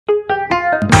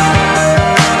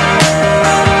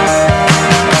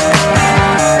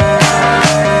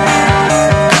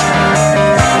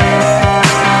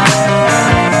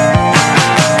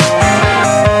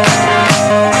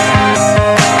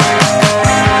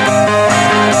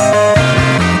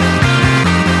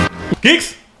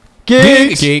Geeks!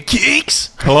 Geeks!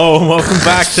 Hello and welcome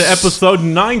back to episode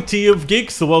 90 of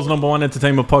Geeks, the world's #1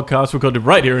 entertainment podcast recorded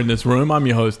right here in this room. I'm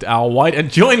your host, Al White,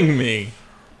 and joining me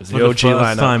for the OG first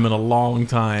lineup. time in a long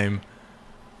time,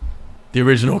 the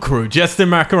original crew, Justin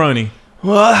Macaroni,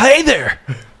 Well, hey there.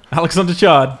 Alexander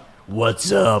Chard,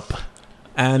 What's up?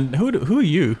 and who are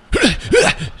you?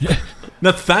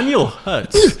 Nathaniel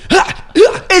Hertz.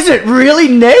 Is it really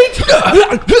Nate?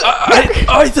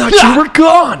 I thought you were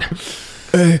gone.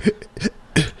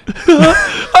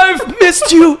 I've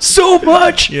missed you so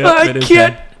much. Yep, I it is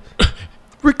can't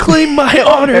reclaim my It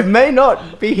honor. may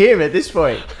not be him at this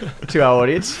point to our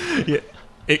audience. Yeah,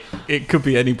 it could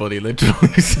be anybody, literally.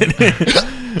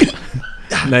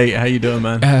 Nate, how you doing,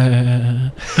 man?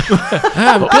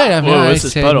 I'm good. I'm Whoa, what's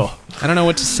this puddle? I don't know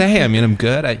what to say. I mean, I'm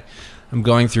good. I'm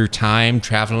going through time,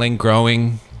 traveling,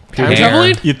 growing. Time hair.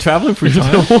 traveling? You're traveling for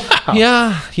time?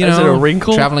 Yeah, you Is know, it a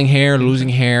wrinkle? traveling hair, losing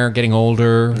hair, getting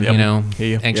older. Yep. You know, Hear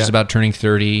you. anxious Yeah. about turning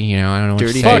 30. You know, I don't know what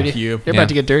Dirty to say. Fuck you. You're Yeah. about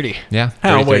to get dirty. Yeah,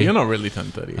 Hang on, 30, wait, 30. you're not really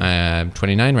turned 30. I'm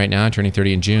 29 right now. Turning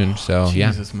 30 in June. So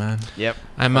yeah, Jesus, man. Yep.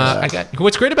 I'm. I got.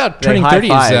 What's great about They turning 30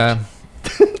 is high-fived.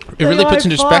 it really puts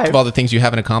into high-fived. perspective all the things you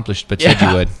haven't accomplished but said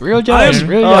you would. Real jobs.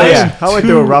 Real Oh jobs. yeah, I went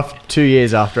through a rough 2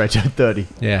 years after I turned 30.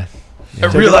 Yeah. I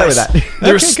So realize good luck with that.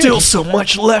 there's Okay, still good. so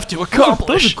much left to Those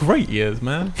accomplish. are great years,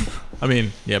 man. I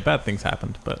mean, yeah, bad things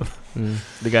happened, but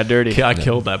They got dirty. I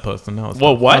killed that person. That was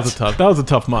Whoa, tough. what? That was a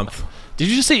tough month. Did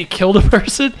you just say you killed a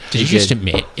person? Did you just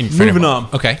admit in front Moving of on.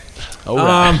 Okay. Oh,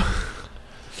 right.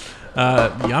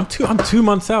 Yeah, I'm 2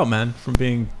 months out, man, from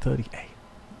being 38.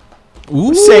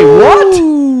 Ooh. Say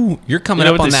what? You're coming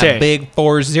You know up what on they that say. big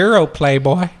 4-0,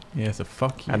 playboy. Yeah, so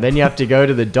fuck you. And then you have to go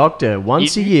to the doctor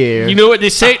once a year You know what they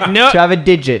say? No. to have a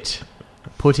digit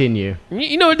put in you.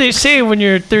 You know what they say when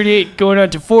you're 38 going on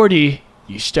to 40?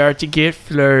 You start to get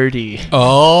flirty.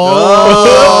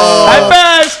 Oh. High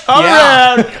fives all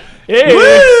Yeah. around.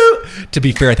 Hey. To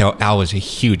be fair, though, Al was a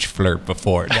huge flirt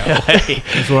before. No.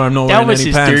 That's where I'm not That wearing was any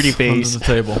his pants dirty face. under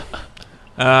the table.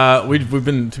 We've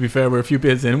been, to be fair, we're a few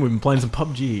beers in. We've been playing some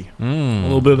PUBG. A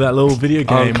little bit of that little video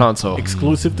On game. console.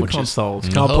 Exclusive to Which is consoles.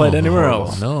 Can't play it anywhere horrible.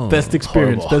 else. No. Best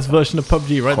experience. Horrible. Best version of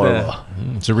PUBG right Horrible.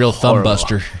 It's a real thumb Horrible.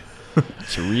 buster.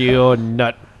 It's real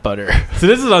nut butter. there. So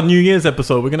this is our New Year's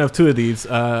episode. We're going to have 2 of these.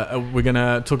 We're going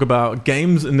to talk about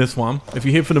games in this one. If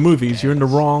you're here for the movies, you're in the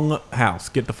wrong house.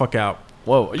 Get the fuck out.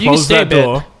 Whoa. You can Close stay a that bit.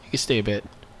 door. You can stay a bit.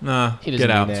 Nah, He doesn't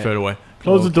get out mean that. straight away.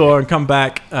 Close the door and come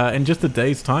back in just a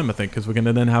day's time, I think, because we're going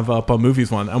to then have up our movies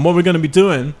one. And what we're going to be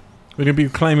doing, we're going to be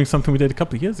claiming something we did a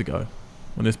couple of years ago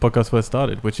when this podcast first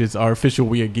started, which is our official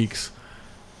We Are Geeks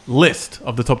list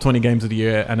of the top 20 games of the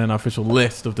year and then our official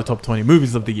list of the top 20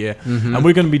 movies of the year. Mm-hmm. And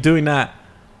we're going to be doing that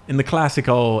in the classic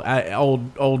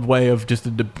old way of just a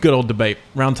good old debate,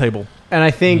 round table. And I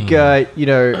think,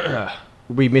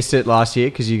 we missed it last year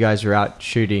because you guys were out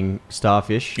shooting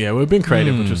starfish. Yeah, we've been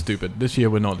creative, which was stupid. This year,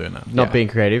 we're not doing that. Not Yeah. being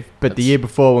creative. But the That's- year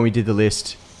before when we did the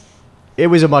list, it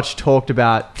was a much talked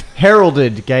about,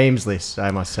 heralded games list,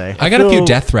 I must say. I got a few feel-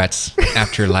 death threats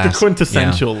after The last.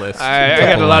 quintessential list. I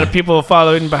got a lot of people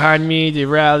following behind me. They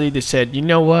rallied. They said, you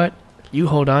know what? You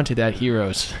hold on to that,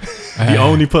 heroes. The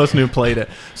only person who played it.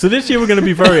 So this year we're going to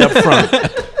be very upfront.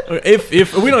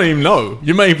 If we don't even know,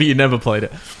 you never played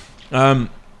it.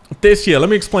 This year, let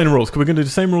me explain the rules, because we're going to do the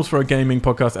same rules for a gaming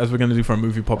podcast as we're going to do for a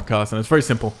movie podcast, and it's very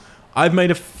simple. I've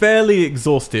made a fairly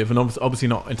exhaustive, and obviously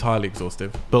not entirely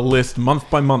exhaustive, but list month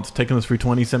by month, taking us through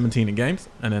 2017 in games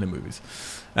and then in movies.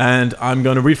 And I'm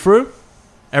going to read through.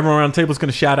 Everyone around the table is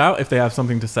going to shout out if they have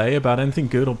something to say about anything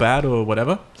good or bad or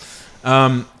whatever.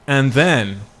 And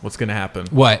then what's going to happen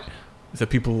What? is that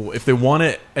people, if they want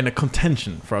it in a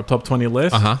contention for our top 20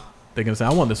 list, Uh-huh. they're going to say,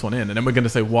 I want this one in. And then we're going to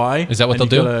say, why? Is that what and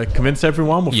they'll you gotta convince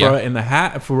everyone. We'll throw Yeah. it in the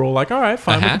hat. If we're all like, all right, A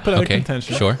fine, we can hat? put it in Okay.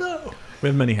 contention. Sure. We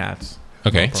have many hats.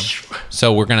 Okay. No problem.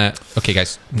 So we're going to... Okay,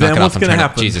 guys. Then knock it what's off. I'm gonna trying to-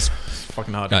 happen? Jesus. It's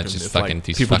fucking hard. No, to it's just like fucking-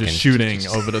 these people fucking- just shooting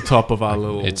over the top of our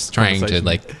little It's trying to, conversation.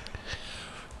 like...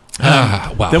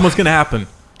 wow. Then what's going to happen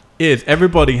is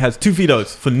everybody has 2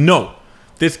 vetoes for no.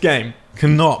 This game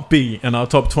cannot be in our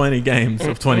top 20 games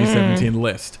of 2017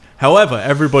 list. However,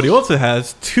 everybody also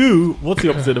has 2. What's the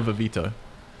opposite of a veto?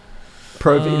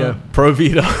 Pro veto. Pro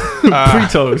veto.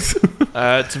 Pretos.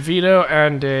 It's a veto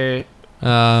and a...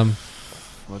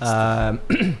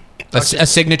 A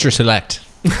signature select.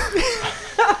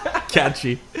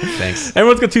 Catchy. Thanks.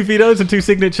 Everyone's got 2 vetoes and 2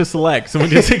 signature selects. And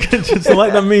when you signature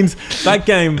select, that means that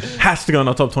game has to go on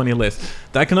our top 20 list.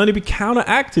 That can only be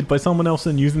counteracted by someone else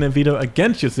and using their veto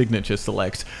against your signature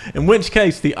select. In which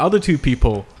case, the other 2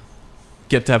 people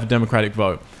get to have a democratic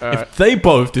vote. If they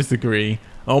both disagree,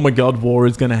 oh my god, war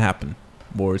is going to happen.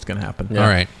 War is going to happen. All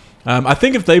right. I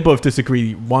think if they both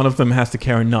disagree, one of them has to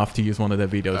care enough to use one of their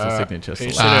vetoes as signature. So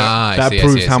piece like, it I that see, I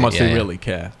proves see, I how see. much Yeah, they yeah. really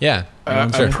care. Yeah.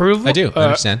 Sure. Approval. I do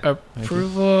understand.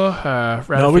 Approval.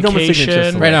 No, we're going with signature Ratification.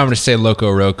 select. Right now, I'm going to say Loco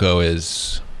Roco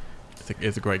is.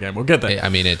 It's a great game. We'll get there. I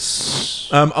mean, it's.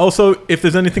 Also, if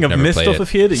there's anything I've Never missed played off it. of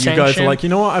here that you guys are Sanction. like, you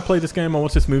know what, I played this game, I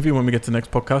watched this movie, when we get to the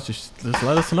next podcast, just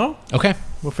let us know. Okay.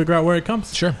 We'll figure out where it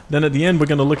comes. Sure. Then at the end, we're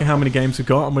going to look at how many games we've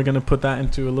got, and we're going to put that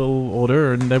into a little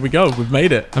order, and there we go. We've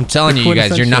made it. I'm telling The you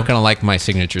guys, you're not quintessential. going to like my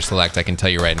signature select. I can tell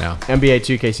you right now. NBA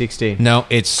 2K16. No,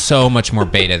 it's so much more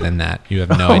beta than that. You have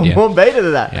no Oh, idea. more beta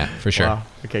than that. Yeah, for sure. Wow.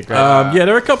 Okay, great. Yeah,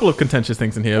 there are a couple of contentious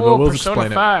things in here, Whoa, but we'll Persona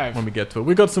explain 5. it when we get to it.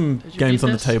 We've got some Did you games beat on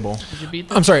the this? table. Did you beat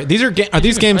this? I'm sorry. These are these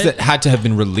even games play that had to have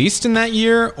been released in that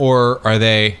year, or are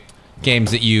they games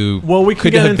that you Well, we can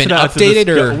could get have into been that as a updated,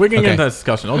 or we're going to get okay. into that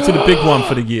discussion. Obviously, the big one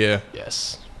for the year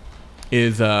Yes.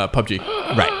 is PUBG,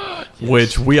 right?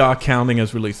 which we are counting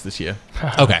as released this year.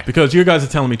 Okay. Because you guys are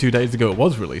telling me 2 days ago it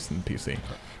was released in PC.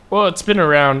 Well, it's been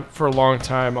around for a long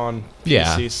time on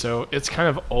Yeah. PC, so it's kind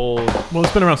of old. Well,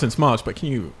 it's been around since March, but can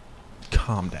you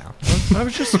calm down? I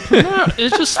was just it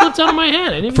just slipped out of my hand.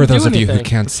 I didn't even For those do of you who anything.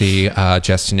 can't see,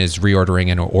 Justin is reordering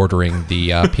and ordering the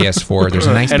PS4. There's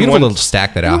a nice, And beautiful one- little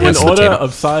stack that Al In has on the order table.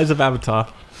 of size of Avatar.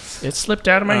 It slipped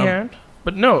out of my hand.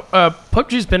 But no,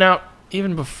 PUBG's been out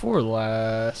even before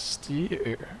last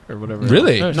year or whatever.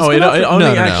 Really? it's No, been it out for- only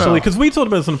No, no, no. actually, because we talked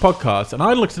about this on the podcast, and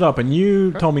I looked it up, and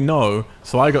you told me no,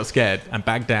 so I got scared and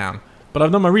backed down. But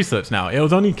I've done my research now. It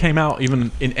was only came out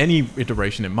even in any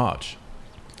iteration in March.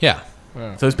 Yeah.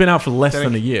 So it's been out for less Then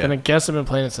than I- a year. Then I guess I've been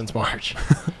playing it since March.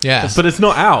 Yeah. But it's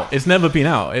not out. It's never been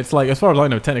out. It's like, as far as I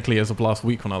know, technically, as of last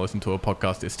week when I listened to a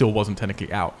podcast, it still wasn't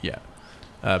technically out yet.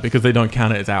 Because they don't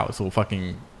count it as out. It's all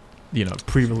fucking,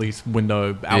 pre-release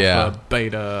window, alpha, Yeah.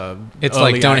 beta. It's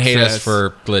early like, don't hate us access.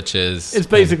 for glitches. It's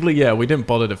basically, we didn't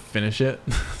bother to finish it,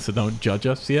 so don't judge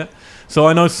us yet. So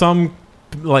I know some,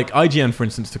 like IGN, for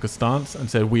instance, took a stance and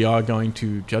said, we are going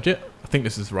to judge it. I think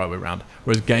this is the right way around.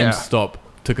 Whereas GameStop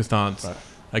took a stance,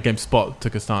 GameSpot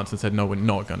took a stance and said, no, we're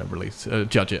not going to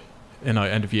judge it in our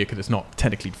end of year because it's not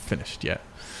technically finished yet.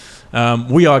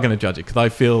 We are going to judge it because I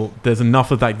feel there's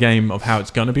enough of that game of how it's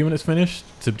going to be when it's finished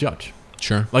to judge.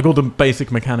 Sure. Like all the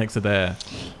basic mechanics are there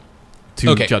to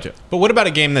Okay. judge it. But what about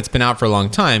a game that's been out for a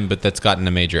long time, but that's gotten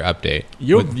a major update?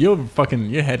 You're With-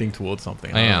 you're heading towards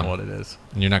something. I I don't am. know what it is.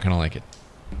 You're not going to like it.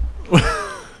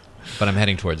 But I'm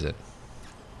heading towards it.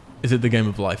 Is it the game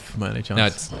of life by any chance? No,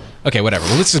 it's okay. Whatever.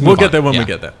 Well, let's just move We'll get on. there when Yeah. we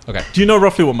get there. Okay. Do you know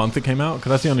roughly what month it came out?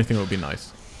 Because that's the only thing that would be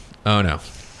nice. Oh no,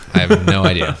 I have no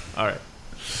idea. All right.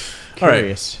 All right.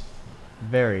 Curious.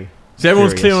 Very. So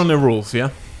everyone's Curious. clear on their rules, yeah?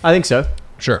 I think so.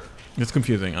 Sure. It's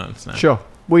confusing, I understand. Sure.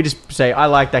 We just say, I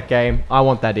like that game. I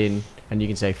want that in. And you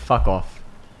can say, fuck off.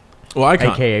 Well, I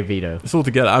can't. AKA veto. It's all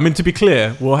together. I mean, to be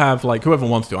clear, we'll have, like, whoever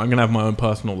wants to. I'm going to have my own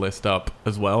personal list up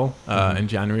as well in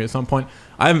January at some point.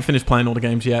 I haven't finished playing all the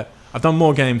games yet. I've done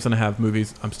more games than I have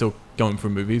movies. I'm still going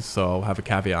through movies, so I'll have a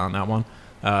caveat on that one.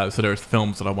 So there's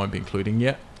films that I won't be including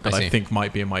yet that I I see. think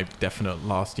might be in my definite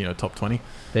last, top 20.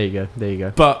 There you go. There you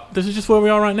go. But this is just where we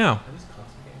are right now.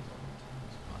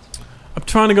 I'm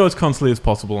trying to go as constantly as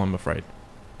possible, I'm afraid.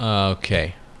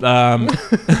 Okay. Um,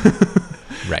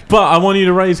 Right. but I want you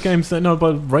to raise games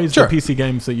raise Sure. the PC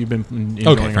games that you've been enjoying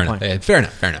Okay. and Fair enough. playing. Fair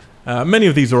enough. Fair enough. Many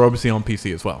of these are obviously on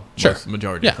PC as well. Sure. The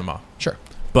majority Yeah. of them are. Sure.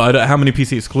 But how many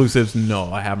PC exclusives?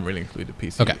 No, I haven't really included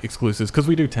PC Okay. exclusives because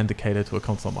we do tend to cater to a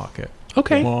console market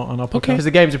Okay. more on our podcast. Because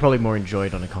the games are probably more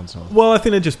enjoyed on a console. Well, I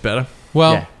think they're just better,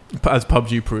 Well, Yeah. as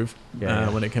PUBG proved Yeah.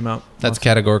 when it came out. that's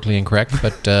categorically incorrect,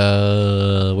 but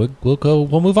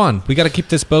we'll move on. We got to keep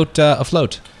this boat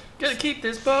afloat. Gotta keep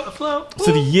this boat afloat.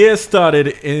 So the year started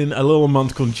in a little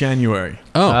month called January.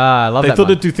 Oh, I love They that. thought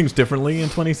month. they'd do things differently in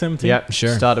 2017. Yep.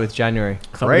 Sure. Started with January.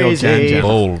 Something old Jan Crazy. Jan.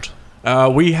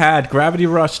 bold. We had Gravity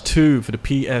Rush 2 for the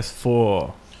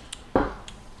PS4.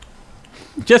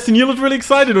 Justin, you looked really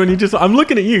excited when you I'm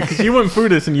looking at you because you went through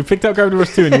this and you picked out Gravity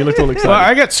Rush 2 and you looked all excited. Well,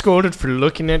 I got scolded for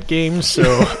looking at games,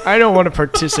 so I don't want to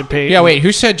participate. Yeah. Wait.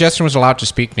 Who said Justin was allowed to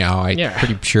speak now? I'm Yeah.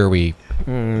 pretty sure we.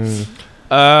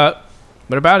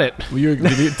 What about it?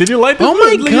 Did you like this? Oh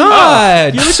my one?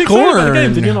 God, You looked excited about the game.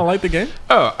 Scorn. Did you not like the game?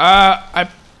 Oh, I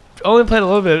only played a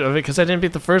little bit of it because I didn't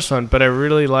beat the first one, but I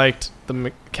really liked the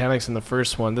mechanics in the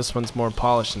first one. This one's more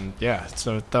polished, and yeah,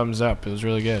 so thumbs up. It was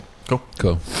really good. Cool.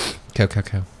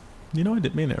 Cow. You know I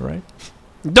didn't mean it, right?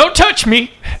 Don't touch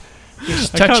me! You're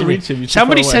just I can't touching me. reach him. You're too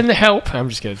Somebody far away. send the help. I'm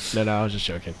just kidding. No, I was just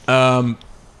joking.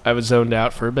 I was zoned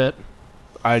out for a bit.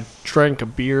 I drank a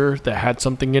beer that had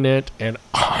something in it, and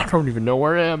I don't even know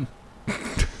where I am.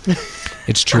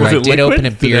 It's true. Was I it did liquid? open a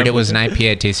Did beer. it It was an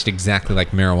IPA. It tasted exactly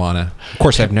like marijuana. Of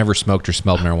course, I've never smoked or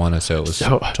smelled marijuana, so it was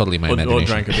So- totally my Or imagination.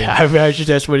 drank a beer. I should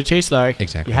that's what it tastes like.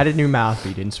 Exactly. You had it in your mouth, but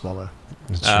you didn't swallow.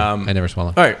 That's true. Um, I never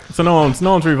swallowed. All right, so no one's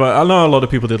really. I know a lot of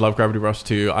people did love Gravity Rush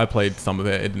 2. I played some of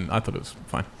it. I thought it was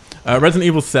fine. Resident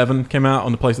Evil 7 came out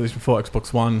on the PlayStation 4,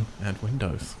 Xbox One, and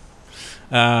Windows.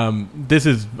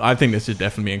 I think this should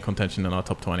definitely be in contention in our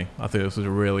top 20. I think this was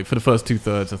for the first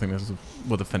 2/3, I think this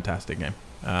was a fantastic game.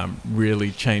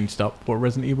 Really changed up what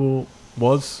Resident Evil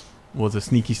was a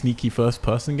sneaky first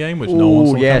person game, which no one saw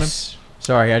Oh, coming. yes.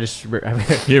 Sorry, I just You I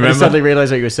remember? just suddenly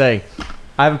realized what you were saying.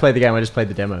 I haven't played the game. I just played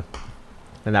the demo,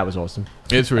 and that was awesome.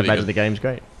 It's I really imagine good. the game's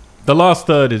great. The last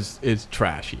third is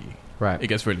trashy. Right. It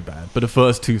gets really bad, but the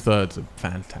first 2/3 are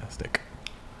fantastic.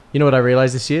 You know what I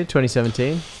realized this year,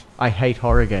 2017? I hate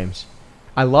horror games.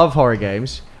 I love horror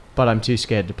games, but I'm too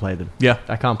scared to play them. Yeah,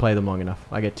 I can't play them long enough.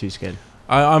 I get too scared.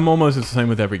 I'm almost the same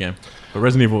with every game, but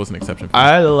Resident Evil was an exception. For me.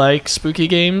 I like spooky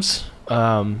games,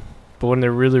 but when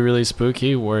they're really, really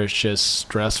spooky, where it's just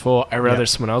stressful, I'd rather Yeah.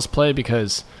 someone else play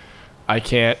because I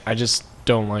just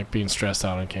don't like being stressed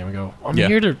out on camera. Go, I'm Yeah.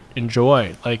 here to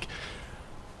enjoy. Like,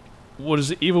 what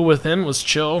is it? Evil Within was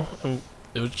chill. And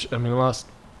I lost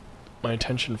my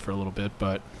attention for a little bit,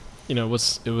 but it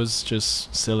was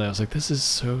just silly. I was like, this is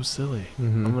so silly.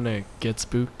 Mm-hmm. I'm gonna get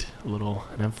spooked a little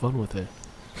and have fun with it.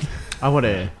 I want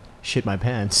to shit my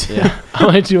pants. Yeah, I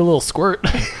might do a little squirt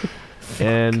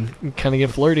and kind of get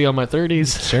flirty on my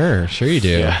 30s. Sure you do.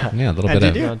 Yeah. Yeah, a little And bit did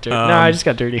of. you? Not dirty. No, I just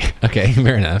got dirty. Okay,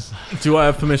 fair enough. Do I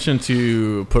have permission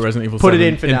to put Resident Evil Put it 7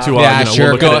 in for now. into our, Yeah, we'll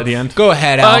sure. look at it at the end? Go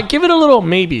ahead, Al. Give it a little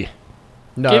maybe.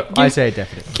 No, Give- I say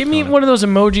definitely. Give me Go on. one of those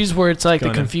emojis where it's like Go the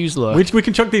on then. confused look. We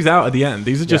can chuck these out at the end.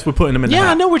 These are just, we're putting them in the yeah,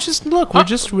 hat. no, we're just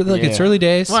it's Yeah. early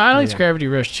days. Well, I liked Yeah. Gravity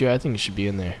Rush too. I think it should be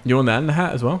in there. You want that in the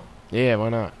hat as well? Yeah, why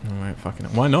not? All right, fucking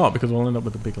it. Why not? Because we'll end up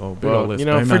with a big old Well, list. you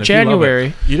But know, hey, for man, if you love it-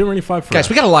 January, You didn't really fight for Guys, it.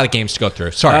 we got a lot of games to go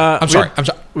through. Sorry. I'm we sorry. had- I'm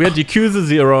sorry. We had Yakuza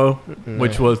 0,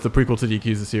 which Yeah. was the prequel to the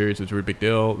Yakuza series, which was a really big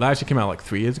deal. That actually came out like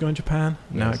 3 years ago in Japan.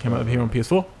 Now Yeah, it came out over here on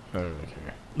PS4. I don't really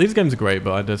care. These games are great,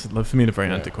 but for me, they're very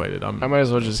Yeah. antiquated. I might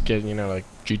as well just get like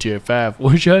GTA 5.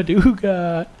 Which I do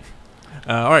got.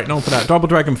 All right, no for that. Double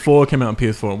Dragon 4 came out on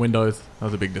PS4 and Windows. That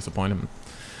was a big disappointment.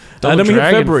 Double then we hit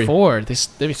Dragon February. 4.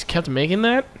 They kept making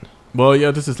that. Well,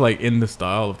 yeah, this is like in the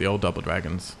style of the old Double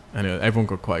Dragons, and everyone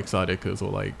got quite excited because it was all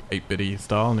like 8-bitty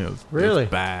style, and it was Really?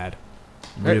 bad,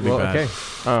 Right, really well, bad. okay.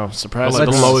 Oh, But, surprise! like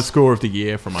the Let's- lowest score of the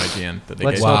year from IGN that they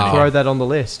Let's gave. Wow. not throw that on the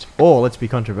list. Or let's be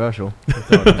controversial.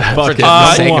 Fuck it,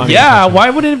 the sake number of one. yeah, why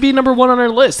wouldn't it be number 1 on our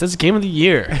list? That's game of the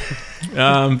year.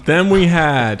 Then we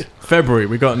had February.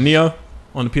 We got Neo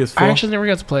on the PS4. I actually never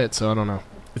got to play it, so I don't know.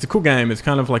 It's a cool game. It's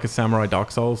kind of like a samurai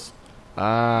Dark Souls.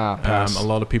 Pass. A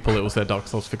lot of people, it was their Dark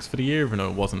Souls fix for the year, even though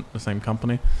it wasn't the same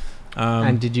company.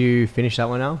 And did you finish that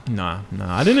one, Al? Nah,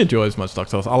 I didn't enjoy as much Dark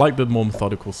Souls. I like the more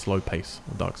methodical, slow pace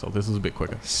of Dark Souls. This was a bit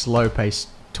quicker. Slow-paced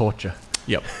torture.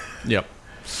 Yep.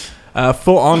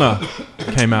 For Honor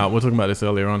came out. We were talking about this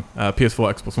earlier on.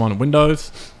 PS4, Xbox One, and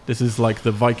Windows. This is like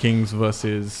the Vikings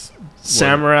versus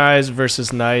Samurais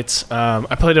versus Knights.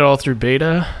 I played it all through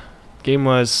beta. Game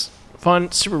was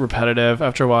fun, super repetitive.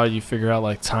 After a while, you figure out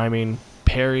like timing.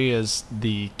 Parry is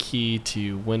the key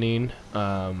to winning.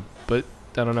 But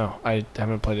I don't know. I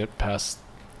haven't played it past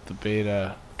the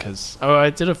beta because I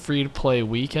did a free to play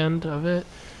weekend of it,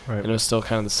 Right. and it was still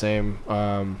kind of the same.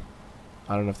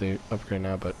 I don't know if they upgrade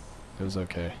now, but it was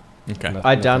okay. Okay. Nothing-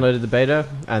 I nothing. downloaded the beta,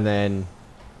 and then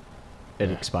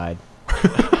it expired.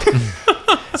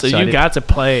 So So I you did- got to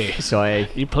play. So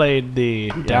You played the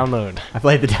download. I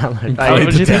played the download. How Played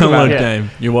would the you think about download it?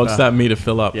 game. You watched that meter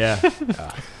fill up. Yeah.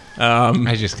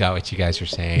 I just got what you guys were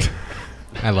saying.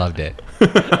 I loved it.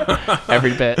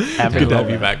 Every bit. Every Good to little have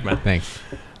you bit. back, man. Thanks.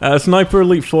 Sniper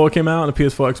Elite 4 came out on the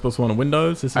PS4, Xbox One, and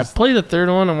Windows. This I is played the third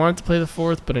one. I wanted to play the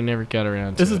fourth, but I never got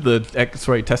around to this it. is the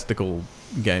X-ray testicle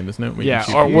game, isn't it? Where you Yeah,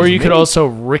 shoot or people. where you could Maybe. also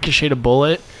ricochet a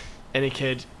bullet, and it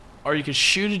could, or you could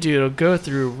shoot a dude, it'll go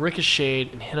through, ricochet,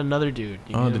 and hit another dude.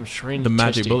 You Oh, can hit him straight in the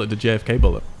magic testy. bullet, the JFK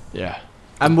bullet. Yeah.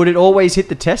 And would it always hit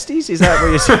the testes? Is that what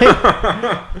you're saying?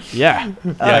 Yeah.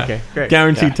 Yeah. Okay, great.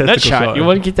 Guaranteed Nut testicle shot. shot. You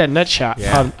want to get that nut shot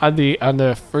Yeah. on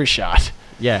the first shot.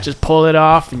 Yeah, Just pull it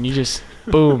off, and you just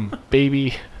boom,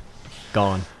 baby.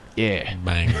 gone. Yeah.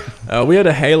 Bang. We had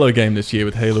a Halo game this year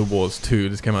with Halo Wars 2.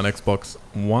 This came out on Xbox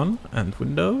One and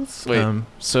Windows. Wait.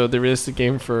 So they released a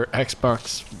game for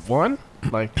Xbox One,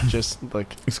 like just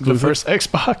like Exclusive? the first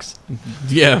Xbox.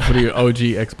 Yeah, for the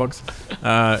OG Xbox.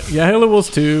 Yeah, Halo Wars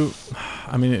 2.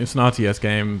 I mean, it's an RTS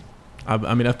game.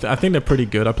 I think they're pretty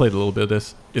good. I played a little bit of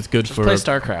this. It's good Just for. play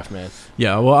StarCraft, man.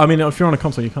 Yeah, well, I mean, if you're on a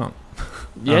console, you can't.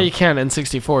 Yeah, you can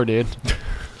N64, dude.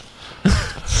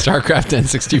 StarCraft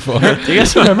N64. Do you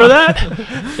guys remember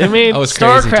that? They made That was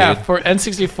crazy, StarCraft dude. for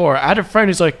N64. I had a friend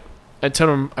who's like, I told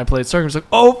him I played StarCraft. He's like,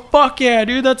 oh, fuck yeah,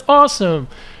 dude, that's awesome.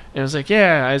 And I was like,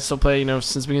 yeah, I still play,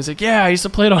 since beginning. He's like, yeah, I used to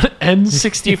play it on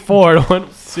N64. And I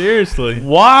went, Seriously.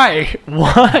 why?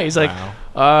 He's like,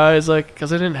 Wow. he's like,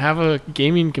 because I didn't have a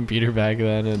gaming computer back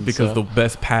then. And Because so, the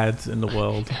best pads in the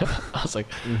world. I was like,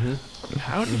 Mm-hmm.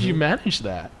 how did you manage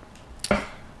that?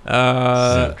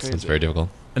 It's crazy. very difficult.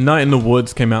 A Night in the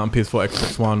Woods came out on PS4,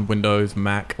 Xbox One, Windows,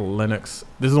 Mac, Linux.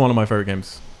 This is one of my favorite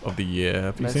games of the year.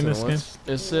 Have you seen this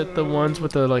game? Is it the ones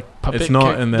with the like puppet? It's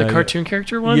not in there the yet. cartoon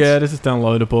character ones. Yeah, this is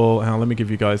downloadable. Hang on, let me give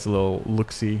you guys a little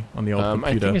look-see on the old I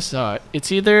computer. think I saw it.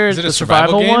 It's either Is it a the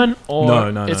survival survival game? one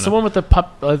or No, it's no. the one with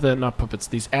the not puppets,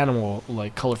 these animal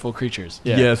like colorful creatures.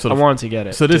 Yeah, Yeah, sort I of. wanted to get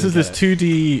it. So this is Didn't this get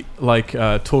 2D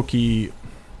like talkie. it.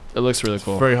 It looks really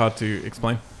cool. Very hard to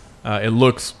explain. It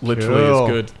looks literally Cool. as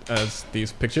good as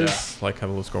these pictures. Like, have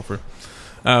a little scroll through.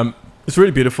 It's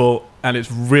really beautiful, and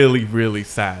it's really, really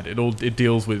sad. It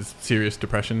deals with serious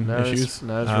depression No, it's- issues.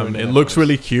 no, it's really It nice. looks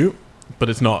really cute, but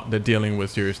it's not. They're dealing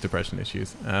with serious depression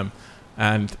issues.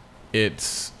 And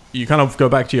it's you kind of go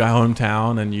back to your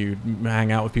hometown and you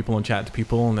hang out with people and chat to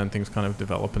people, and then things kind of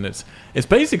develop. And it's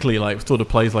basically like sort of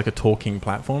plays like a talking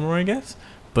platformer, I guess,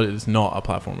 but it's not a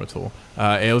platformer at all.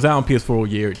 It was out on PS4 all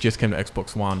year. It just came to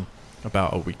Xbox One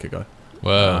about a week ago.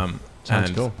 Whoa. Sounds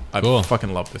and cool. I Cool.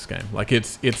 fucking love this game. Like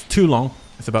it's too long.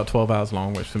 It's about 12 hours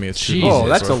long, which for me is too Jesus long. Oh,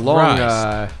 that's a long.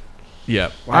 Christ. Yeah.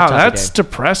 Wow, That type of that's game.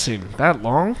 depressing. That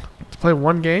long to play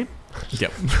one game?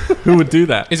 Yep. Who would do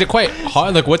that? Is it quite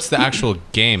hard? Like, what's the actual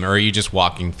game, or are you just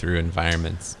walking through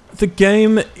environments? The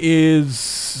game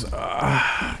is.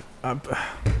 I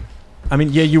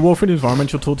mean, yeah, you walk through the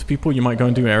environment, you'll talk to people, you might go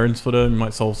and do errands for them, you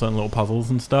might solve certain little puzzles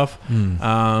and stuff.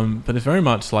 But it's very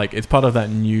much like it's part of that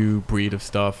new breed of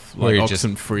stuff, Where like you're just-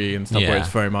 Oxenfree and stuff, where Yeah. it's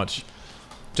very much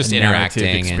Just a narrative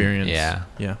interacting experience. And,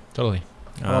 Yeah. totally.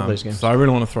 I love those games. So I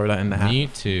really want to throw that in the hat. Me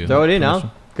too. Throw it in,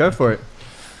 Al. Go for it.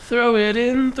 Throw it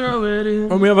in, throw it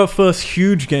in. And we have our first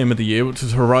huge game of the year, which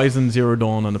is Horizon Zero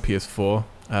Dawn on the PS4.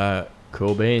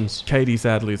 Cool beans. Katie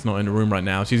sadly is not in the room right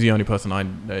now. She's the only person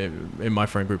in my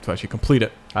friend group to actually complete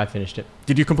it. I finished it.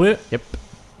 Did you complete it? Yep.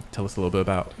 Tell us a little bit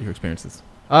about your experiences.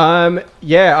 Yeah,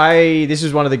 this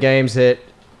was one of the games that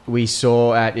we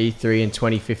saw at E3 in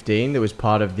 2015 that was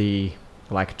part of the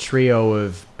like trio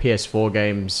of PS4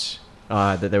 games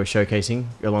that they were showcasing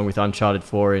along with Uncharted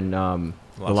 4 and The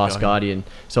Last Guardian.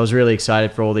 So I was really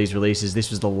excited for all these releases. This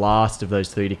was the last of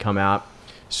those three to come out.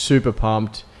 Super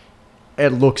pumped.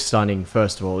 It looks stunning,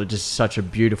 first of all. It's just such a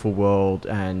beautiful world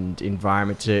and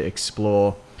environment to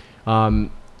explore. The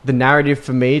narrative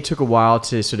for me took a while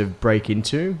to sort of break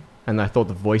into, and I thought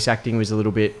the voice acting was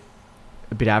a bit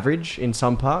average in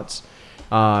some parts.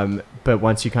 But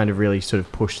once you kind of really sort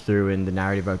of push through and the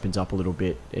narrative opens up a little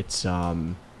bit, it's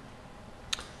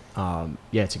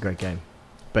it's a great game.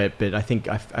 But I think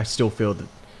I still feel that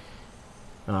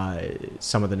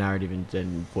some of the narrative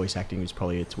and voice acting is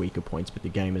probably its weaker points, but the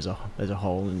game as a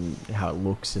whole and how it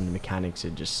looks and the mechanics are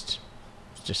just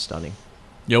stunning.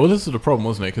 Yeah, well, this is the problem,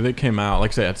 wasn't it? Because it came out,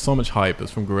 like I said, it had so much hype.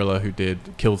 It's from Guerrilla, who did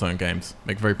Killzone games,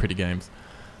 make very pretty games.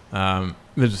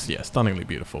 They're just, stunningly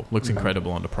beautiful. Looks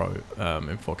incredible on the Pro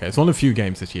in 4K. It's one of the few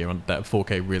games this year on that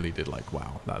 4K really did like,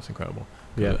 wow, that's incredible.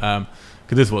 Yeah.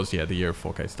 Because this was, the year of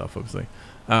 4K stuff, obviously.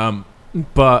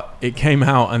 But it came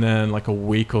out, and then like a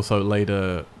week or so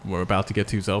later, we're about to get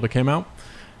to Zelda came out.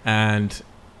 And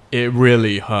it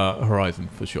really hurt Horizon,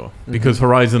 for sure. Because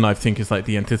Horizon, I think, is like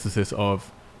the antithesis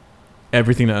of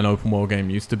everything that an open world game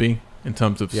used to be in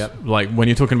terms of like when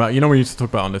you're talking about, we used to talk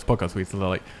about on this podcast, we used to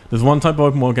like, there's one type of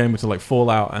open world game which is like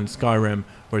Fallout and Skyrim,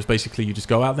 where it's basically you just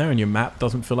go out there and your map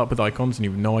doesn't fill up with icons and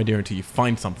you have no idea until you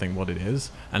find something what it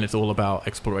is, and it's all about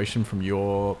exploration from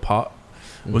your part.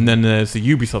 And then there's the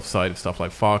Ubisoft side of stuff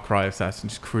like Far Cry,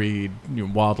 Assassin's Creed,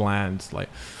 Wildlands, like,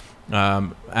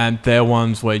 and they're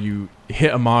ones where you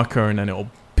hit a marker and then it'll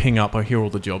ping up, here are all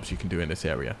the jobs you can do in this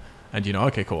area. And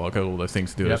okay, cool, I'll go to all those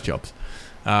things to do those jobs.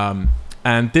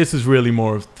 And this is really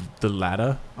more of the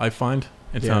latter, I find,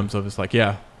 in terms of it's like,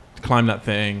 climb that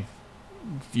thing,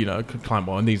 climb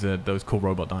on. And these are those cool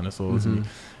robot dinosaurs. And you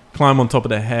climb on top of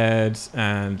their heads,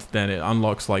 and then it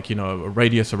unlocks like, a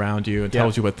radius around you and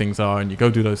tells you where things are, and you go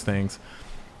do those things.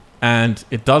 And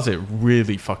it does it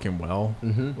really fucking well,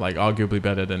 like arguably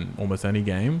better than almost any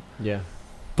game. Yeah.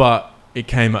 But it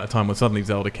came at a time when suddenly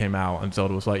Zelda came out, and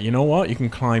Zelda was like, you know what? You can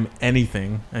climb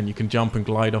anything, and you can jump and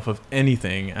glide off of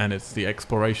anything, and the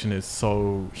exploration is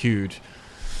so huge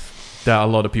that a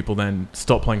lot of people then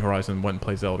stopped playing Horizon, went and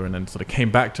played Zelda, and then sort of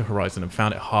came back to Horizon and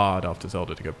found it hard after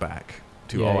Zelda to go back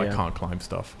to, Yeah, I yeah. can't climb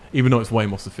stuff. Even though it's way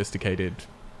more sophisticated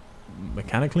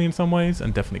mechanically in some ways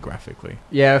and definitely graphically.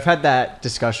 Yeah, I've had that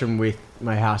discussion with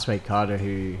my housemate Carter,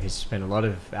 who has spent a lot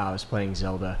of hours playing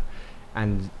Zelda,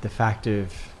 and the fact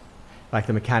of like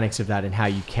the mechanics of that and how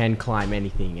you can climb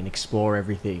anything and explore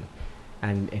everything,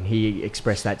 and he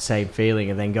expressed that same feeling,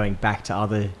 and then going back to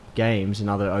other games and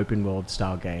other open world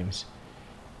style games,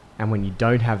 and when you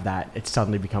don't have that, it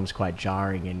suddenly becomes quite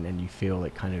jarring, and you feel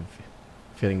it kind of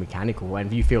feeling mechanical,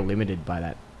 and you feel limited by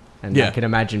that, and Yeah. I can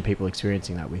imagine people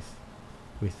experiencing that with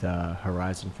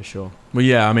Horizon for sure. Well,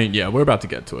 yeah, I mean, yeah, we're about to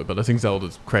get to it, but I think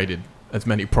Zelda's created as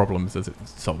many problems as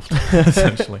it's solved,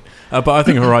 essentially. But I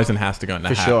think Horizon has to go in the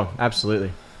For hat. sure,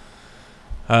 absolutely.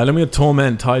 Then we have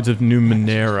Torment, Tides of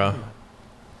Numenera.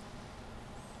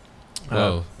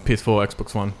 Whoa. PS4,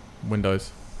 Xbox One,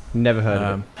 Windows. Never heard of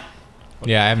Um,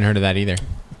 Yeah, I haven't heard of that either.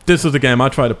 This was the game I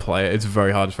tried to play it. It's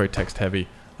very hard. It's very text heavy.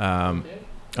 I'm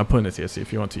putting this here. See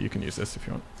if you want to. You can use this if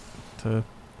you want to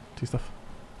do stuff.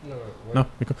 No,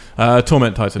 you're cool.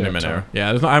 Torment, Tides of Yeah, Numenera. Torment. Yeah,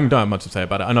 I don't have much to say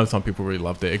about it. I know some people really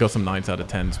loved it. It got some 9s out of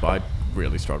 10s, but I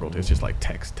really struggled. It's just like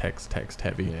text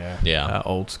heavy. Yeah. Yeah.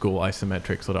 Old school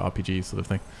isometric sort of RPG sort of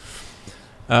thing.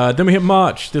 Then we hit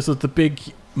March. This was the big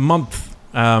month.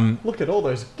 it. Look at all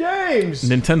those games.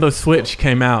 Nintendo Switch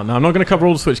came out. Now, I'm not going to cover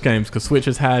all the Switch games because Switch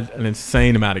has had an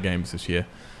insane amount of games this year.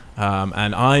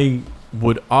 And I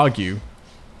would argue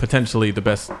potentially the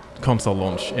best console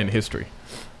launch in history.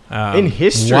 In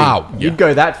history, Wow. you'd Yeah.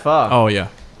 go that far. Oh, yeah.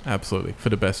 Absolutely. For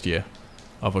the best year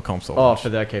of a console Oh, launch. for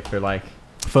the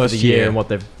First year and what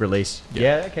they've released.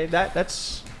 Yeah. Yeah, okay,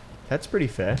 that's pretty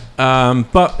fair.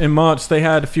 But in March, they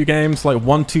had a few games like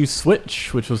 1-2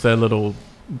 Switch, which was their little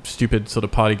stupid sort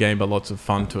of party game, but lots of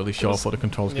fun to at least show off what the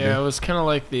controls can Yeah, do. it was kind of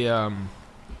like the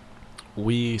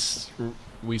Wii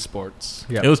Sports.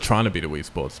 Yeah. It was trying to be the Wii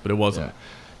Sports, but it wasn't.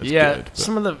 as Yeah, good, but-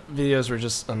 some of the videos were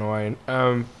just annoying.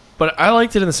 But I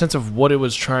liked it in the sense of what it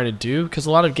was trying to do, because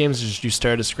a lot of games just you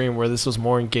stare at a screen, where this was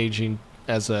more engaging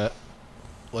as a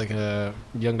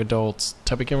young adults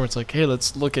type of game where it's like, hey,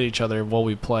 let's look at each other while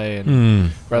we play,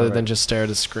 and rather Right. than just stare at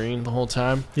a screen the whole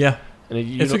time. Yeah. And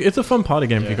you It's don't- a fun party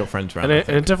game if Yeah. you've got friends around. and I it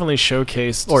think. definitely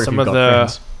showcased Or if some you've of got the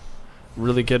friends.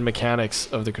 really good mechanics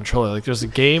of the controller. Like there's a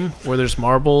game where there's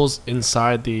marbles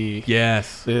inside the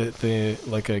Yes.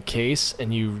 like a case,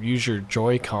 and you use your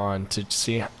Joy-Con to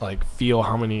see feel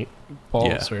how many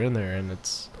balls Yeah. are in there, and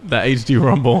it's That HD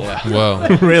Rumble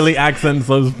Whoa. really accents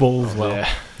those balls well. yeah.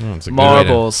 Oh, it's a good way to-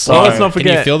 Marbles. Well, let's sorry. not Can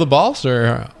forget. you feel the balls,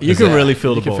 or You is can that- really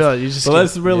feel the You can balls. feel it. You just But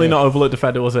let's really yeah. not overlook the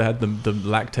fact it also had the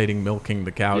lactating milking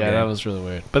the cow Yeah, game. that was really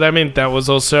weird. But I mean, that was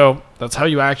also that's how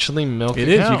you actually milk. It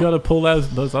a is. cow. You got to pull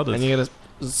those others. and you gotta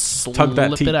slip Tug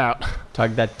that teat. it out.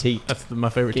 Tug that teat. That's my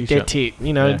favorite Get t-shirt. that teat.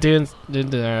 You know, Yeah. doing.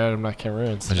 I'm not gonna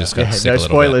ruin I stuff. just got Yeah, sick no a little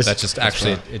spoilers. bit. That just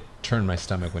actually it turned my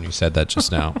stomach when you said that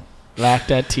just now. Lack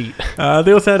that teat.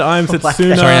 They also had I Am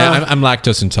Setsuna. Sorry, I'm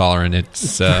lactose intolerant.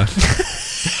 It's I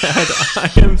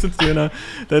Am Setsuna.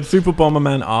 They had Super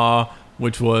Bomberman R,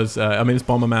 which was it's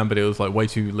Bomberman, but it was like way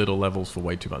too little levels for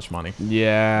way too much money.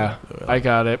 Yeah, I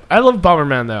got it. I love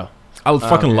Bomberman though, I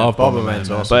fucking yeah, love Bomberman's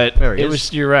Bomberman. man. awesome. but There he it is.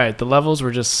 was. You're right. The levels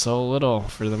were just so little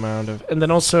for the amount of, and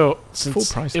then also since Full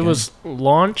price it game. was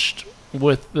launched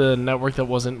with the network that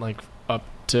wasn't like up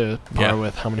to par Yeah.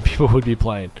 with how many people would be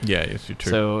playing, Yeah, yes, you're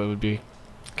true. so it would be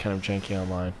kind of janky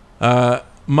online.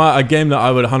 A game that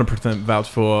I would 100% vouch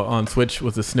for on Switch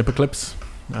was the Snipper Clips,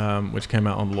 which came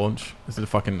out on launch. This is a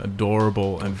fucking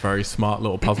adorable and very smart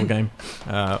little puzzle game.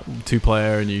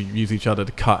 2-player, and you use each other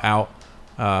to cut out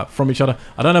from each other.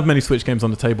 I don't have many Switch games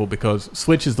on the table because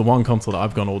Switch is the one console that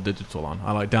I've gone all digital on.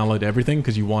 I download everything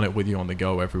because you want it with you on the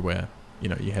go everywhere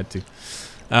you head to.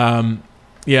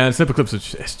 Yeah, and Snipper Clips,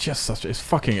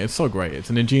 it's so great. It's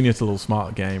an ingenious little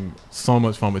smart game. So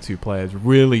much fun with 2 players.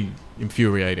 Really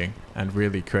infuriating and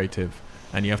really creative.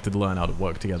 And you have to learn how to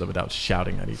work together without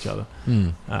shouting at each other.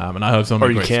 And I heard so many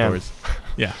Or you great can. stories.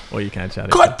 Yeah, or you can shout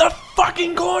at Cut the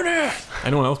fucking corner.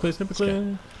 Anyone else play Snipper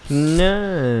Clips?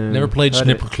 No. never played Heard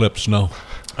Snipper Clips. No.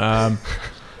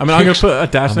 I'm going to put a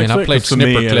dash I mean, next I to it. played 'Cause for me,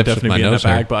 Snipper it'll Clips with definitely my be in nose that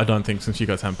bag, hair. but I don't think since you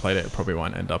guys haven't played it, it probably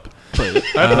won't end up. I played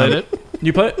it.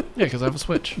 You play it? Yeah, because I have a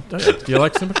Switch. Do you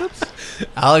like Snipper Clips?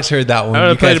 Alex heard that one. I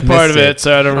only played a part of it,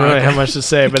 so I don't really have much to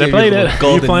say. But I played it. You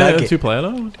Golden playing it nugget. 2-player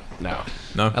though? No.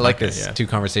 No? I like Okay, this yeah. 2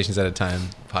 conversations at a time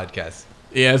podcast.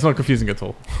 Yeah, it's not confusing at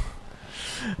all.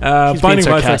 He's being Binding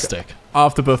of Isaac sarcastic.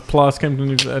 Afterbirth Plus came to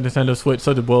Nintendo Switch,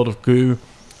 so did World of Goo.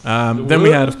 Then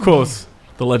we had, of course,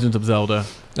 The Legend of Zelda,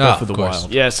 Breath of the course.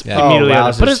 Wild. Yes, Yeah. immediately.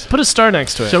 Oh, Put a star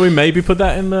next to it. Shall we maybe put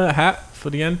that in the hat for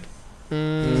the end?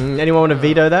 Anyone want to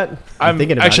veto that? I'm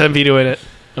thinking about I'm vetoing it.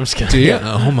 I'm just kidding. Do you?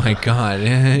 Oh my god.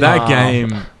 That Wow.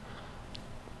 game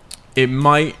it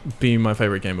might be my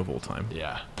favorite game of all time.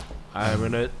 Yeah, I'm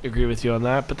gonna agree with you on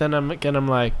that. But then I'm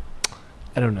like,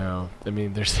 I don't know. I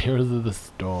mean, there's Heroes of the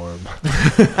Storm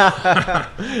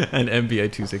And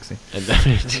NBA 260. and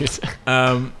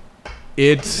then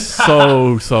It's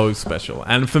so special,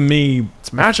 and for me,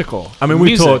 it's magical. I mean, we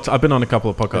Music. talked. I've been on a couple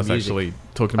of podcasts music. actually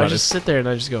talking I about just it. sit there and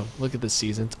I just go, look at the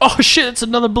seasons. Oh shit! It's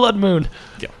another blood moon.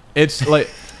 It's like,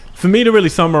 for me to really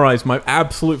summarize, my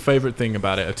absolute favorite thing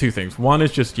about it are two things. One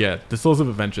is just the source of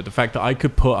adventure, the fact that I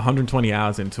could put 120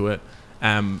 hours into it.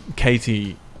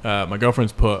 Katie, my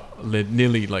girlfriend's put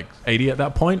nearly like 80 at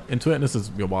that point into it, and this is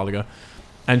a while ago.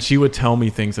 And she would tell me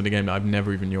things in the game that I've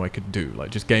never even knew I could do, like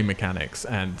just game mechanics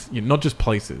and not just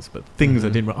places, but things I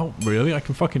didn't. Oh, really? I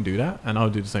can fucking do that, and I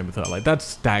would do the same with her. Like that's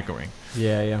staggering.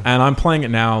 Yeah. And I'm playing it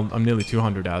now. I'm nearly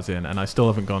 200 hours in, and I still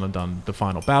haven't gone and done the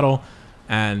final battle.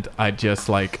 And I just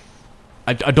like,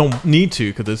 I don't need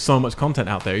to because there's so much content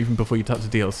out there. Even before you touch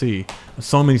the DLC, there's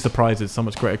so many surprises, so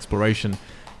much great exploration,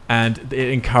 and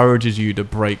it encourages you to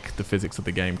break the physics of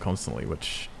the game constantly,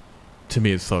 which to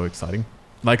me is so exciting.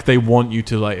 Like they want you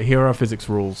to like, here are physics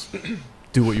rules,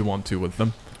 do what you want to with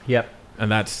them. Yep.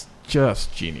 And that's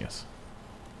just genius.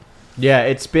 Yeah,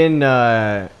 it's been.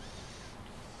 It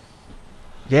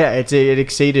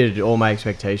exceeded all my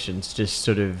expectations. Just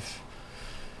sort of.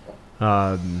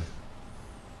 I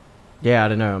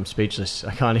don't know. I'm speechless.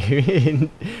 I can't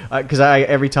even because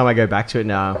every time I go back to it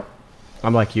now,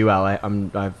 I'm like you, Al.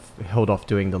 I've held off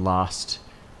doing the last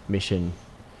mission.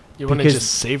 You want to Because-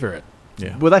 just savor it.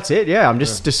 Yeah. Well, that's it. Yeah, I'm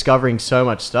just discovering so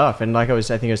much stuff, and like I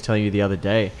think I was telling you the other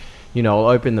day, I'll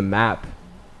open the map,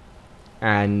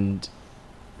 and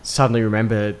suddenly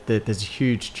remember that there's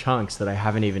huge chunks that I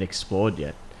haven't even explored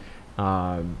yet,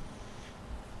 and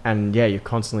yeah, you're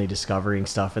constantly discovering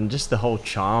stuff, and just the whole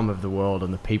charm of the world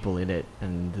and the people in it,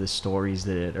 and the stories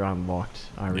that are unlocked.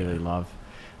 I really love.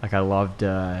 Like I loved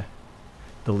the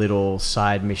little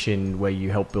side mission where you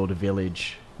help build a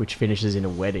village, which finishes in a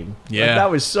wedding. Yeah. Like, that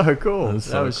was so cool. That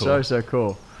was so so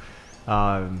cool.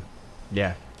 cool.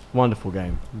 Yeah, wonderful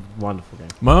game. Wonderful game.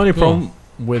 My only problem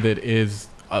with it is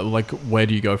like, where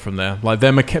do you go from there? Like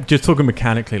they're just talking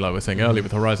mechanically, like we were saying earlier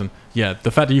with Horizon. Yeah,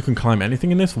 the fact that you can climb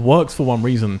anything in this works for one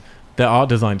reason. Their art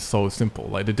design's so simple.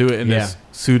 Like they do it in this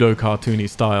pseudo cartoony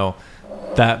style.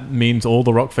 That means all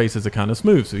the rock faces are kind of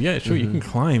smooth. So yeah, sure, you can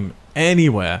climb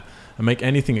anywhere and make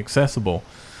anything accessible.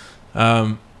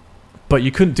 But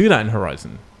you couldn't do that in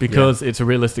Horizon because it's a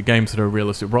realistic game, so there are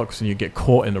realistic rocks, and you get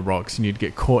caught in the rocks, and you'd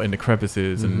get caught in the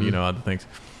crevices, and other things.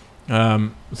 So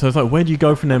it's like, where do you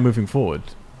go from there moving forward?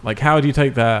 Like, how do you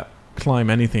take that climb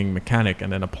anything mechanic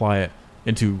and then apply it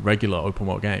into regular open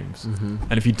world games?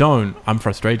 And if you don't, I'm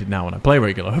frustrated now when I play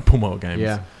regular open world games.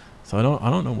 Yeah. So I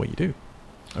don't know what you do.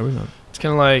 I really don't. It's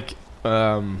kind of like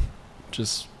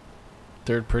just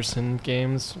third-person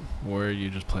games where you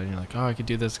just play and you're like, oh, I could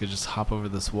do this. I could just hop over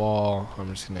this wall.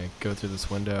 I'm just going to go through this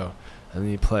window. And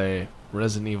then you play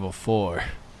Resident Evil 4.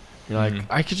 You're like,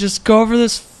 I could just go over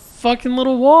this fucking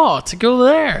little wall to go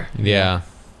there. Yeah.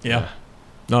 Yeah.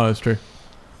 No, it's true.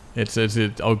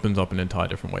 It opens up an entire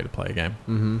different way to play a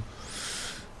game.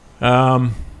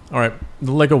 All right.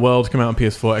 The Lego World came out on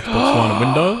PS4, Xbox One, and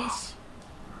Windows.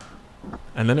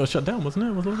 And then it was shut down, wasn't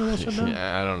it? Was Lego World shut down?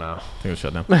 Yeah, I don't know. I think it was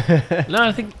shut down.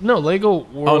 No, Lego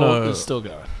World no. is still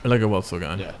going. Lego World's still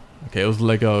going. Yeah. Okay, it was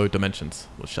Lego Dimensions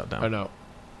was shut down. I know.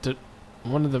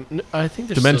 One of them. I think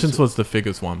they're Dimensions still, was the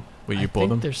figures one where you bought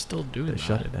them. they're still doing They that.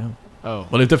 shut it down. Oh.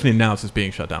 Well, it definitely announced it's being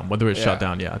shut down. Whether it's Yeah. shut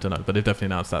down, I don't know. But it definitely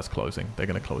announced that's closing. They're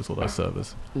going to close all those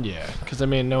servers. Yeah, because I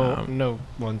mean, no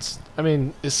one's. I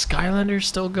mean, is Skylander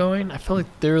still going? I feel like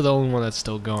they're the only one that's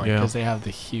still going Yeah. because they have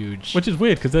the huge. Which is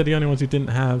weird because they're the only ones who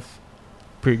didn't have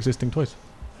pre-existing toys.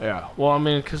 Yeah. Well, I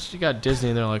mean, because you got Disney,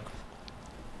 and they're like,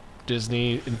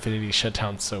 Disney Infinity shut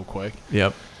down so quick.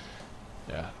 Yep.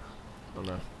 Yeah. I don't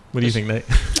know. What do you think, Nate?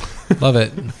 Love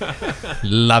it.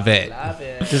 Love it.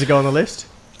 Does it go on the list?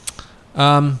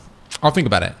 I'll think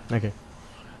about it. Okay.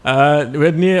 We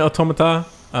had Nier Automata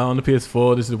on the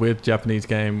PS4. This is a weird Japanese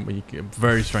game where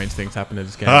very strange things happen in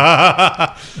this game.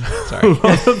 Sorry.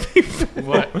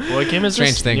 What game is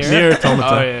Strange this? things. Nier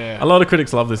Automata. Oh, yeah. A lot of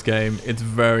critics love this game.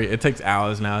 It takes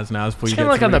hours and hours and hours before It's you kind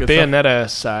get of like to on the really good stuff. Bayonetta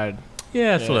side.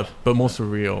 Yeah, sort Yeah. of, but more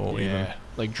surreal. Even. Yeah.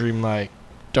 Like dreamlike,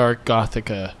 dark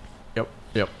Gothica.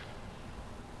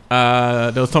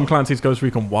 There was Tom Clancy's Ghost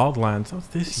Recon Wildlands. That was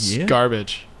this year.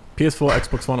 Garbage. PS4,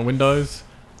 Xbox One, and Windows.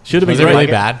 Should have been Was it great. really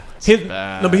bad?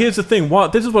 No, but here's the thing.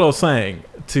 This is what I was saying.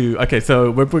 So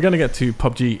we're going to get to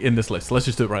PUBG in this list. Let's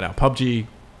just do it right now. PUBG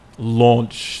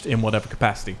launched in whatever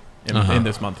capacity in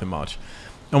this month in March.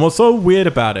 And what's so weird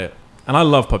about it, And I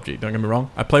love PUBG, don't get me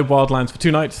wrong. I played Wildlands for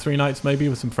 2 nights, 3 nights maybe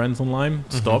with some friends online.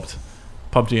 Stopped.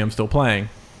 PUBG I'm still playing.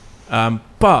 But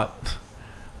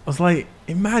I was like,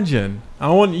 imagine. I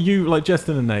want you, like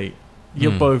Justin and Nate,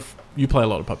 you play a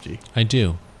lot of PUBG. I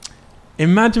do.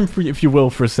 Imagine, if you will,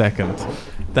 for a second,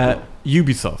 that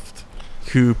Ubisoft,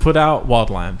 who put out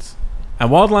Wildlands, and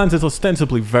Wildlands is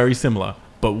ostensibly very similar,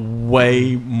 but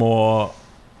way more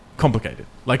complicated.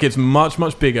 Like, it's much,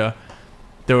 much bigger.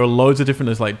 There are loads of different,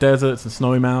 there's like deserts and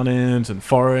snowy mountains and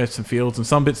forests and fields, and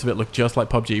some bits of it look just like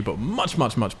PUBG, but much,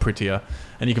 much, much prettier.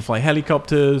 And you can fly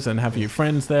helicopters and have your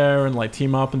friends there and like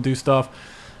team up and do stuff.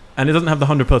 And it doesn't have the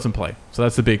 100-person play, so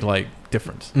that's the big like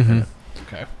difference.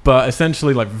 Okay. But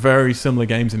essentially, like, very similar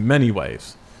games in many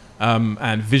ways,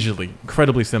 and visually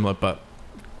incredibly similar. But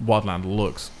Wildland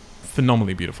looks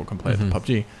phenomenally beautiful compared to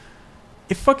PUBG.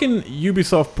 If fucking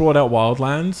Ubisoft brought out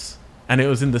Wildlands and it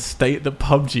was in the state that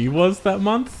PUBG was that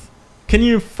month, can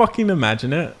you fucking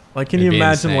imagine it? Like, can you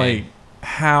imagine like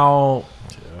how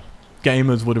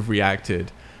gamers would have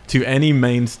reacted to any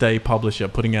mainstay publisher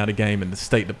putting out a game in the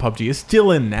state that PUBG is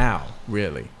still in now,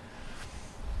 really?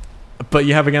 But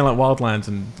you have a game like Wildlands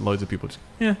and loads of people just,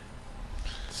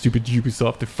 stupid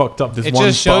Ubisoft, they fucked up this It one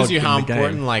just shows bug you in how the game.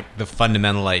 important like the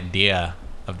fundamental idea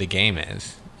of the game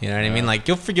is. You know what I mean? Like,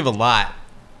 you'll forgive a lot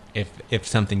if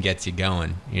something gets you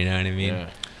going. You know what I mean? Yeah.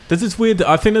 There's this weird,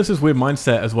 I think there's this weird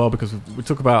mindset as well, because we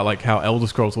talk about like how Elder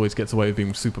Scrolls always gets away with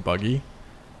being super buggy,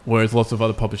 whereas lots of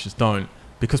other publishers don't.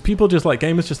 Because people just like,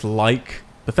 gamers just like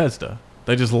Bethesda.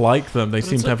 They just like them. They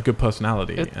seem to have a good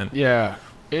personality.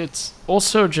 It's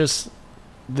also just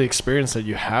the experience that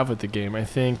you have with the game. I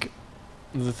think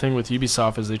the thing with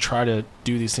Ubisoft is they try to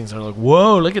do these things that are like,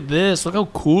 whoa, look at this, look how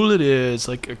cool it is.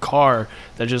 Like a car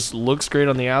that just looks great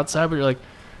on the outside, but you're like,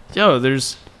 yo,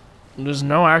 there's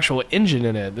no actual engine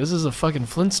in it. This is a fucking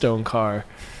Flintstone car.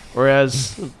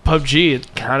 Whereas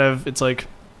PUBG, it's like,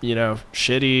 you know,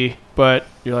 shitty, but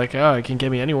you're like, oh, it can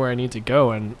get me anywhere I need to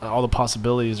go, and all the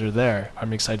possibilities are there.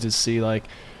 I'm excited to see like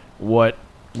what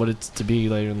it's to be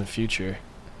later in the future.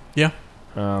 Yeah.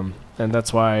 And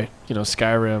that's why, you know,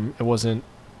 Skyrim, it wasn't,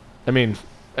 I mean,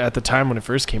 at the time when it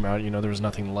first came out, you know, there was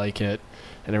nothing like it,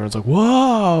 and everyone's like,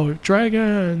 whoa,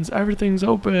 dragons, everything's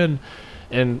open,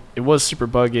 and it was super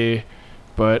buggy,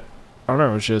 but I don't know,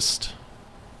 it was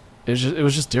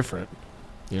just different,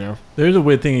 you know. There's a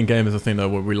weird thing in gamers, I think, though,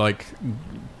 where we like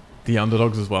the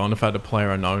underdogs as well, and the fact that Player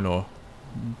Unknown, or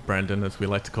Brandon, as we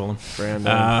like to call him,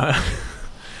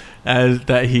 as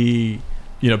that he,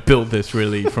 you know, built this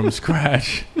really from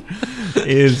scratch.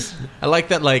 I like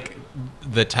that, like,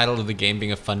 the title of the game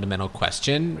being a fundamental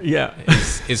question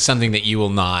is something that you will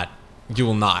not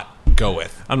go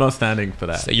with. I'm not standing for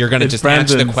that. So you're going to just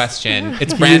answer the question.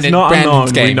 It's Brandon's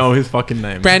Brandon's game. We know his fucking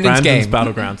name. Brandon's game.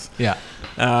 Battlegrounds. Yeah.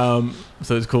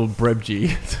 So it's called Brebg.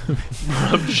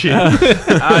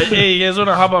 Hey, you guys want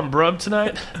to hop on Brub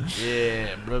tonight?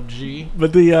 Yeah,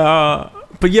 Brubg.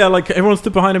 But yeah, like, everyone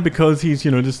stood behind him because he's,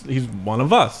 you know, he's one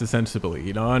of us, essentially,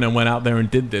 you know, and then went out there and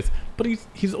did this. But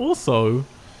he's also,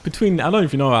 I don't know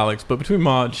if you know, Alex, but between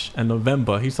March and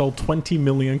November, he sold 20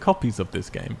 million copies of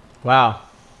this game. Wow.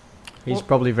 He's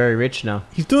probably very rich now.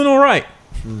 He's doing all right.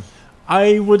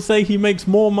 I would say he makes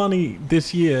more money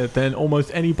this year than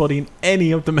almost anybody in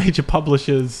any of the major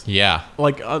publishers. Yeah.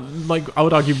 Like I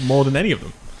would argue more than any of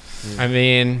them. I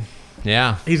mean,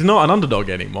 yeah. He's not an underdog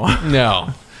anymore.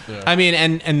 No. Yeah. I mean,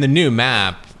 and the new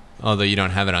map, although you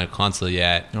don't have it on console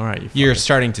yet, all right, you're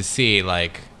starting to see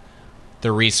like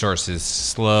the resources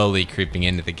slowly creeping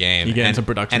into the game. You get into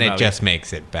production and value. It just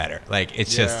makes it better. Like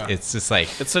it's just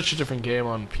like it's such a different game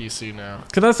on PC now.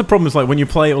 Because that's the problem. Is like when you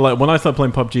play, like when I started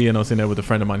playing PUBG, and I was in there with a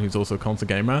friend of mine who's also a console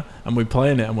gamer, and we're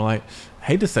playing it, and we're like, I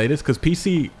hate to say this, because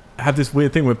PC have this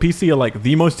weird thing where PC are like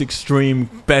the most extreme,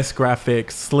 best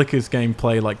graphics, slickest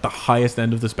gameplay, like the highest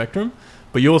end of the spectrum.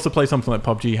 But you also play something like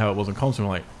PUBG, how it was on console,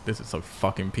 and like, this is so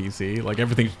fucking PC. Like,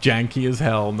 everything's janky as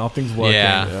hell. Nothing's working.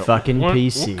 Yeah. Fucking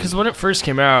PC. Because when it first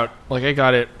came out, like, I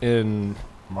got it in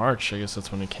March. I guess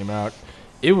that's when it came out.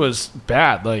 It was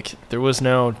bad. Like, there was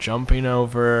no jumping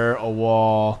over a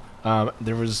wall.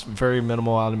 There was very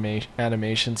minimal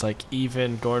animations. Like,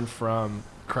 even going from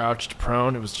crouch to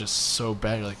prone, it was just so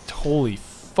bad. You're like, holy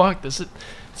fuck, this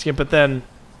game. But then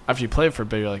after you play it for a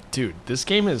bit, you're like, dude, this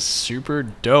game is super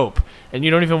dope. And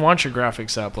you don't even want your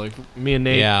graphics up. Like, me and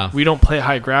Nate, we don't play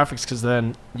high graphics because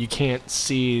then you can't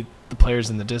see the players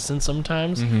in the distance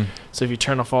sometimes. Mm-hmm. So if you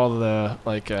turn off all the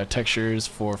textures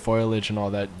for foliage and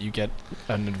all that, you get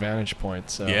an advantage point.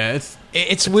 So yeah,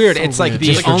 it's weird. So it's like weird.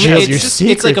 the Just only. your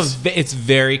secrets. It's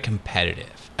very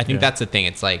competitive. I think that's the thing.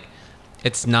 It's like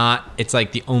it's not. It's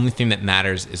like the only thing that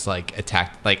matters is like a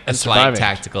And slight surviving.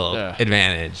 tactical Yeah.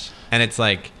 advantage, and it's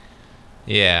like,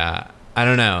 yeah, I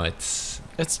don't know. It's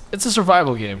It's a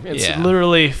survival game. It's Yeah.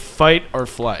 literally fight or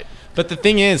flight. but the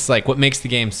thing is, like, what makes the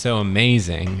game so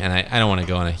amazing, and I don't want to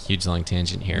go on a huge long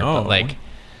tangent here, No. but like,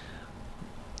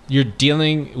 you're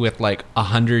dealing with like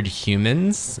 100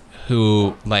 humans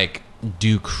who like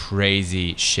do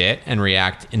crazy shit and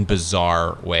react in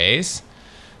bizarre ways.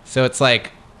 So it's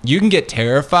like you can get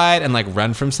terrified and like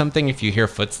run from something if you hear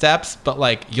footsteps, but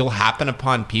like you'll happen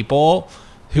upon people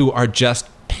who are just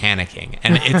panicking,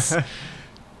 and it's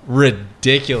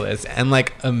ridiculous and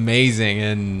like amazing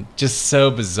and just so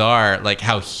bizarre, like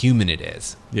how human it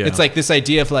is. Yeah. It's like this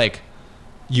idea of like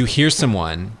you hear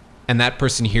someone and that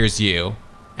person hears you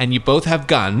and you both have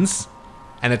guns,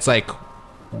 and it's like,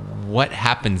 what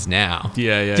happens now?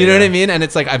 Yeah. Do you know what I mean? And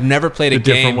it's like, I've never played The a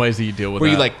game different ways that you deal with where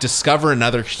that. you like discover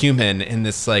another human in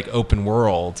this like open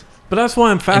world. But that's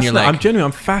why I'm fascinated. like- I'm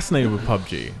genuinely fascinated with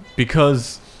PUBG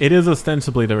because it is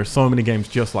ostensibly there are so many games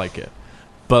just like it.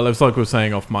 But it's like we were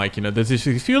saying off mic, you know, there's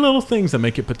these few little things that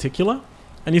make it particular.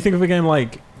 And you think of a game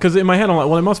like, because in my head I'm like,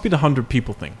 well, it must be the 100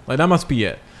 people thing. Like that must be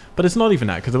it. But it's not even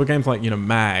that, because there were games like, you know,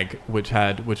 Mag, which came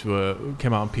out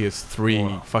on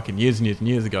PS3 fucking years and years and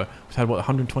years ago, which had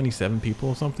 127 people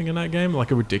or something in that game,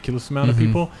 like a ridiculous amount of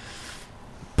people.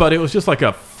 But it was just like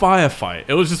a firefight.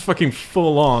 It was just fucking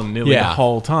full on nearly the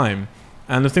whole time.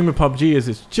 And the thing with PUBG is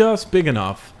it's just big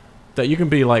enough that you can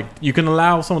be like, you can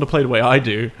allow someone to play the way I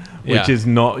do, which is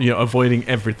not, you know, avoiding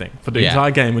everything for the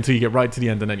entire game until you get right to the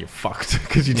end, and then you're fucked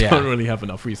because you don't really have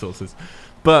enough resources.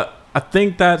 But I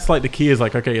think that's like the key is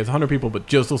like, okay, it's 100 people, but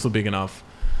just also big enough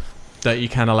that you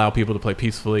can allow people to play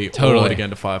peacefully or to get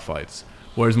into firefights.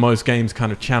 Whereas most games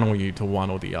kind of channel you to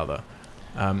one or the other.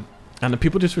 And the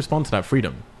people just respond to that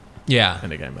freedom in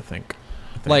the game, I think.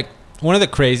 Like, one of the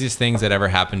craziest things that ever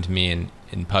happened to me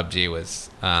in PUBG was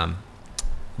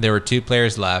there were 2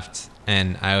 players left,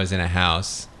 and I was in a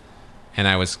house, and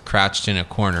I was crouched in a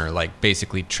corner, like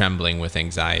basically trembling with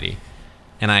anxiety.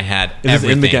 And I had Is everything.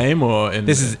 this in the game or in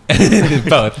This is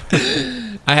both.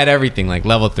 I had everything, like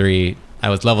level 3. I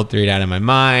was level 3'd out of my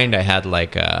mind. I had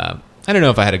like I don't know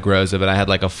if I had a Groza, but I had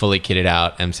like a fully kitted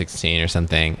out M16 or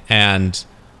something. And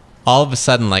all of a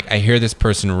sudden, like I hear this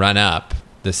person run up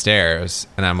the stairs,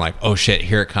 and I'm like, oh shit,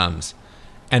 here it comes.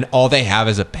 And all they have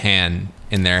is a pan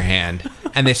in their hand,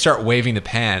 and they start waving the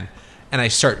pan, and I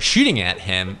start shooting at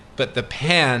him, but the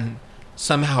pan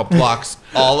somehow blocks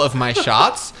all of my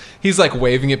shots. He's like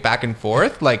waving it back and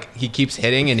forth, like he keeps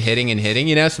hitting and hitting and hitting,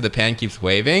 you know, so the pan keeps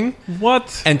waving.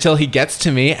 What? Until he gets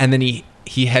to me, and then he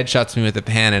headshots me with the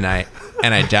pan, and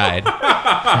I died.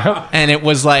 And it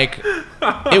was like,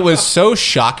 it was so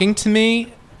shocking to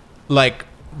me. Like,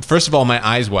 first of all, my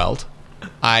eyes welled.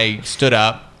 I stood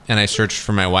up and I searched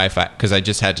for my wife because I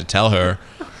just had to tell her,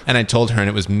 and I told her, and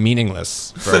it was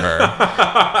meaningless for her.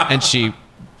 And she,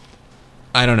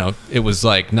 I don't know, it was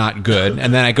like not good.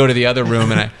 And then I go to the other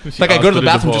room, and I go to the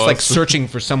bathroom just like searching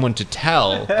for someone to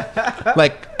tell.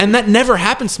 Like, and that never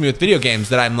happens to me with video games,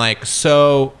 that I'm like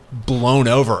so blown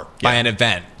over by an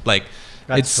event. Like,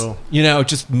 it's cool. You know,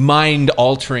 just mind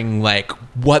altering. Like,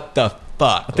 what the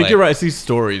fuck? I think you're right. It's these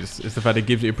stories. It's the fact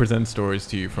it presents stories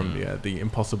to you from the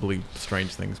impossibly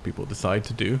strange things people decide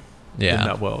to do in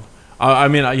that world. I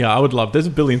mean, I would love. There's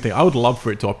a billion things. I would love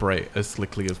for it to operate as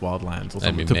slickly as Wildlands, or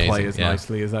something, to play as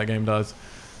nicely as that game does.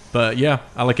 But yeah,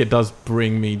 it does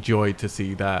bring me joy to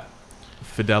see that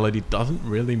fidelity doesn't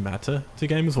really matter to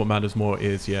games. What matters more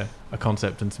is a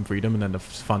concept and some freedom, and then the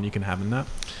fun you can have in that.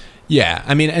 Yeah,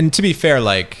 I mean, and to be fair,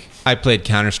 like, I played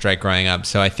Counter-Strike growing up,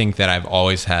 so I think that I've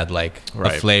always had like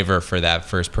a flavor for that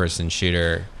first-person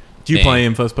shooter. Do you play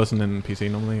in first person in PC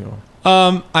normally, or?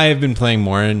 I have been playing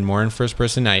more and more in first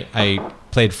person. I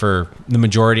played for the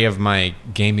majority of my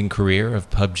gaming career of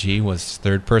PUBG was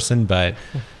third person, but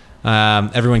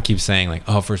everyone keeps saying like,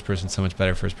 oh, first person so much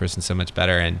better, first person so much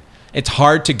better, and it's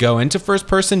hard to go into first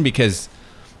person because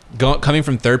coming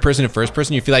from third person to first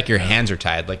person, you feel like your hands are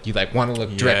tied, like you like want to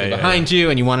look directly behind you,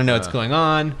 and you want to know what's going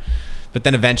on. But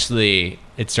then eventually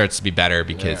it starts to be better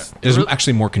because there's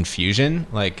actually more confusion.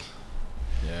 Like,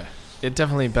 it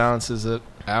definitely balances it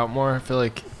out more. I feel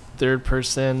like third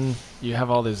person, you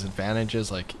have all these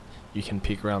advantages, like you can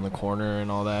peek around the corner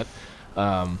and all that.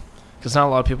 Because not a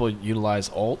lot of people utilize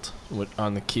Alt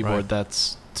on the keyboard.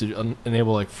 That's to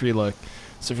enable like free look.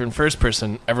 So if you're in first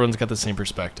person, everyone's got the same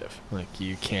perspective. Like,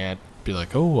 you can't be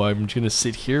like, oh, I'm going to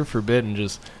sit here for a bit and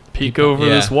just peek over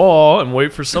this wall and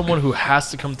wait for someone who has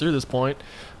to come through this point.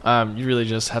 You really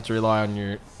just have to rely on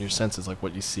your senses, like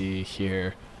what you see,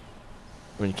 hear,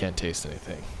 when you can't taste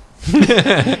anything.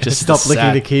 Just Stop licking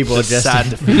sad- the keyboard, the sad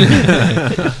Justin.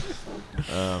 defeat.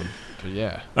 But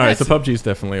yeah. All right, so PUBG is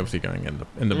definitely obviously going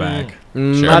in the bag.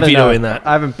 Mm, Sure. I don't Vetoing know. that.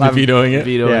 I haven't. You're vetoing it.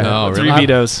 Veto. Yeah. Oh, Three really?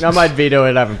 vetoes. I might veto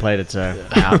it. I haven't played it, so.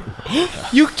 out.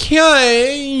 You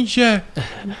can't.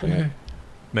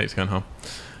 Nate's going home.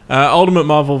 Ultimate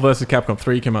Marvel vs. Capcom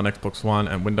 3 came out on Xbox One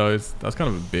and Windows. That was kind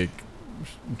of a big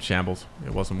shambles.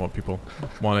 It wasn't what people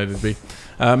wanted it to be.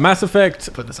 Mass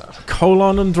Effect Put this on.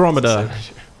 Andromeda.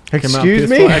 Came out Excuse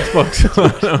me. PS4,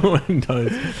 Xbox One, and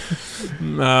Windows.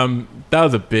 That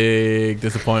was a big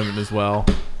disappointment as well.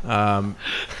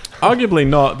 Arguably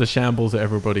not the shambles that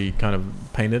everybody kind of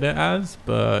painted it as,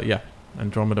 but yeah,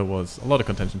 Andromeda was a lot of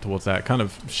contention towards that. Kind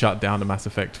of shut down the Mass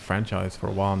Effect franchise for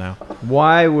a while now.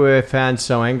 Why were fans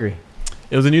so angry?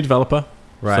 It was a new developer,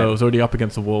 Right. so it was already up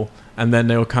against the wall. And then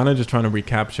they were kind of just trying to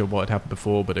recapture what had happened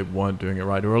before, but it weren't doing it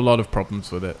right. There were a lot of problems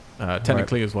with it,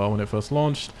 technically as well when it first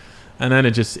launched. And then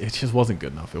it just wasn't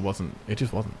good enough. It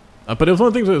just wasn't. But it was one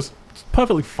of the things that was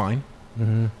perfectly fine.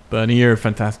 Mm-hmm. But a year of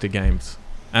fantastic games.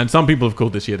 And some people have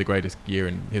called this year the greatest year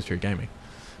in history of gaming.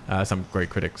 Some great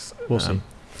critics. We'll see.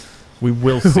 We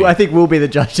will see. I think we'll be the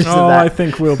judges of I that.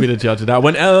 think we'll be the judge of that.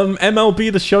 When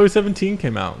MLB The Show 17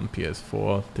 came out on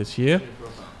PS4 this year,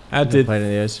 I did Played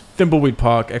any of those. Thimbleweed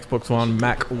Park, Xbox One,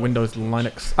 Mac, Windows,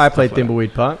 Linux. I played stuff like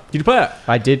Thimbleweed Park. that. Did you play it?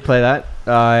 I did play that.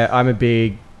 I'm a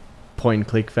big point and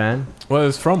click fan. Well,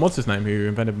 it's from what's his name who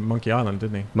invented Monkey Island,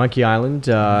 didn't he? Monkey Island.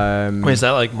 Wait, is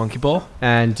that like Monkey Ball?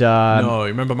 And No, you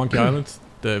remember Monkey Island,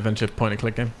 the adventure point and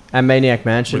click game and Maniac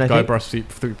Mansion. with I Guy think Brush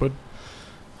Threepwood.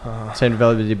 same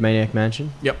developer did Maniac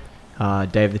Mansion. Yep.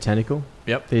 Dave the Tentacle.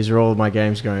 Yep. These are all of my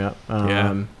games growing up.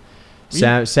 Yeah.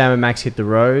 Sam and Max Hit the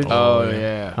Road. Oh,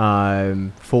 yeah. yeah.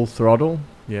 Full Throttle.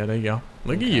 Yeah, there you go.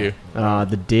 Look at you.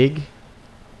 The Dig.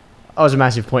 I was a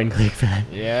massive point and click fan.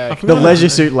 Yeah. The Leisure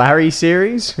Suit Larry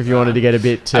series, if you wanted to get a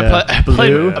bit I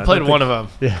blue. played I don't one of them.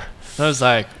 Yeah. I was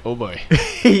like, oh boy.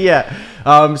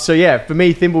 Yeah. So yeah, for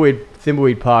me,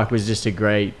 Thimbleweed Park was just a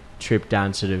great trip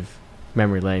down sort of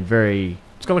memory lane. Very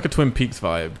It's got like a Twin Peaks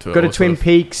vibe to it. got a or Twin sort of-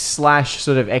 Peaks /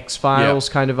 sort of X-Files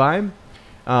kind of vibe.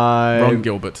 Ron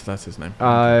Gilbert, that's his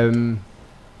name.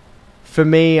 For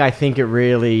me, I think it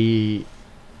really,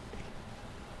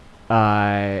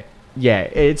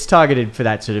 it's targeted for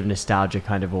that sort of nostalgia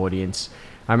kind of audience.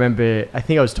 I remember, I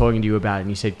think I was talking to you about it, and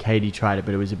you said Katie tried it,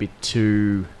 but it was a bit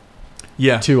too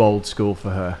old school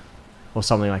for her, or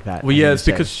something like that. Well, I think yeah, you it's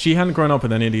said. because she hadn't grown up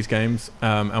with any of these games,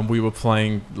 and we were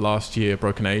playing last year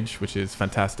Broken Age, which is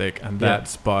fantastic, and Yeah.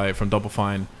 that's from Double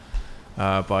Fine,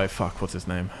 by what's his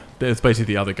name? It's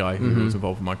basically the other guy who was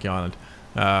involved with Monkey Island,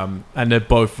 and they're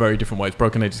both very different ways.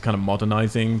 Broken Age is kind of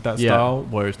modernizing that Yeah. style,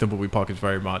 whereas Thimbleweed Park is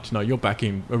very much you're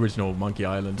backing original Monkey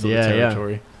Island sort of Yeah, yeah.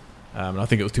 territory, and I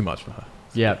think it was too much for her.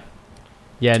 Yeah.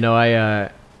 No, I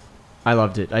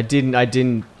loved it. I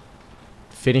didn't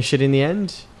finish it in the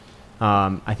end.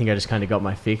 I think I just kind of got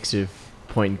my fix of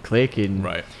point and click and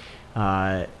Right.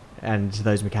 and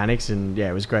those mechanics, and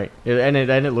yeah, it was great.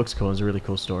 It looks cool. It's a really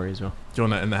cool story as well. Do you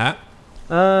want that in the hat?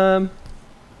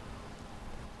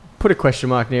 Put a question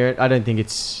mark near it. I don't think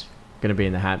it's going to be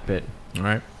in the hat, but All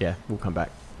right. yeah, we'll come back.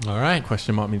 All right.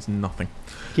 Question mark means nothing.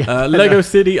 Yeah. Lego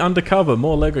City Undercover,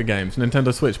 more Lego games.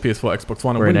 Nintendo Switch, PS4, Xbox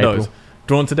One, and We're in Windows. April.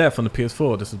 Drawn to death on the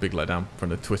PS4. This is a big letdown from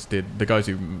the guys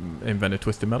who invented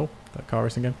Twisted Metal, that car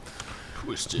racing game.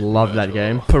 Love that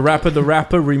game. Parappa the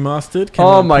Rapper remastered. came out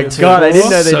Oh on my PS4. god, I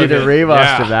didn't know they So did a good. remaster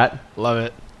Yeah. of that. Love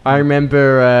it. I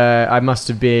remember I must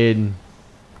have been,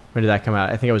 when did that come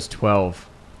out? I think I was 12.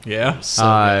 Yeah. So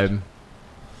good.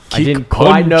 I Kick, didn't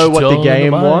quite know punch, what the dull in the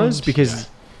game mind. was because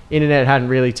internet hadn't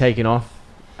really taken off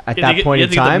at You had that to point get in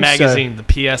the time. magazine, the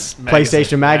PS So magazine.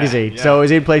 PlayStation Magazine. Yeah, So it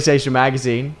was in PlayStation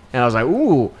Magazine, and I was like,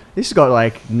 "Ooh, this has got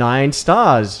like 9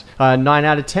 stars, 9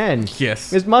 out of 10. Yes.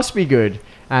 This must be good."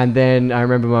 And then I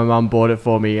remember my mum bought it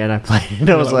for me, and I played it. And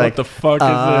I was what like, the fuck is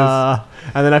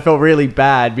and then I felt really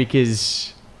bad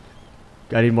because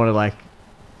I didn't want to like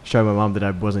show my mum that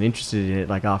I wasn't interested in it.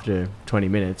 Like after 20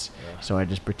 minutes, so I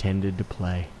just pretended to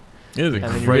play. this? It is a And then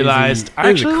crazy, you realized, it I is a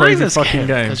actually crazy like this fucking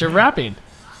game. because you're rapping.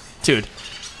 Dude,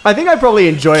 I think I probably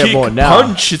enjoy it kick, more now.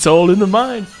 punch, it's all in the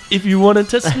mind. If you want to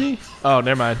test me. Oh,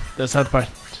 never mind. That's not the part.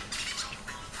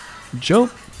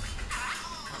 Jump.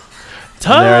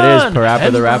 And there it is, Turn, Parappa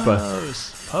and the Rapper.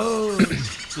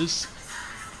 Pose. This,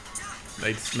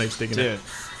 Nate's digging dude. it.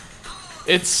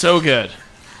 It's so good.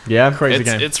 Yeah, Crazy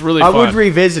game. It's really I fun. would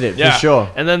revisit it Yeah. for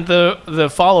sure. And then the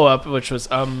follow up, which was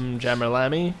Jammer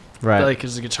Lammy, Right. like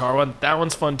is the guitar one. That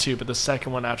one's fun too, but the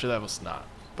second one after that was not.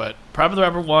 But Parappa the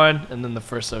Rapper won, and then the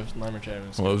first of Lammerjack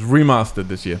was. Well, it was remastered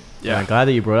this year. I'm glad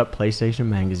that you brought up PlayStation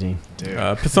Magazine. Dude.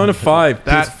 Persona 5,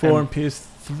 That PS4 and and-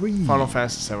 3. Final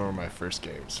Fantasy 7 were my first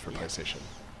games for PlayStation.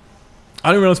 I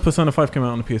didn't realize Persona 5 came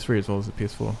out on the PS3 as well as the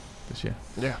PS4 this year.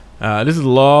 Yeah. This is a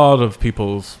lot of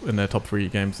people's in their top 3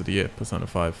 games of the year. Persona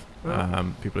 5.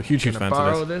 People are huge Gonna fans of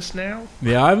borrow this. this now?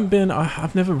 Yeah,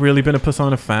 I've never really been a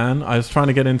Persona fan. I was trying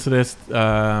to get into this,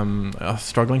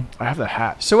 struggling. I have the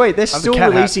hat. So wait, they're I have the still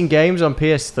cat hat. releasing games on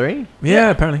PS3?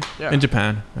 Yeah, apparently Yeah. in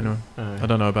Japan. Anyway, I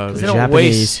don't know about They it. don't Japanese.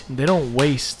 waste. They don't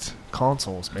waste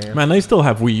consoles, man. Man, they still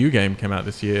have Wii U game came out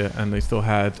this year, and they still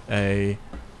had a.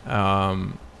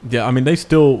 Yeah, I mean, they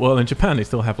still. Well, in Japan, they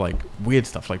still have like weird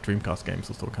stuff like Dreamcast games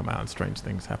will still come out, and strange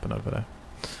things happen over there.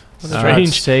 Strange.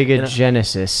 Sega You know.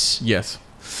 Genesis. Yes.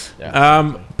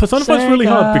 Yeah. Persona 5 is really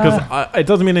hard Sega. because it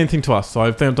doesn't mean anything to us, so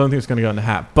I don't think it's going to go in the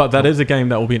hat. But that is a game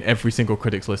that will be in every single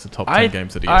critic's list of top 10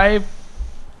 games of the year. I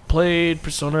played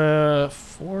Persona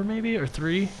 4 maybe or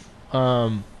 3.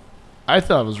 I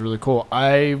thought it was really cool.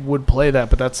 I would play that,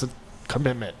 but that's a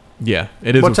commitment. Yeah,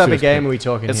 it is. What a type of serious game game. are we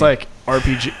talking It's here? like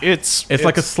RPG. It's It's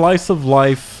like a slice of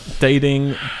life,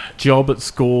 dating, job at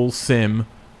school sim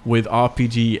with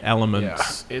RPG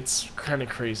elements. Yeah, it's kind of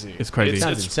crazy. It's crazy.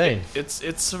 Sounds insane.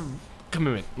 It's a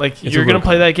commitment. Like It's you're a gonna real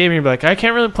play that game and you're like, I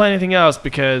can't really play anything else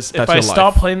because That's if I your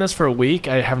stop life. playing this for a week,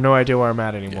 I have no idea where I'm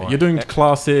at anymore. Yeah, you're doing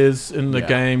classes in the Yeah.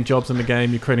 game, jobs in the game.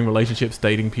 You're creating relationships,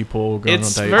 dating people, going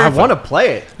It's on dates. very I want to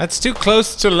play it. That's too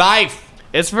close to life.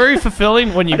 It's very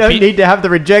fulfilling when you I don't need to have the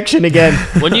rejection again.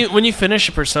 when you finish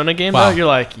a Persona game Wow. though, you're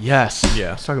like, yes, Yeah.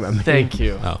 Let's talk about me. thank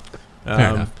you. Oh, fair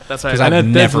Um, enough. That's why. 'Cause I, I've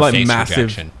and there's never like faced massive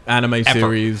rejection. anime Ever.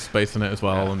 series based on it as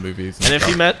well, Yeah. and movies. and if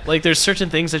stuff. you met like, there's certain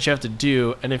things that you have to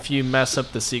do, and if you mess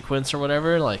up the sequence or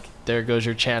whatever, like there goes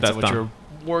your chance That's at what done. you're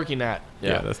working at.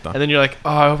 Yeah, that's done. And then you're like, oh,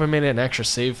 I hope I made an extra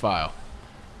save file.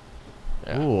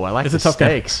 Yeah. Ooh, I like It's the a tough game.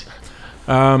 stakes.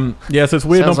 Yeah, so it's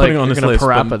weird Sounds not putting like it on you're this gonna list,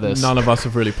 parappa but this. none of us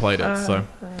have really played it. So,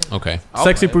 Okay. I'll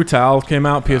Sexy play it. Brutal came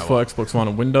out, PS4, Xbox One,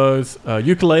 and Windows.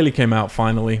 Ukulele came out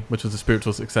finally, which was a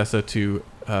spiritual successor to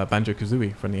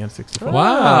Banjo-Kazooie from the N64.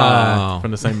 Wow.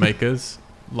 From the same makers.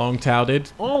 Long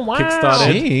touted, Oh wow!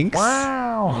 Kickstarted. Jinx.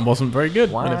 Wow! and wasn't very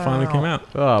good when it finally came out.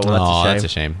 Oh, well, Oh, that's that's a a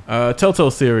shame. shame.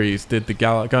 Telltale series did the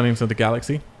Guardians of the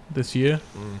Galaxy this year.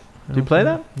 Did you play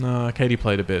that? No, Katie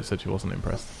played a bit, said she wasn't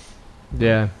impressed.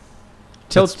 Yeah.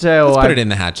 Telltale, Let's put I've, it in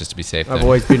the hat just to be safe. I've then.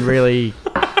 always been really...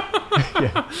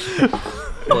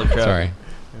 Sorry.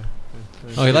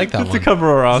 Oh, he liked that Just one. to cover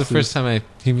our That's asses. the first time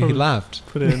he laughed.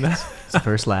 Put it in there. It's the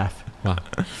first laugh. Wow,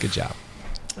 good job.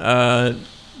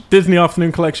 Disney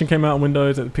Afternoon Collection came out on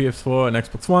Windows at the PS4 and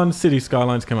Xbox One. City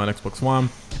Skylines came out on Xbox One.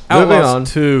 Moving Outlast on.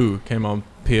 2 came on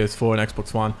PS4 and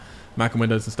Xbox One, Mac and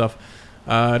Windows and stuff.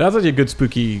 That was actually a good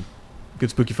spooky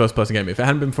first-person game. If it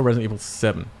hadn't been for Resident Evil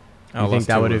 7, I think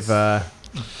that would have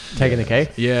taken the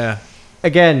cake. Yeah.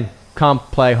 Again, can't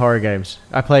play horror games.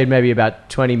 I played maybe about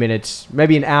 20 minutes,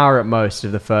 maybe an hour at most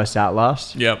of the first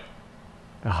Outlast. Yep.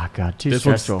 Oh, God, too This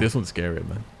stressful. one's scarier,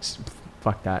 man.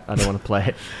 Fuck that. I don't want to play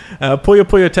it. Puyo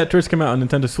Puyo Tetris came out on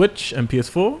Nintendo Switch and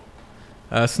PS4.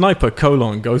 Sniper: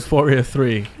 Ghost Warrior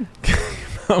 3 came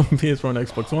out on PS4 and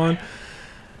Xbox One.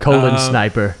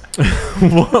 Sniper.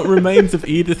 What Remains of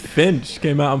Edith Finch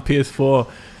came out on PS4.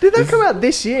 Did that come out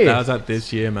this year? That was out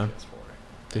this year, man.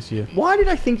 This year. Why did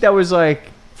I think that was like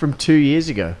from 2 years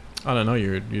ago? I don't know.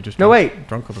 You're just No, drunk, wait.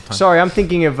 drunk all the time. Sorry, I'm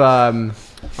thinking of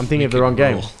the wrong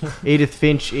game. Edith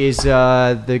Finch is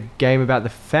the game about the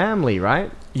family, right?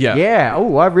 Yeah. Yeah.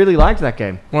 Oh, I really liked that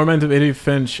game. What Remains of Edith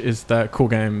Finch is that cool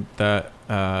game that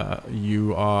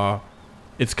you are.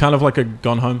 It's kind of like a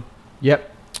Gone Home. Yep.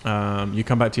 You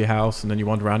come back to your house and then you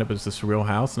wander around it, but it's a surreal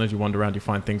house. And as you wander around, you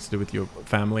find things to do with your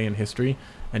family and history.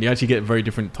 And you actually get very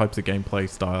different types of gameplay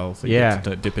styles that you get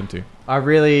to dip into. I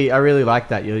really like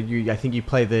that. I think you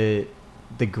play the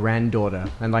granddaughter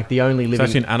and like the only It's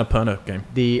actually living an Annapurna game.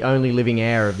 the only living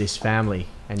heir of this family,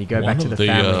 and you go back to the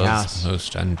family house.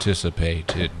 most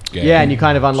anticipated games. Yeah, and you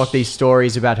kind of unlock these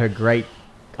stories about her great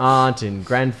aunt and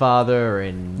grandfather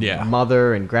and Yeah.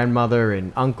 mother and grandmother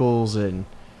and uncles, and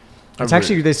it's I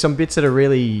actually there's some bits that are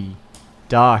really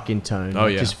dark in tone. Oh,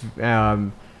 yeah. Just,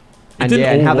 It and didn't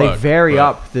yeah, and all how work, they vary but-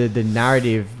 up the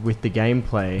narrative with the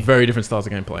gameplay. Very different styles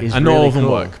of gameplay. It's And not all really of them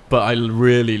cool. work, but I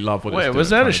really love what Wait, it's was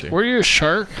doing, that trying to do. were you a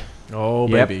shark? Oh,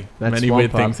 Yep, baby. that's Many one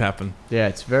weird part. things happen. Yeah,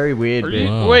 it's very weird. Are you,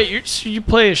 Wow. wait, you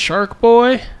play a shark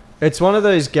boy? It's one of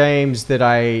those games that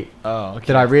I Oh, okay.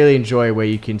 that I really enjoy, where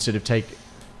you can sort of take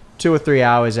 2 or 3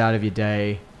 hours out of your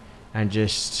day and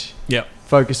just Yep.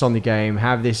 focus on the game,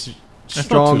 have this not too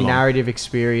strong long. narrative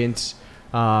experience.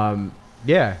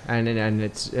 Yeah, and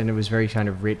it was very kind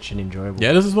of rich and enjoyable.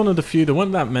 Yeah, this is one of the few. There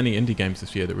weren't that many indie games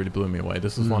this year that really blew me away.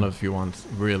 This was Mm. one of the few ones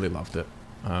really loved it.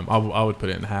 I would put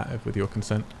it in the hat with your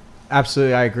consent.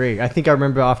 Absolutely, I agree. I think I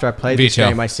remember after I played this Veto.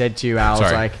 game, I said to you, Al, I was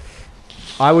Sorry. like,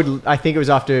 I think it was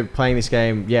after playing this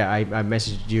game, I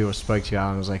messaged you or spoke to you, Al,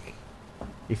 and was like,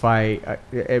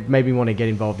 it made me want to get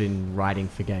involved in writing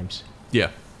for games. Yeah.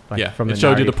 Like, from It the showed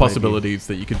you the narrative point of view. possibilities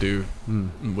that you could do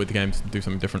with the games, do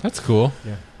something different. That's cool.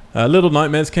 Little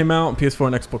Nightmares came out, PS4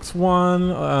 and Xbox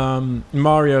One.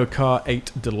 Mario Kart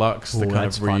 8 Deluxe, the Ooh, kind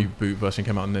that's of reboot version,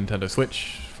 came out on Nintendo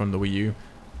Switch from the Wii U.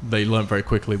 They learned very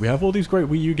quickly, we have all these great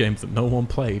Wii U games that no one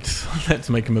played. Let's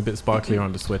make them a bit sparklier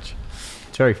on the Switch.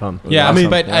 It's very fun. Yeah, I mean,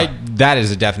 but Yeah. that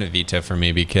is a definite veto for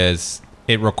me because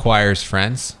it requires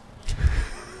friends.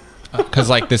 Because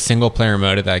like the single player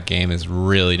mode of that game is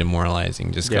really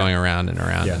demoralizing, just Yeah. going around and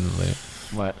around Yeah. in the loop.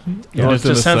 What? Yeah, Well, it just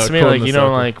in just a sounds to me circle, like in a you don't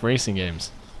circle. like racing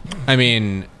games. I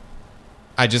mean,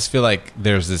 I just feel like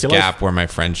there's this You like- gap where my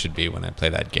friends should be when I play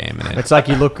that game, and It's like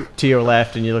you look to your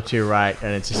left and you look to your right,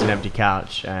 and it's just an empty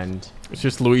couch. And It's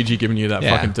just Luigi giving you that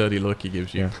Yeah. fucking dirty look he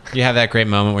gives you. you have that great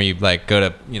moment where you like go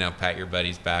to pat your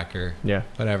buddy's back or yeah,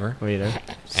 whatever, well, you know, and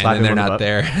slap then him they're on the not butt.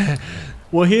 there.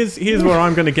 Well, here's where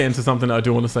I'm going to get into something that I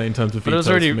do want to say in terms of But it vetoes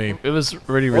was for me.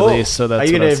 already released, so that's Are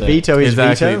you what going I to said. veto his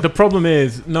Exactly. veto? The problem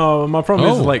is, my problem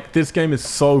is Oh. like this game is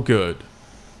so good,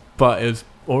 but it's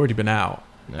already been out,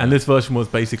 Yeah. and this version was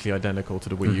basically identical to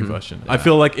the Wii U Mhm. version. Yeah. I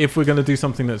feel like if we're going to do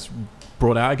something that's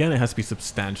brought out again, it has to be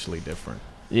substantially different.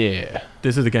 Yeah.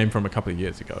 This is a game from a couple of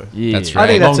years ago. Yeah. That's I think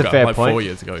right. that's a Longer, fair like point. 4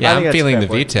 years ago. Yeah, I think I'm that's a feeling fair the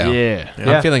point. veto. Yeah. Yeah.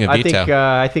 I'm feeling a I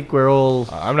veto. think we're all.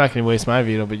 I'm not going to waste my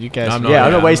veto, but you guys. I'm can- not-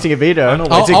 I'm not yeah, wasting a veto. I'm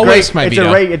not I'll- It's a I'll great, waste my it's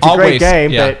veto. it's a I'll great waste-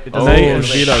 game, yeah. but it doesn't. Nate Oh, and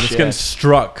shit. Vito just getting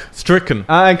stricken.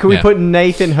 And can we Yeah. put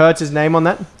Nathan Hertz's name on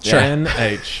that? Sure.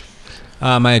 NH.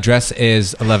 My address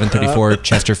is 1134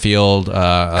 Chesterfield,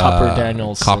 Copper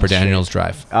Daniels Copper Street. Daniels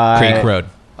Drive, Uh, Creek Road.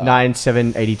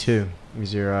 9782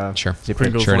 is your Sure, zip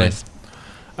Pringles sure it Lane. is.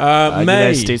 May.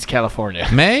 United States, California.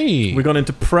 May. We got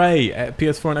into Prey at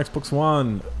PS4 and Xbox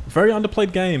One. Very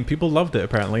underplayed game. People loved it,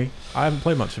 apparently. I haven't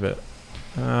played much of it.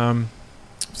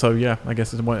 So, yeah, I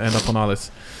guess it won't end up on our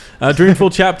list.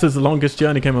 Dreamfall Chapters, The Longest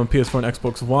Journey, came on PS4 and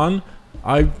Xbox One.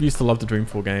 I used to love the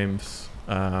Dreamfall games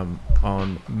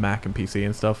on Mac and PC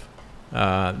and stuff.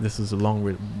 This is a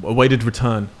awaited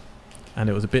return. And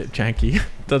it was a bit janky.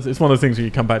 It's one of those things where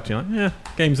you come back to, you're like, yeah,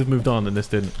 games have moved on, and this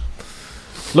didn't.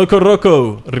 Loco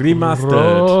Roco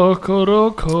Remastered.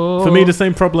 Roko. For me, the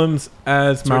same problems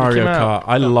as It's already Mario came Kart. out.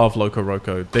 I love Loco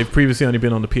Roco. They've previously only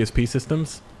been on the PSP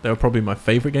systems. They were probably my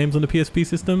favorite games on the PSP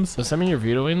systems. Does that mean you're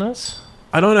vetoing this?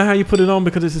 I don't know how you put it on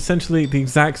because it's essentially the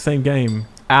exact same game.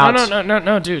 out.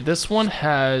 No, dude. This one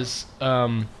has.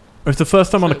 It's the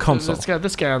first time on a console. It's got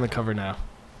this guy on the cover now.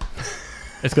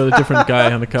 It's got a different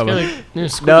guy on the It's got cover. like, new No.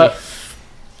 squiggy.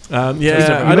 Yeah, You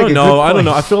I make don't a know. good I don't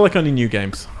know. point. I feel like I need new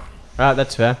games.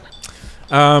 That's fair.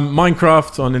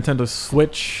 Minecraft on Nintendo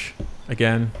Switch.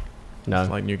 Again, No.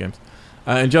 like new games.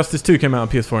 Injustice 2 came out on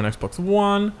PS4 and Xbox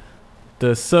One.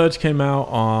 The Surge came out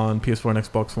on PS4 and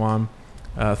Xbox One.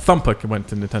 Thumper went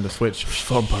to Nintendo Switch.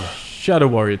 Thumper. Shadow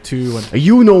Warrior 2 went.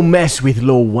 You no mess with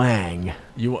Lo Wang.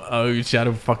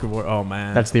 Shadow fucking Warrior. Oh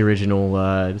man, That's the original.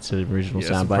 That's the original yeah,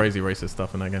 some soundbite. crazy racist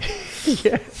stuff in that game.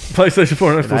 Yeah. PlayStation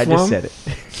 4 and And I Xbox just One. said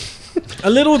it. A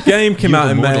little game came You've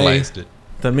out in May immortalized it.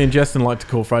 that me and Justin like to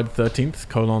call Friday the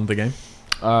 13th: the game.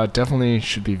 Definitely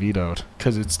should be vetoed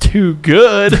because it's too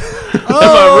good.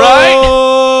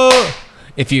 Oh!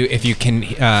 If you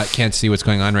can't see what's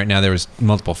going on right now, there was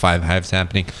multiple 5 hives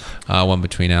happening, one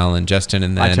between Al and Justin,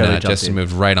 and I then totally jumped Justin in.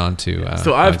 moved right on to.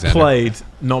 So I've Alexander. played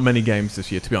not many games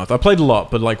this year, to be honest. I played a lot,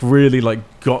 but like really like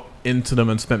got into them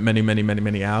and spent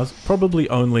many hours. Probably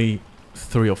only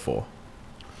 3 or 4,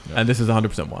 and this is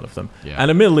 100% one of them. Yeah. And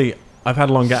admittedly, I've had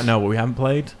a long gap now where we haven't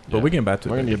played, but Yeah. we're getting back to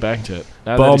We're it. gonna get back to it.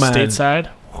 Now Ball that man. it's stateside.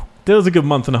 There was a good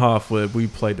month and a half where we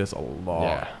played this a lot.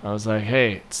 Yeah. I was like,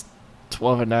 hey, it's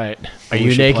 12 at night. Are We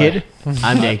you should naked?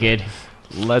 I'm naked.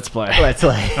 play. Let's play. Let's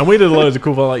play. And we did loads of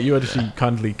cool. Like you actually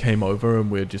kindly came over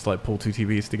and we'd just like pull 2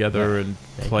 TVs together and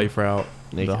play throughout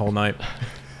the Naked. whole night.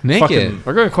 Naked. Fucking-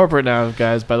 We're going corporate now,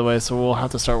 guys. By the way, so we'll have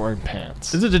to start wearing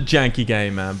pants. This is a janky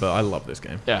game, man, but I love this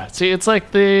game. Yeah. See, it's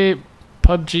like the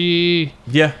PUBG,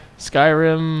 Yeah,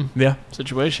 Skyrim yeah.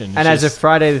 situation. And It's as a just-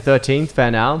 Friday the 13th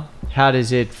fan, Al, how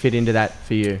does it fit into that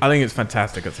for you? I think it's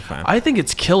fantastic as a fan. I think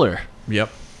it's killer. Yep.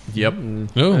 Ooh.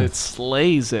 It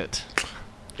slays it.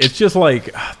 It's just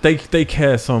like they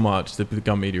care so much. The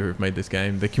Gun Media who've made this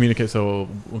game, they communicate so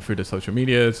well through the social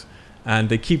medias, and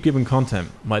they keep giving content.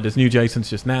 Like there's new Jasons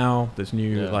just now. There's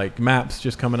new Yeah. like maps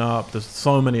just coming up. There's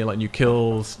so many like new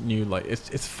kills. New like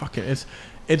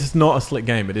it's not a slick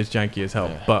game. It is janky as hell,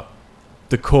 Yeah. but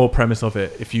the core premise of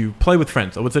it, if you play with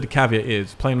friends, I would say the caveat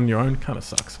is playing on your own kind of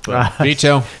sucks. But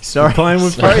Veto. Sorry, playing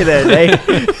with sorry there,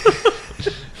 Dave.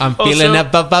 I'm feeling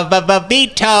a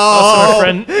Vito. Also, my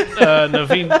friend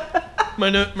Naveen.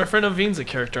 My friend Naveen's a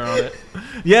character on it.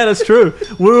 Yeah, that's true.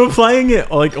 We were playing it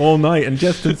like all night, and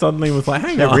Justin suddenly was like,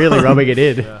 "Hang They're on, really rubbing it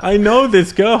in. I know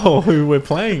this girl who we're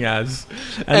playing as."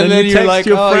 And then you you're text like,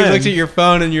 your oh, you friend. looked at your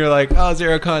phone and you're like, oh,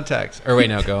 0 contacts. Or wait,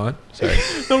 no, go on. Sorry.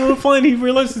 No, we were playing. He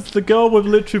realized it's the girl we're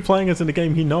literally playing as in the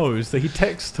game he knows. So he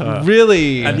texts her,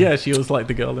 Really? and yeah, she was like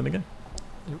the girl in the game.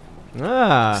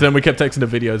 Ah. So then we kept texting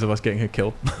the videos of us getting her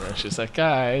killed. And she's like,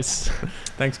 guys.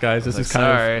 Thanks, guys. This Like, is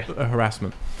kind of a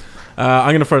harassment.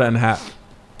 I'm gonna throw that in the hat.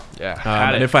 Yeah.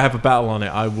 Had And it. if I have a battle on it,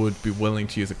 I would be willing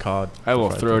to use a card. I will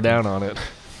for throw Friday. down on it.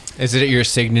 Is it your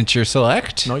signature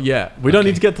select? Not yet. We don't Okay.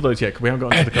 need to get to those yet because we haven't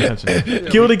got into the contention.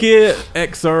 Guilty Gear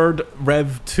Xrd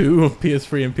Rev 2,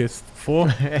 PS3 and PS4.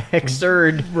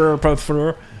 Exerd.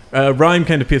 Rhyme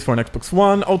came to PS4 and Xbox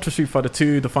One. Ultra Street Fighter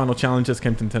 2, The Final Challenges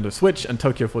came to Nintendo Switch, and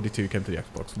Tokyo 42 came to the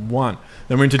Xbox One.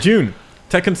 Then we're into June.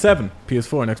 Tekken 7,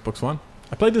 PS4 and Xbox One.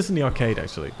 I played this in the arcade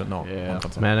actually, but not Yeah. on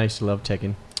console. Man, I used to love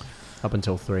Tekken. Up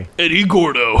until 3. Eddie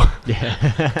Gordo. Yeah.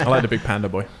 I like the big panda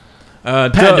boy.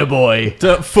 Panda Boy.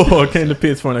 Dirt 4 came to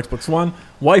PS4 and Xbox One.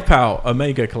 Wipeout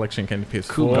Omega Collection came to PS4.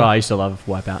 Cool. Oh, I used to love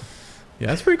Wipeout. Yeah,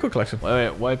 that's a pretty cool collection.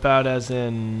 Wait, Wipeout as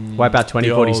in... Wipeout The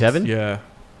 2047? old- yeah.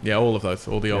 Yeah, all of those.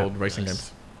 All the Yeah. old racing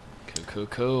Nice. games.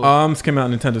 Cool. ARMS came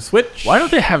out on Nintendo Switch. Why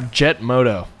don't they have Jet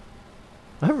Moto?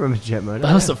 I remember Jet Moto.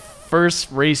 That was the first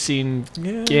racing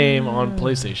Yeah. game on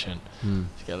PlayStation. Hmm.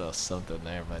 You got a little something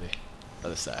there, buddy.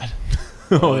 Other side.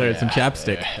 Oh, there's some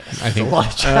chapstick. I think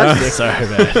Sorry,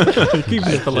 man.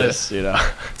 Keeping it for later. Just, you know.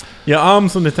 Yeah,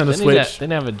 ARMS on Nintendo They Switch.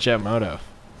 didn't have a Jet Moto.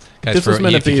 Guys, This was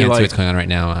meant to if you be can't see like- what's going on right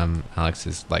now, Alex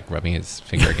is like rubbing his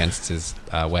finger against his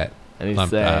wet, And he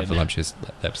said, voluptuous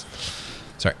lips.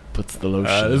 puts the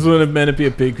lotion. This was meant to be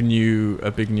a big new,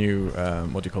 what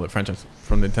do you call it, franchise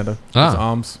from Nintendo. It was Ah.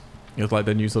 ARMS. It was like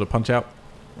their new sort of Punch Out.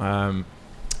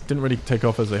 Didn't really take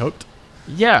off as they hoped.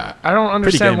 Yeah, I don't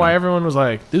understand game, why man. everyone was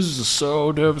like, "This is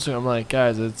so dope." So I'm like,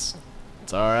 guys, it's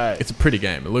all right. It's a pretty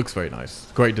game. It looks very nice.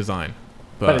 Great design.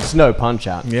 But it's no Punch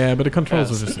Out. yeah, but the controls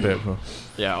Yes. are just a bit.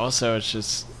 Yeah. Also, it's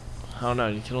just I don't know.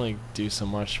 You can only do so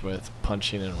much with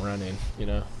punching and running. You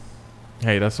know.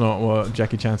 Hey, that's not what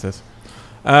Jackie Chan says.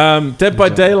 Dead by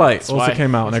Daylight That's also why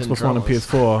came out on he's in Xbox One and dramas.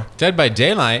 PS4. Dead by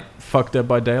Daylight. Fuck Dead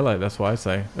by Daylight. That's what I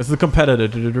say. It's the competitor,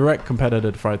 the direct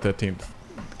competitor to Friday 13th.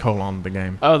 The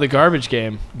game. Oh, the garbage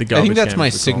game. The I garbage think that's game my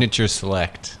is the call. signature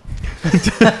select.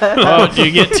 Oh,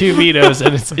 you get 2 vetoes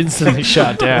and it's instantly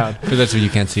shot down. For those of you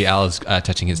who can't see, Al is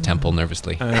touching his temple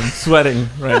nervously. I'm sweating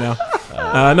right now.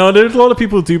 No, there's a lot of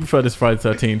people who do prefer this Friday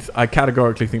 13th. I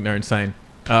categorically think they're insane.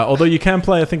 Although you can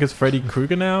play, I think, as Freddy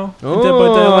Krueger now in Dead by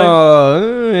Daylight.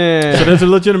 Oh, yeah. So there's a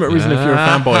legitimate reason if you're a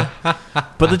fanboy.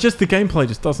 But the gameplay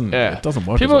just doesn't Yeah. it doesn't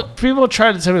work. as well. People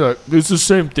try to tell me like, it's the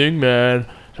same thing, man.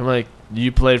 I'm like, you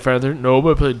played Friday 13th? No,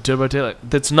 but I played Dead by Daylight.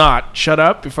 That's not. Shut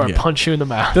up before I Yeah. punch you in the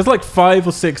mouth. There's like 5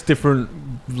 or 6 different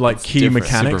It's key different.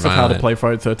 mechanics Super of how to violent. play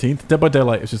Friday 13th. Dead by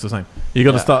Daylight is just the same. You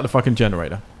got to Yeah. start the fucking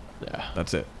generator. Yeah.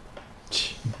 That's it.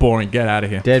 Boring. Get out of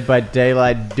here. Dead by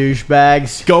Daylight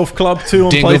douchebags. Golf Club 2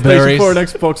 on PlayStation Dingleberries. 4 and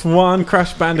Xbox One.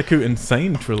 Crash Bandicoot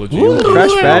Insane Trilogy.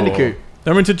 Crash Bandicoot.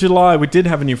 Then we're into July. We did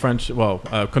have a new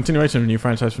continuation of a new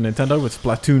franchise from Nintendo with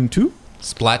Splatoon 2.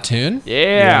 Splatoon?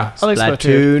 Yeah. I like Splatoon. It's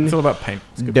Splatoon. all about paint.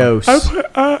 It's good Dose. fun.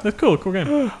 That's cool. Cool game.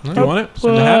 Do you want it? It's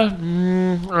in the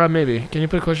hat? Maybe. Can you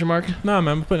put a question mark? No,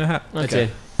 man. We're putting a hat. That's Okay.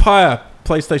 it. Pyre,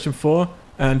 PlayStation 4,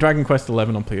 and Dragon Quest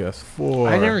 11 on PS4.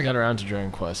 I never got around to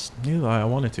Dragon Quest. Neither I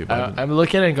wanted to, but I didn't. I'm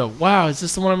looking at it and go, wow, is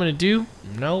this the one I'm going to do?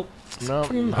 Nope. No.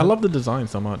 I love the design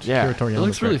so much. Yeah. Kira It Toriyama's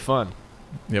looks really great. fun.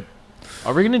 Yep.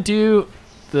 Are we going to do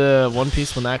the One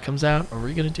Piece when that comes out? Are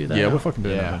we going to do that? Yeah, now? we're fucking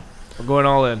doing Yeah. that. We're going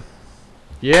all in.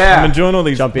 I'm Yeah. enjoying all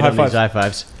these Jumping high on these fives. high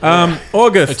fives.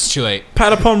 August. It's too late.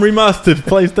 Patapon Remastered,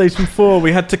 PlayStation 4.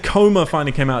 We had Tacoma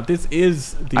finally came out. This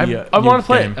is the I new want to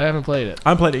play game. it. I haven't played it. I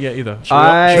haven't played it yet either.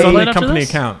 I- It's on Play it the after company this?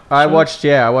 account. I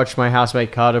Sure. watched my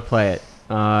housemate Carter play it.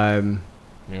 And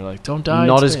you're like, don't die.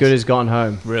 Not in as space. good as Gone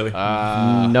Home. Really?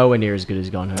 Nowhere near as good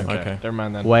as Gone Home. Okay. Never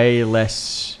mind then. Way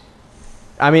less.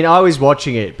 I mean, I was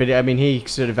watching it, but I mean, he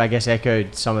sort of, I guess,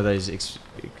 echoed some of those.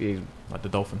 Like the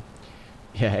dolphin.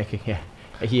 Yeah,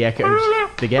 he echoed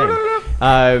the game,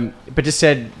 but just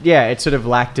said, yeah, it sort of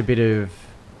lacked a bit of,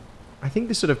 I think,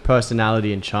 the sort of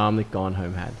personality and charm that Gone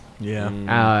Home had. Yeah.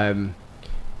 Mm.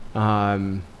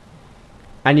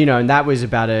 And and that was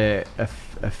about a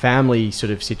family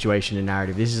sort of situation and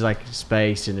narrative. This is like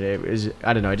space, and it was,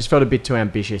 I don't know, it just felt a bit too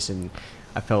ambitious, and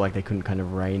I felt like they couldn't kind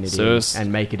of rein it So in it's-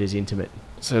 and make it as intimate.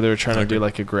 So they were trying to do Okay.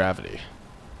 like a Gravity.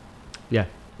 Yeah.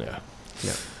 Yeah.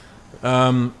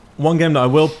 One game that I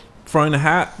will throwing a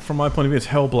hat from my point of view, it's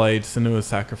Hellblade: Senua's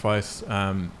Sacrifice.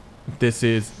 This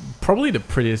is probably the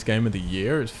prettiest game of the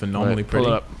year. It's phenomenally Pull pretty.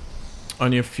 it up.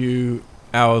 Only a few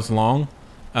hours long,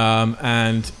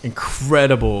 and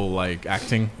incredible like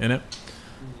acting in it.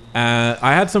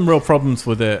 I had some real problems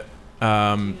with it,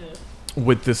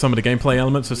 with some of the gameplay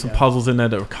elements. There's some puzzles in there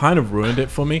that kind of ruined it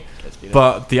for me.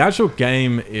 But the actual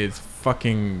game is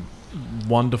fucking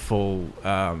wonderful.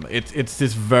 It's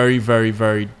this very, very,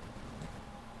 very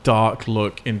dark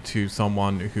look into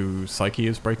someone whose psyche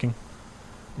is breaking.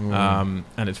 And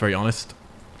it's very honest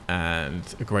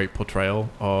and a great portrayal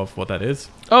of what that is.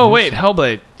 Oh wait,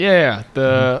 Hellblade. Yeah.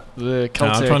 The Celtic.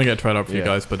 I'm trying to get a trailer up for you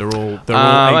guys, but they're all 18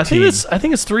 I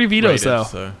think it's 3 vetoes rated, though.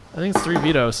 so. I think it's 3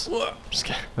 vetoes. Just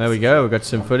kidding. There we go. We've got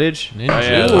some footage. Ninja.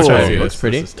 yeah, Ooh, that's right. Looks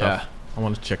pretty. This is tough. I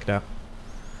want to check it out.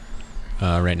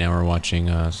 Right now we're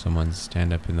watching someone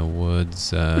stand up in the woods.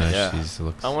 She's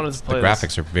looks. I wanted to The play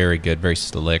graphics are very good, very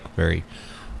slick, very.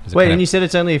 there's a Wait, kind and of, you said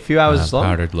it's only a few hours long?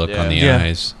 powdered look on the Yeah.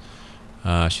 eyes.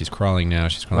 She's crawling now.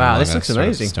 She's crawling. Wow, along this a looks sort of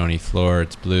amazing. stony floor.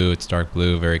 It's blue. It's dark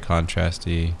blue. Very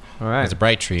contrasty. All right. There's a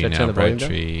bright tree Should I turn now. the volume Bright down?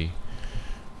 tree.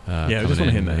 Yeah, I just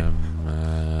coming wanna hear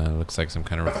in, looks like some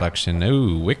kind of reflection.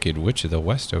 Ooh, wicked witch of the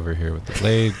west over here with the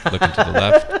blade, looking to the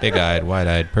left. Big-eyed,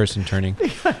 wide-eyed person turning.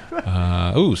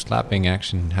 Ooh, slapping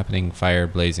action happening. Fire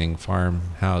blazing.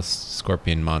 Farmhouse.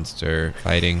 Scorpion monster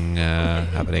fighting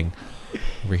happening.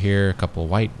 Over here, a couple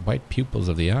white pupils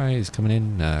of the eyes coming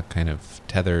in. Kind of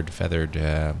feathered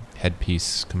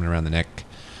headpiece coming around the neck.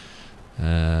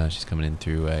 She's coming in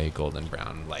through a golden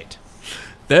brown light.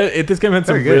 This game had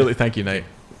some Very good. really... Thank you, Nate.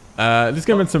 This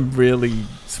game had some really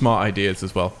smart ideas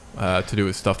as well to do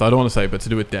with stuff that I don't want to say, but to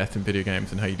do with death in video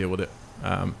games and how you deal with it.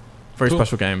 Very Cool.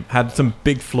 special game. Had some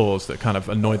big flaws that kind of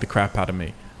annoyed the crap out of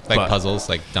me. Like But- puzzles,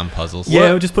 like dumb puzzles.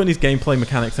 Yeah, we're just putting these gameplay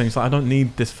mechanics in. It's like, I don't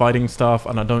need this fighting stuff,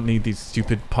 and I don't need these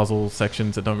stupid puzzle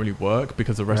sections that don't really work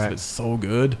because the rest of Right. it's so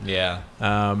good. Yeah.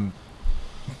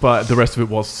 But the rest of it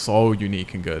was so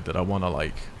unique and good that I want to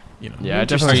Yeah, I Are you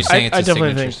definitely, saying it's a definitely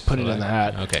signature think put it in the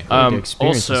hat. Okay. I need to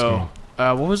experience this Also,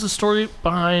 what was the story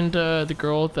behind the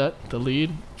girl the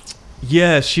lead?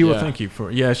 Yeah, she was. Yeah. Thank you for.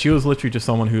 Yeah, she was literally just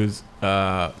someone who's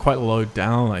quite low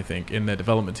down, I think, in their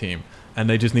development team, and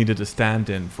they just needed to stand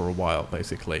in for a while,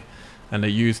 basically. And they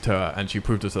used her, and she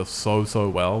proved herself so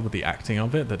well with the acting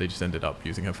of it that they just ended up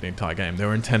using her for the entire game. They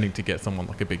were intending to get someone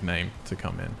like a big name to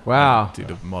come in. Wow. And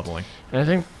do the modeling. And I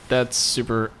think that's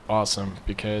super awesome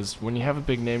because when you have a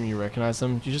big name and you recognize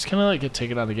them, you just kind of like get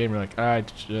taken out of the game. You're like, I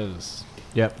just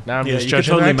Yep. now I'm Yeah, just you could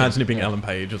judging totally acting. imagine it being Yeah. Ellen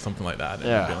Page or something like that. and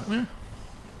Yeah. you'd be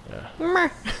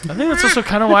like, I think that's also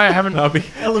kind of why I haven't. That'd be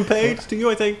Ellen Page. To you,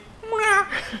 I think.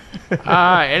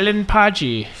 Ellen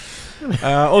Paggi.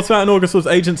 Also out in August was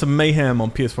Agents of Mayhem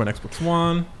on PS4 and Xbox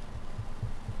One.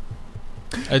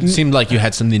 It seemed like you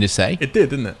had something to say. It did,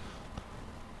 didn't it?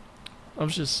 I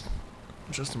was just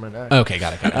in my neck. Okay,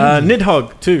 got it.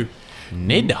 Nidhogg 2.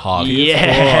 Nidhogg.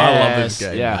 I love this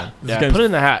game, Yeah, man. This yeah. game's Put it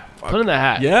in the hat. Put it in the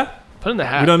hat. Yeah? Put it in the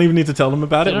hat. We don't even need to tell them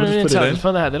about They it. don't We'll even just put tell. it in. Just put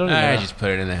it in the hat. They don't even I know. just put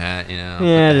it in the hat, you know. Yeah, put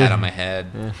the dude. hat on my head.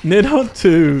 Nidhogg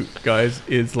 2, guys,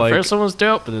 is like... First one was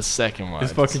dope, but the second one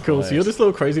It's fucking cool. So you're this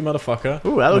little crazy motherfucker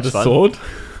Ooh, that with looks a fun. sword.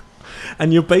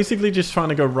 And you're basically just trying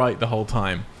to go right the whole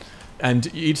time.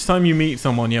 And each time you meet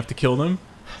someone, you have to kill them.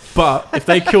 But if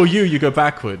they kill you, you go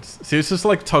backwards. So it's just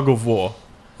like tug of war.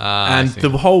 I And see. the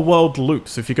whole world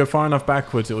loops. If you go far enough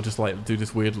backwards, it will just like do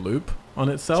this weird loop on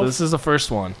itself. So this is the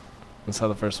first one. That's how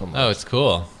the first one. Oh, looks. it's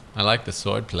cool. I like the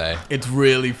sword play. It's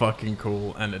really fucking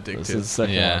cool and This addictive. is the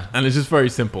second Yeah. one. And it's just very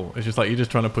simple. It's just like you're just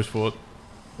trying to push forward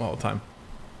all the time.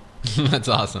 That's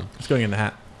awesome. It's going in the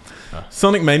hat.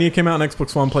 Sonic Mania came out on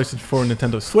Xbox One, PlayStation 4, and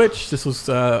Nintendo Switch. This was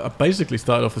basically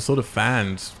started off as sort of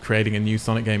fans creating a new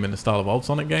Sonic game in the style of old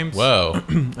Sonic games. Whoa.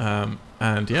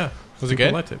 And yeah, Was it people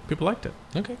good? liked it. People liked it.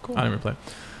 Okay, cool. I didn't really play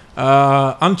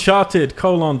it. Uncharted: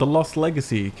 The Lost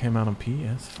Legacy came out on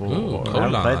PS4. Ooh, I cool.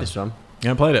 haven't on. played this one.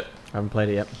 Yeah, I played it. I haven't played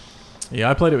it yet. Yeah,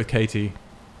 I played it with Katie.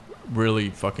 Really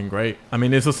fucking great. I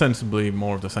mean, it's ostensibly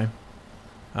more of the same.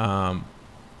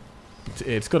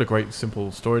 It's got a great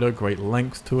simple story though, great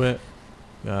length to it.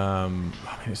 I mean,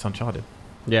 it's Uncharted,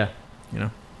 Yeah. you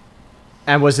know.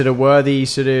 And was it a worthy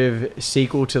sort of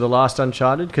sequel to the last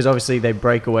Uncharted? Because obviously they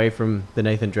break away from the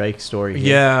Nathan Drake story.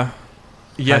 Here. Yeah. How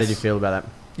Yes. did you feel about that?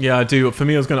 Yeah, I do. For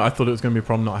me, I thought it was going to be a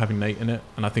problem not having Nate in it,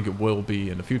 and I think it will be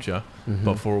in the future. Mhm.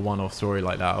 But for a one-off story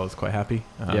like that, I was quite happy.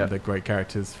 Yeah. They're great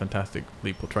characters,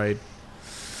 fantastically portrayed.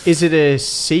 Is it a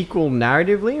sequel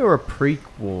narratively or a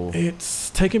prequel? It's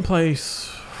taking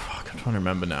place. Fuck, I'm trying to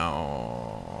remember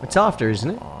now. It's after, isn't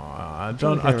it? I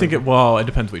don't. I think it. Well, it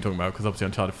depends what you're talking about because obviously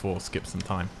Uncharted 4 skips some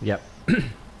time. Yep.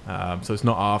 So it's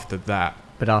not after that,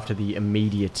 but after the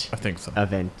immediate I think so.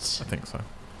 event. I think so.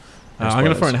 No I'm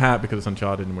going to throw in spoilers. a hat because it's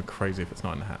Uncharted and we're crazy if it's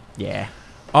not in a hat. Yeah.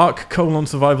 Ark: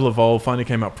 Survival Evolved finally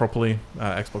came out properly.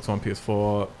 Xbox One,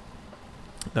 PS4.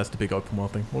 That's the big open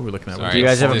world thing. What are we looking at? Sorry. Do you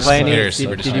guys ever This play any? computer's Did, so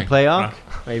did you distracting. play Ark?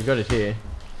 Oh, you've got it here.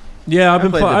 Yeah, I've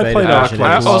been played the I beta played Ark version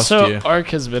like of it. last Also, year. Ark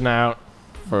has been out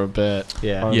for a bit.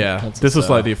 Yeah. On Yeah, console, this was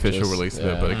so like the official just- release of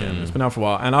yeah. it, but again, it's been out for a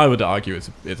while, and I would argue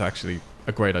it's actually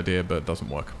a great idea, but it doesn't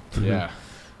work. Yeah.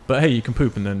 But hey, you can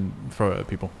poop and then throw it at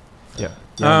people.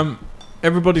 Yeah.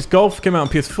 Everybody's Golf came out on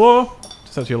PS4.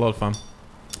 It's actually a lot of fun.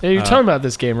 Yeah, you're Uh, talking about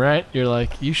this game, right? You're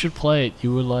like, you should play it.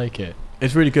 You would like it.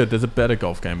 It's really good. There's a better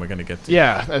golf game we're going to get to.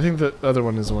 Yeah, I think the other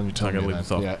one is the one you're talking gonna leave about.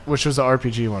 this off. Yeah, which was the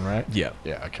RPG one, right? Yeah.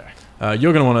 Yeah. Okay.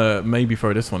 You're going to want to maybe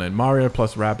throw this one in. Mario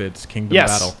plus Rabbids Kingdom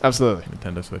Yes, Battle. absolutely.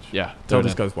 Nintendo Switch. Yeah. Tell throw it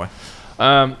these guys why.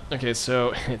 in. Okay,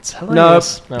 so it's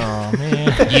hilarious. Oh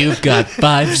man. You've got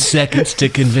 5 seconds to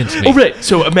convince me. All right,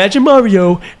 so imagine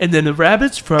Mario and then the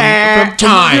rabbits from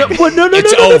time. What? No,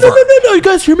 It's no, over. no, you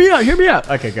guys hear me out. Hear me out.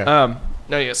 Okay, go.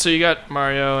 No, yeah. So you got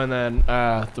Mario and then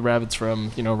the rabbits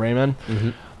from Rayman.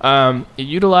 Mhm. It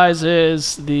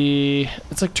utilizes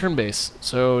it's like turn-based.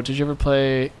 So did you ever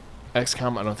play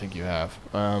XCOM? I don't think you have.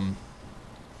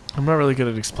 I'm not really good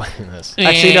at explaining this.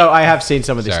 Actually, no, I have seen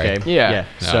some of this Sorry. game. Yeah.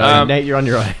 So, Nate, you're on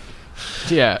your own.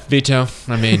 Yeah. Veto.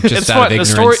 I mean, just It's out fun. of The ignorance.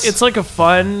 story. It's like a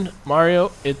fun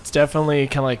Mario. It's definitely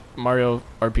kind of like Mario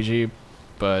RPG,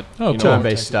 but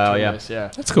turn-based style, yeah. turn-based, yeah.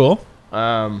 That's cool.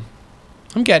 Um,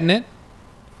 I'm getting it.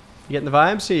 You getting the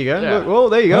vibes? Here you go. Yeah. Look, whoa,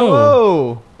 there you go. Oh.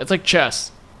 Whoa. it's like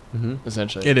chess, Mm-hmm.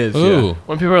 essentially. It is. Ooh. Yeah.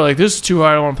 When people are like, "This is too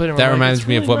hard. I don't want to play it." I'm That like, reminds "It's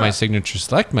me of really what my not." signature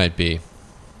select might be.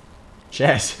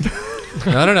 Chess.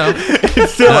 No.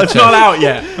 It's still Not it's chess. not out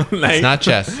yet. Nate. It's not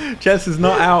chess. Chess is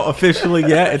not out officially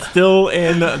yet. It's still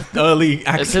in early It's,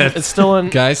 access. it's still in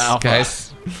Guys, alpha.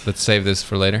 let's save this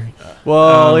for later.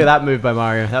 Whoa, look at that move by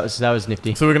Mario. That was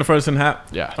nifty. So we're gonna throw this in hat.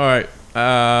 Yeah. All right.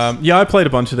 Yeah, I played a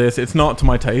bunch of this. It's not to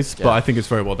my taste, but Yeah. I think it's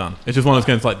very well done. It's just one of those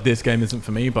games like this game isn't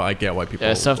for me, but I get why people.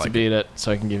 Yeah, it's tough like to beat it,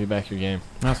 so I can give you back your game.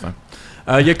 That's fine.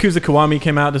 Yakuza Kiwami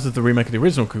came out. This is the remake of the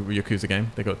original Yakuza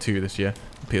game. They got 2 this year.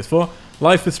 PS4.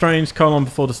 Life is Strange: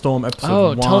 Before the Storm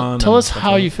episode 1. tell us and how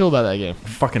stuff. you feel about that game. I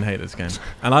fucking hate this game,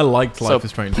 and I liked So Life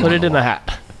is Strange. put 1 it a in the lot.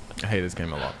 hat. I hate this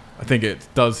game a lot. I think it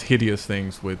does hideous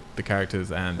things with the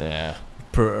characters and Yeah.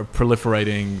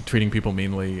 proliferating, treating people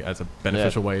meanly as a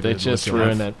beneficial way to They live just your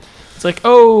ruin life. it. It's like,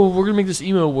 oh, we're gonna make this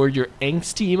emo where you're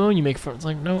angsty emo and you make fun. It's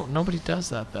like, no, nobody does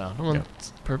that though. No one Yeah.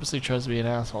 purposely tries to be an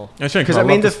asshole. Because I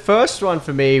mean, the first one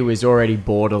for me was already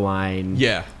borderline.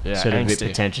 yeah, Yeah, Sort of a bit angsty.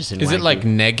 pretentious and Is it wanky. like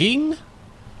negging?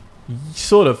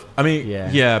 sort of. I mean, Yeah.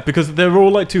 yeah, because they're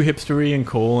all like too hipstery and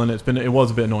cool, and it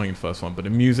was a bit annoying in the first one, but the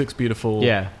music's beautiful.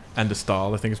 Yeah. and the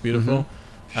style I think is beautiful.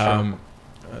 Sure.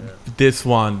 This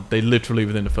one, they literally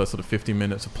within the first sort of 15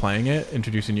 minutes of playing it,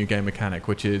 introduce a new game mechanic,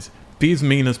 which is be as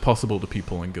mean as possible to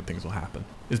people and good things will happen.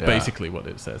 Is Yeah. basically what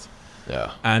it says,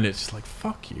 Yeah. and it's just like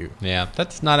fuck you. Yeah,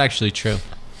 that's not actually true.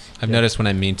 I've Yeah. noticed when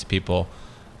I'm mean to people,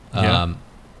 Yeah.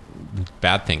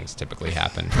 bad things typically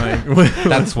happen. Like,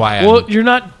 That's why I'm Well, you're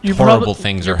not. You're horrible probably,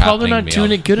 things you're are probably happening not to me.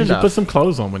 doing it good you should enough. put some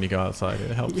clothes on when you go outside.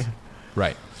 It helps. Yeah.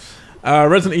 right.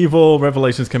 Resident Evil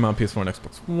Revelations came out on PS4 and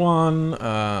Xbox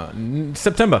One.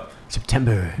 September.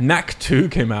 September. Knack 2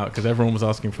 came out because everyone was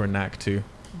asking for a Knack 2,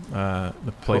 the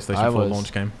PlayStation I 4 was.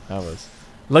 launch game. That was.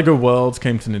 Lego Worlds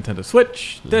came to Nintendo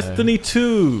Switch. Yeah. Destiny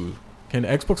 2 came to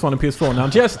Xbox One and PS4. Now,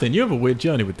 Justin, you have a weird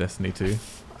journey with Destiny 2.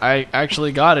 I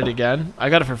actually got it again. I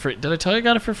got it for free. Did I tell you I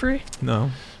got it for free?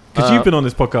 No. Because you've been on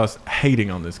this podcast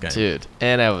hating on this game. Dude,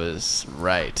 and I was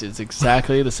right. It's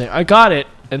exactly the same. I got it,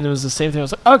 and it was the same thing. I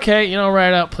was like, okay,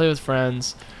 right out, play with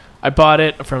friends. I bought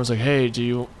it. A friend was like, hey,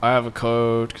 I have a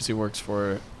code, because he works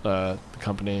for the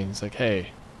company. He's like,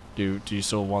 hey, do you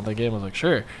still want that game? I was like,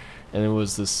 sure. And it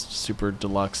was this super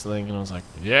deluxe thing, and I was like,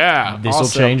 yeah, This will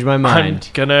awesome. change my mind.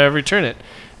 I'm gonna return it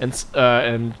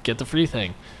and get the free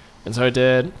thing. And so I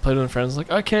did, played with friends,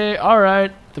 like, okay, all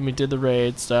right. Then we did the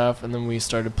raid stuff, and then we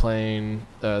started playing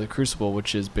the Crucible,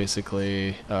 which is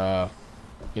basically,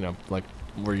 like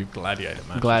where you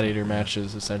gladiator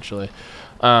matches, essentially.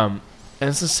 And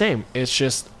it's the same. It's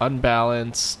just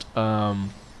unbalanced. Some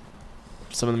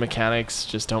of the mechanics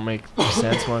just don't make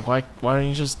sense. I'm like, why don't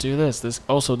you just do this? This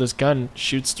gun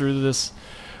shoots through this.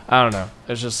 I don't know.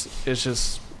 It's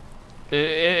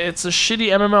a shitty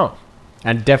MMO.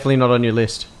 And definitely not on your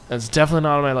list. It's definitely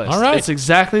not on my list. All right. It's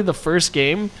exactly the first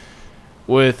game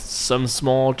with some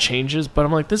small changes, but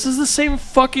I'm like, this is the same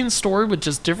fucking story with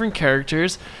just different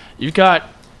characters. You've got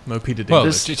No Peter Whoa,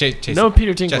 Dinklage. Jason, no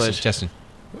Peter Dinklage. Justin,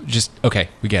 just okay.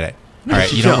 We get it. All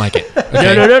right, you don't like it. No,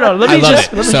 Okay. no. Let I me love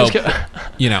just. it. Let me So- just go.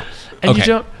 you know. And okay. you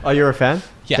don't. Oh, you're a fan?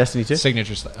 Yeah. Destiny 2?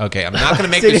 Signature select. Okay, I'm not going to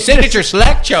make the signature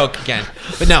select joke again.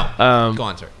 But no. Go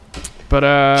on, sir. But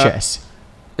Chess.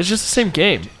 it's just the same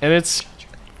game, and it's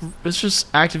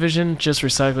just Activision just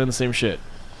recycling the same shit.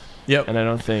 Yep. And I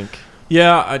don't think.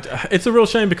 Yeah, it's a real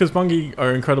shame because Bungie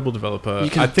are an incredible developer. You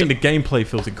can I think the gameplay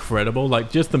feels incredible.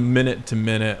 Like, just the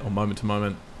minute-to-minute or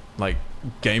moment-to-moment, like,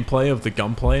 gameplay of the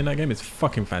gunplay in that game is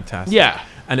fucking fantastic. Yeah,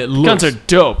 And it guns looks are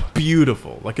dope,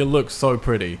 beautiful. Like, it looks so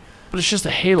pretty. but it's just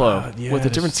a Halo Yeah, with a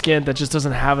it's- different skin that just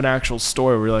doesn't have an actual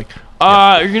story. Where you're like,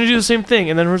 you're gonna do the same thing,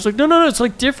 and then we're just like, no, it's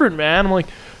like different, man. I'm like,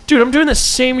 dude, I'm doing the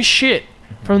same shit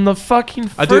from the fucking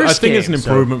first I think game. it's an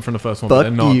improvement from the first one, but fuck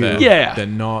they're not you. there. Yeah. They're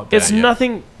not there It's yet.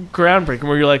 nothing groundbreaking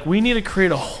where you're like, we need to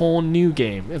create a whole new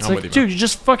game. It's I'm like, with you, dude, you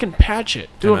just fucking patch it.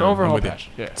 Do I an know, I'm overhaul with you. patch.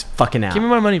 Yeah. Fucking out. Give me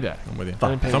my money back. I'm with you.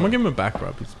 Fuck. Someone give him a back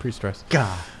rub. He's pretty stressed.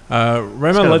 God.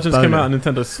 Rayman got a Legends came boner. out on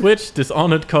Nintendo Switch.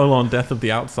 Dishonored: Death of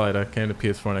the Outsider came to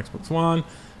PS4 and Xbox One.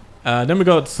 Then we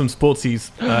got some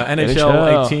sportsies.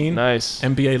 NHL 18, Nice.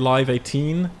 NBA Live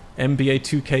 18, NBA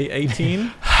 2K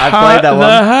 18. I played that The one,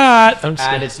 hat. I'm just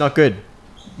and kidding. it's not good.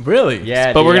 Really?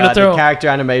 Yeah, But we're gonna throw- the character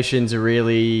animations are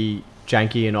really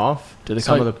janky and off. Do they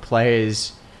Some call of the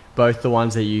players, both the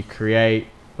ones that you create,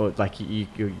 or like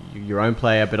your own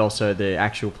player, but also the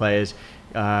actual players,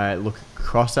 look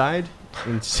cross-eyed.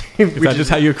 Is that just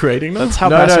how you're creating them? That's how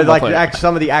no, basketball like players-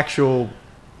 some of the actual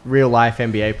real-life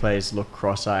NBA players look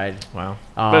cross-eyed. Wow.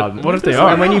 But what if they There's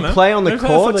are? And when you man. play on the There's how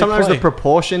court, they sometimes play. the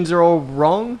proportions are all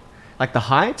wrong. Like the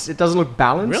heights, it doesn't look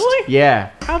balanced. Really?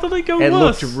 Yeah. How did they go It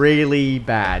worse? looked really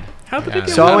bad. How did Yeah. it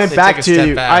get So I worse? went They back took a step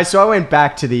to back. I went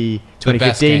back to the The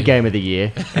best 2015 game. game of the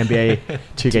year, NBA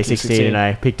 2K16, and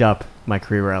I picked up my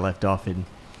career where I left off. And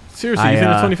Seriously, I, you think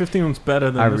the uh, 2015 one's better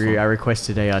than I this one?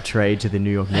 requested a trade to the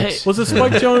New York Knicks. Was it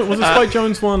Spike Jones? Was it Spike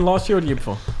Jones one last year or the year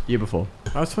before? Year before.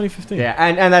 That was 2015. Yeah,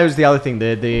 and that was the other thing.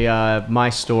 The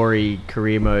My Story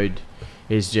career mode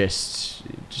is just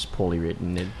poorly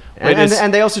written,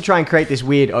 and they also try and create this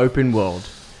weird open world.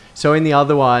 So in the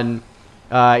other one,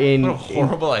 What a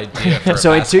horrible idea. For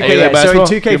so a in basketball. 2K, Hey, you like so in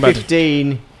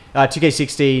basketball? 2K15,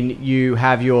 2K16, you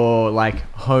have your like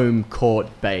home court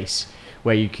base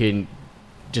where you can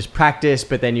just practice,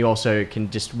 but then you also can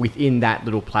just within that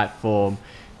little platform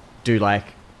do like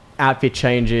outfit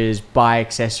changes, buy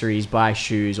accessories, buy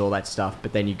shoes, all that stuff.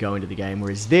 But then you go into the game.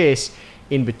 Whereas this,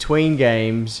 in between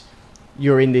games,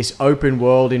 you're in this open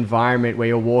world environment where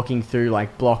you're walking through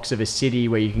like blocks of a city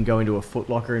where you can go into a Foot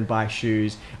Locker and buy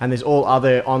shoes, and there's all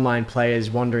other online players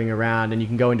wandering around, and you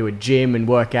can go into a gym and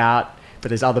work out, but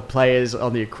there's other players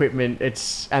on the equipment.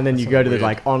 And then you go to the weird.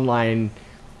 like online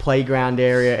playground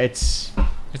area.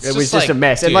 It was just like, a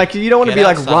mess, and dude, like you don't want to get be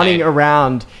like outside. running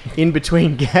around in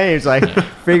between games, like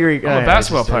figuring. I'm a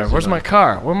basketball player. Where's my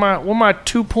car? Where my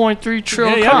 2.3 Yeah,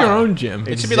 trillion you car? have your own gym.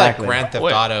 It should be like Exactly. Grand Theft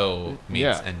Wait. Auto meets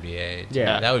Yeah. NBA.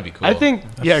 Yeah. That would be cool. I think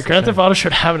That's yeah, a Grand shame. Theft Auto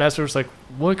should have an aspect where it's like,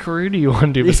 what career do you want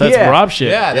to do besides Yeah. rob shit?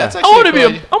 Yeah, that's Yeah. actually I want to be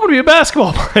cool I want to be a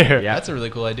basketball player. Yeah. That's a really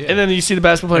cool idea. And then you see the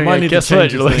basketball They player, might and need guess to what?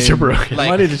 change Your his legs are name. broken. Like-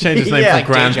 Might need to change his name Yeah. to Like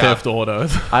Grand Day Job. Theft Auto.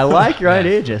 I like your Yeah.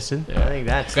 idea, Justin. I think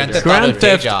that's Grand the Theft direction. Auto Grand day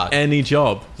Theft job. any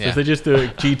job. So Yeah. if they just do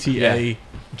GTA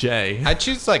J. I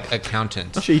choose like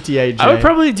accountant. GTA. I would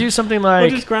probably do something Or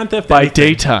like just Grand Theft by anything.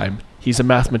 daytime he's a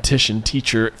mathematician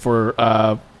teacher for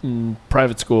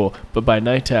private school, but by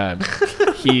nighttime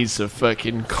he's a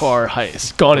fucking car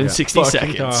heist gone in 60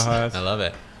 Fucking car seconds. heist. I love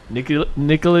it.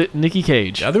 Nicky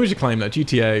Cage. Yeah, I think we should claim that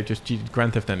GTA, just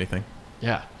Grand Theft anything,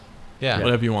 Yeah. Yeah.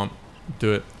 whatever you want,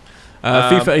 do it.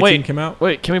 FIFA 18 wait. came out.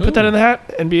 Wait, can we put that in the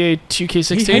hat? NBA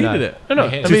 2K16. He hated it. No,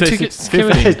 He NBA hated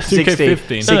 2K15.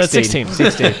 2K15. No, that's 16.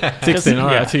 16. All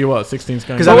right, Yeah. I tell you what, 16's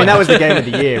going. Because I mean that was the game of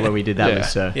the year when we did that. Yeah.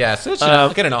 Was so Yeah, so it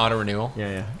should get an auto renewal.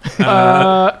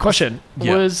 yeah. Question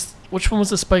yeah. was which one was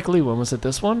the Spike Lee one? Was it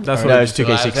this one? That's No, what it was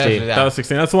 2K16. that was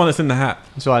 16. That's the one that's in the hat.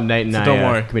 So Nate and So I don't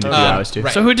worry. committed a few hours to.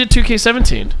 right. So who did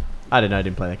 2K17? I don't know. I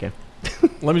didn't play that game.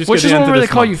 Let me just Which get is the one end of where they this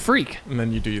call month, you freak? and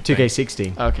then you do your thing.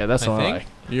 2K16. Okay, that's I the one I think. like.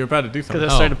 You're about to do Because something.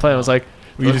 I started to play, I was like,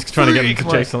 Were you just trying to get them to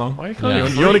freak. chase along? why are you calling Yeah. me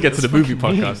a You want to freak? get to the That's movie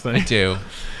fucking mean. podcast, I then. do.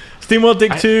 SteamWorld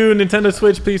Dig 2, Nintendo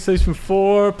Switch, PlayStation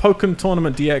 4, Pokken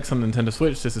Tournament DX on Nintendo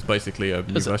Switch. This is basically a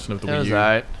new Is it- version of the That Wii was U.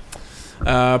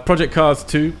 alright. Project Cars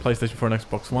 2, PlayStation 4 and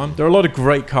Xbox One. There are a lot of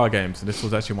great car games, and this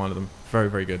was actually one of them. Very,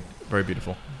 very good. Very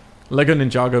beautiful. Lego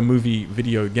Ninjago movie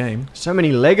video game. So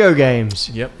many Lego games.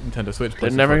 Yep, Nintendo Switch. They're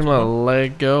PlayStation never 4, gonna Xbox One.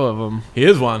 let go of them,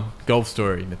 Here's one. Golf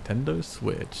Story, Nintendo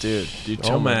Switch. dude. Oh,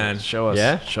 tell me. man. Show us.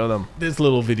 Yeah? Show them. This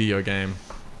little video game.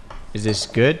 Is this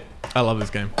good? I love this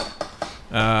game.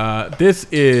 This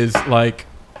is like...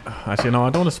 Actually, no, I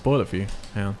don't want to spoil it for you.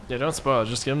 Hang on. Yeah, don't spoil it.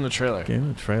 Just give them the trailer. Give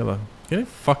me the trailer. Get a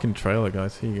fucking trailer,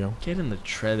 guys. Here you go. Get in the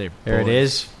trailer. There it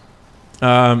boys.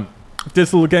 is.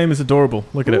 This little game is adorable.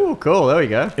 Look at it. Ooh, cool. There we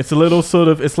go. It's a little sort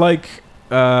of. It's like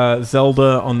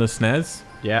Zelda on the SNES,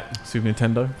 Yeah. Super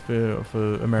Nintendo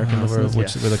for American listeners.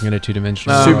 Yeah. We're looking at a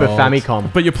two-dimensional Super world.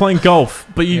 Famicom. But you're playing golf.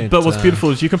 But what's It's,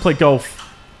 beautiful is you can play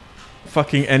golf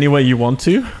fucking anywhere you want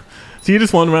to. So you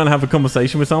just wander around and have a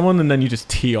conversation with someone, and then you just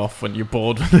tee off when you're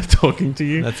bored when they're talking to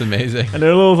you. That's amazing. And there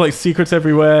are little like secrets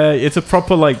everywhere. It's a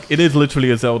proper it is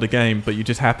literally a Zelda game, but you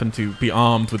just happen to be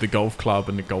armed with a golf club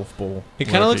and a golf ball. It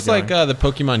kind wherever of looks you're like going. the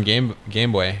Pokemon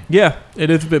Game Boy. Yeah, it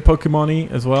is a bit Pokemon-y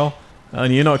as well.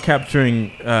 And you're not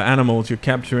capturing animals, you're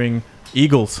capturing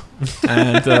eagles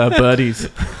and birdies.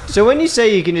 So when you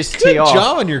say you can just Good tee off,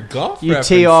 job on your golf you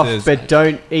tee off, references. but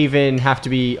don't even have to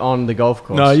be on the golf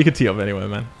course. No, you can tee off anywhere,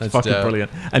 man. That's It's fucking dope. brilliant.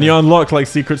 And you unlock like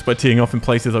secrets by teeing off in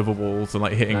places over walls and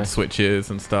like hitting Nice. switches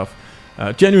and stuff.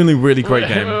 Genuinely really great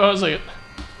game. I was like,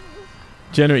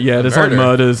 There's like Murder.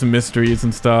 murders and mysteries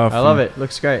and stuff. I love it.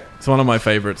 Looks great. It's one of my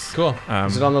favorites. Cool.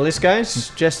 Is it on the list, guys?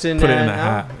 Just in Put it in the now?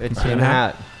 hat. It's Put it in in the the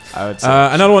hat. I would say.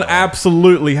 Another one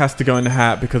absolutely has to go in the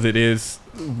hat because it is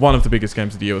one of the biggest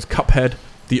games of the year. Is Cuphead,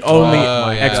 the only Oh,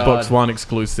 yeah. Xbox God. One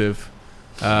exclusive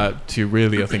to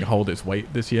really, I think, hold its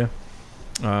weight this year.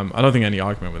 I don't think any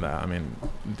argument with that. I mean,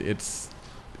 it's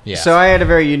Yeah. So I had a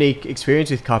very unique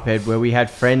experience with Cuphead where we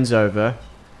had friends over,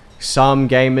 some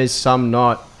gamers, some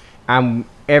not, and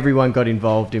everyone got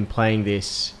involved in playing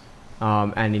this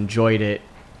and enjoyed it,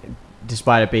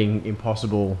 despite it being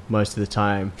impossible most of the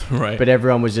time. right. But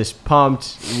everyone was just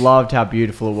pumped, loved how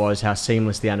beautiful it was, how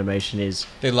seamless the animation is.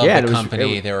 they love and the it was-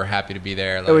 company. it- They were happy to be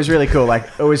there. It was really cool. Like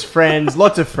it was friends,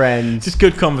 lots of friends. just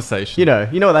good conversation. You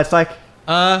know what that's like.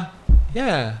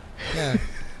 Yeah.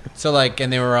 So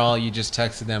and they were all, you just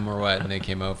texted them or what, and they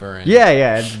came over and Yeah,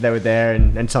 and they were there,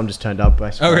 and some just turned up.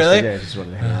 I suppose. really? Yeah, just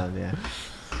wanted to hang out. Yeah,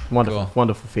 wonderful, Cool.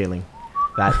 wonderful feeling.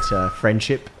 That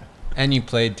friendship. and you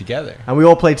played together. And we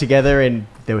all played together, and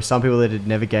there were some people that had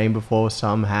never gamed before,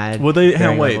 some had. Well, they hang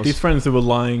varying wait. levels. These friends that were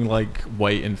lying like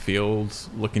wait in fields,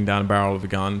 looking down a barrel of a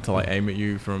gun to like aim at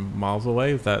you from miles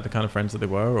away. Is that the kind of friends that they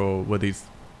were, or were these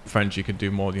friends you could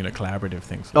do more, collaborative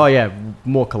things with? Oh yeah,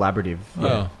 more collaborative. Yeah.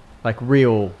 Oh, Like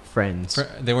real friends.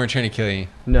 they weren't trying to kill you.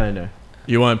 No.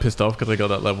 You weren't pissed off because they got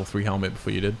that level 3 helmet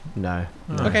before you did. No.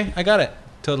 Okay, I got it.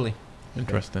 Totally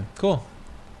Interesting. cool.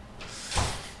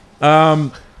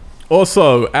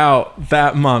 Also out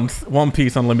that month, One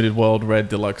Piece Unlimited World Red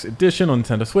Deluxe Edition on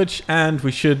Nintendo Switch, and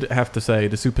we should have to say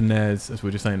the Super NES, as we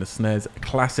were just saying, the SNES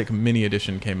Classic Mini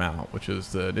Edition came out, which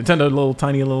was the Nintendo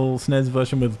tiny little SNES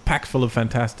version with packs full of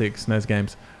fantastic SNES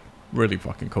games. Really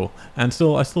fucking cool, and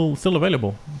still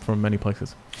available from many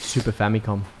places. Super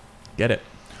Famicom. Get it?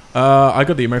 I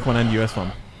got the American one and US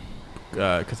one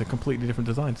because they're completely different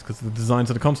designs. Because the designs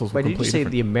of the consoles were Wait, did you completely say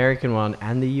different. the American one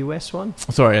and the US one?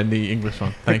 Sorry, and the English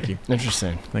one. Thank you,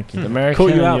 interesting. thank you. The American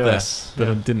Caught you and out US. there,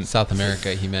 but I didn't. South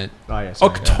America, he meant. Oh yeah.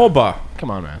 Sorry. October, Come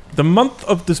on, man. the month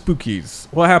of the spookies.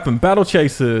 What happened? Battle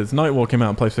Chasers, Night War came out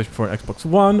on PlayStation 4 and Xbox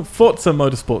One. Forza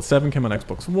Motorsport 7 came on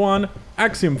Xbox One.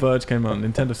 Axiom Verge came on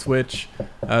Nintendo Switch.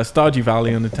 Stardew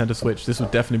Valley on Nintendo Switch. This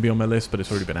would definitely be on my list, but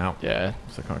it's already been out, Yeah.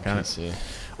 so I can't count it. PC.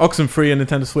 Oxenfree on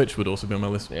Nintendo Switch would also be on my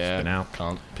list. Yeah. It's been out.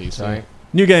 Can't PC. Sorry.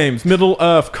 New games: Middle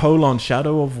Earth: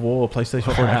 Shadow of War,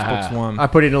 PlayStation 4 and Xbox One. I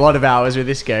put in a lot of hours with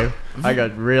this game. I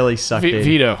got really sucked in.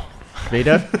 Vito.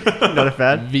 Vito? Not a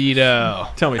fan. Vito.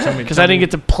 Tell me. Because I didn't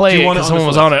get to play Do it you want it because on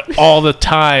someone this was on it all the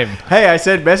time. Hey, I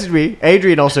said message me.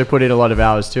 Adrian also put in a lot of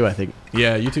hours too, I think.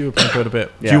 Yeah, you two are playing quite a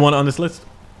bit. Do Yeah. you want it on this list?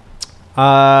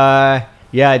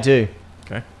 Yeah, I do.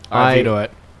 Okay. I veto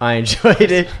it. I enjoyed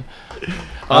it.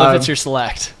 If it's your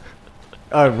select.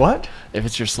 Oh, what? If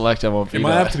it's your select, I won't It veto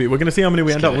might have to be. We're going to see how many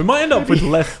we end up. We might end up with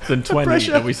less than 20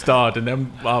 pressure. that we start, and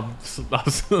then our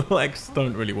selects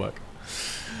don't really work.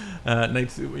 Nate,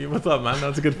 what's up, man?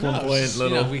 That's a good flamboyant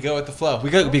little. we go with the flow. We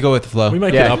go with the flow. We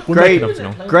make Yeah, it up. We'll make great, it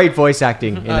up, John. great voice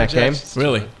acting in that game.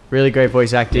 Really? Really great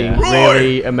voice acting. Yeah.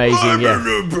 Really amazing. Yeah.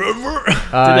 Did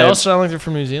they all sound like they're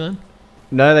from New Zealand?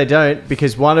 No, they don't,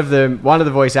 because one of the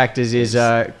voice actors is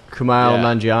Kumail Yeah.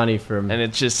 Nanjiani from. And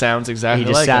it just sounds exactly He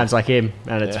just like sounds like him,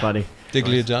 and it's Yeah. funny.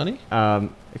 Diglia Johnny?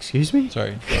 Excuse me?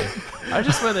 Sorry. I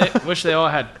just wish they all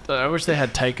had. I wish they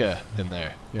had Taika in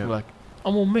there. Yeah. Like,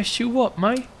 I'm gonna mess you up,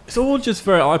 mate. It's all just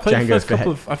very. I played the Django first Fett.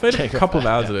 couple of. I played a Django couple of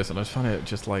Fett, hours yeah. of this, and I just find it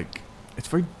just like it's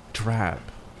very drab.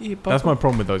 That's my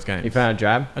problem with those games. You found a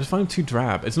drab? I just find them too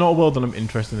drab. It's not a world that I'm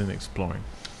interested in exploring.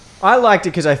 I liked it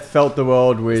because I felt the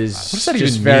world was does that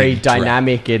just even very mean, drab?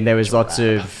 dynamic, and there was lots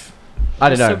of. I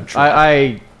don't know. What's so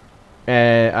I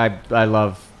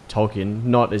love Tolkien,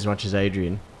 not as much as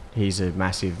Adrian. He's a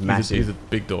massive, He's a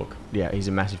big dog. yeah, he's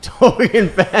a massive Tolkien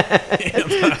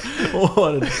fan.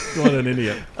 what an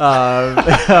idiot.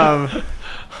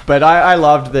 But I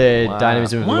loved the Wow.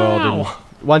 dynamism of the world. And Wow.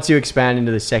 once you expand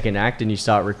into the second act and you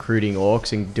start recruiting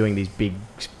orcs and doing these big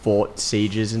fort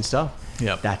sieges and stuff,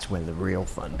 Yep. that's when the real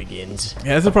fun begins.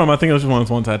 Yeah, that's the problem. I think I was just one of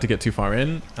the ones I had to get too far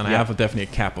in, and I Yeah. have definitely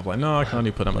a cap of like, no, I can't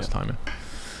really put that much time in.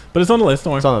 But it's on the list.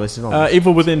 Don't worry. It's on the list. It's on the list.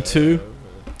 Evil Within 2.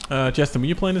 Justin, were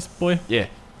you playing this, boy? Yeah.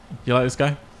 You like this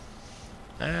guy?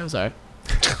 It was alright.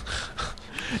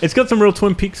 It's got some real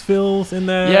Twin Peaks feels in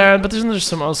there. Yeah, but there's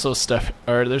some also stuff,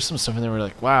 or there's some stuff in there where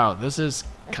like, wow, this is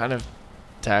kind of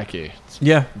tacky.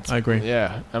 Yeah, I agree.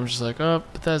 Yeah, I'm just like, oh,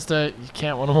 Bethesda, you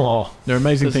can't win them all. There are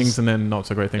amazing This things is- and then not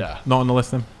so great things. Yeah. Not on the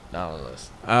list then. Not on the list.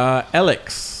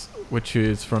 Elix, which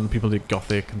is from people who do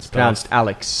Gothic and stuff. Pronounced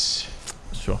Alex.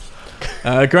 Sure.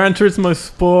 Gran Turismo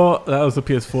Sport, that was a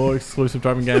PS4 exclusive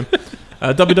driving game.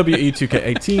 WWE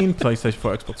 2K18, PlayStation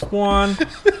 4, Xbox One.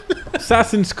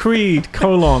 Assassin's Creed,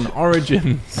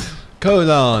 Origins.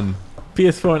 Colon.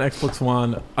 PS4 and Xbox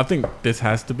One. I think this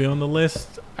has to be on the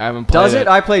list. I haven't played Does it. it?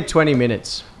 I played 20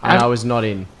 minutes and I've- I was not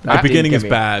in. The That didn't beginning get is me.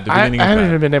 bad. The I beginning haven't is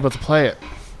even been able to play it.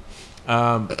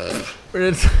 bad.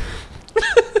 It's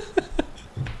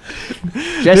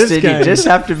Justin, you game- just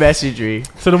have to message me.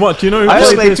 so then what? Do you know who I played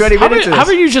only played this? 20 How minutes about, of how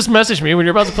this. about you just message me when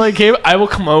you're about to play a game? I will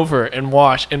come over and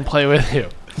watch and play with you.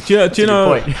 Do you That's a good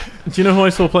know? point. Do you know who I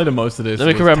saw play the most of this? Let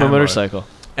me was come grab my Tamro. motorcycle.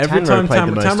 Every Tamro time played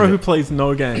the most Tamro, of who it. plays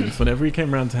no games, whenever he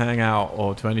came around to hang out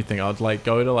or to anything, I'd like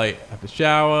go to like have a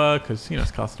shower because you know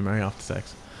it's customary after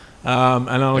sex, and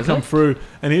I would Is come it? through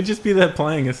and he'd just be there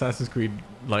playing Assassin's Creed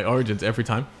like Origins every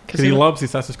time because he he li- loves the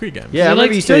Assassin's Creed games. Yeah, He I remember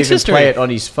likes- he used he to likes even history. play it on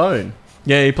his phone.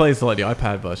 Yeah, he plays like the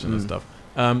iPad version and stuff.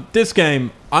 This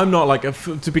game, I'm not like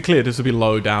to be clear, this would be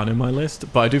low down in my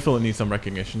list, but I do feel it needs some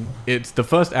recognition. It's the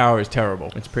first hour is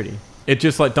terrible. It's pretty. It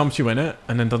just like dumps you in it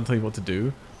and then doesn't tell you what to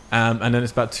do. And then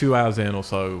it's about 2 hours in or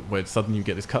so where suddenly you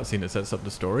get this cutscene that sets up the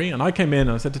story. And I came in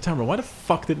and I said to Tamara, why the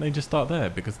fuck didn't they just start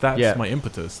there? Because that's Yeah. my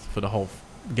impetus for the whole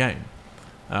game.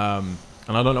 And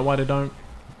I don't know why they don't,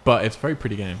 but it's a very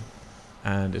pretty game.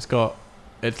 And it's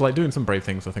like doing some brave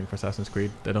things, I think, for Assassin's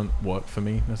Creed. They don't work for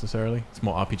me necessarily. It's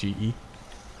more RPG-y.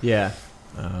 Yeah.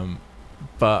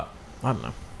 But I don't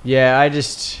know. Yeah, I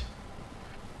just...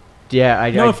 Yeah,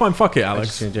 No, fine, fuck it, I Alex.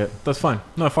 just gonna do it. That's fine.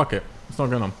 No, fuck it. It's not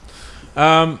going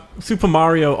on. Super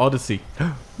Mario Odyssey.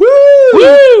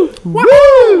 Woo!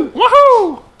 Woo!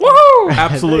 Woohoo! Woohoo!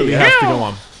 Absolutely has to go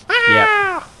on.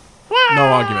 Yeah. No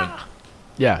argument.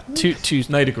 Yeah, two.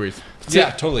 Nate agrees.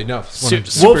 Yeah, totally. No. Su- 100%.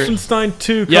 Super- Wolfenstein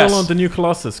 2, Yes. the new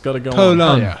Colossus. Got to go Colon.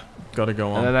 on. Oh, yeah. Got to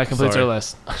go on. And then that completes Sorry. our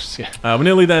list. Just kidding. We're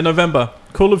nearly there. November.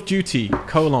 Call of Duty,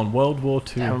 World War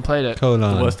II. I haven't played it. The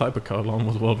Colon. worst type of colon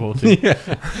was World War II.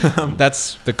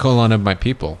 That's the colon of my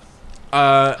people.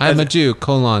 I'm a Jew.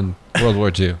 Colon. World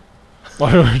War II.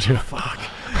 What do I do?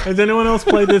 Has anyone else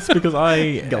played this? Because I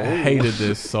hated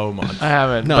this so much. I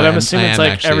haven't. No, but I I'm am- assuming I it's am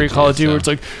like actually every Call of Jew, Duty where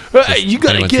so it's like, hey, just you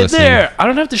gotta anyone's get listening. there. I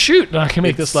don't have to shoot. And I can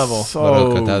make this level.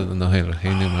 So, Happy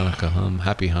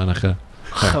Hanukkah.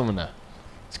 I'm gonna.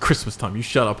 it's Christmas time. You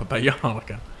shut up about your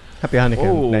Hanukkah. Happy Hanukkah,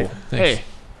 Whoa. Nate. Hey,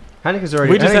 Hanukkah's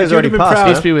already, We just had- Hanukkah's you already would've been passed. proud.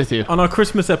 peace huh? be with you. On our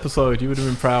Christmas episode, you would have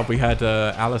been proud. We had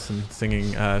Alison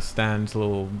singing Stan's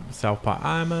little South Park.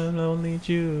 I'm a lonely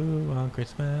Jew on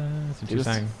Christmas. And she Just-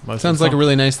 sang most of Sounds the like a song.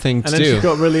 really nice thing And to then do. she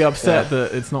got really upset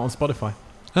that it's not on Spotify.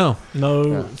 Oh, No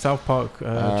Yeah. South Park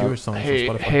Jewish songs Hey,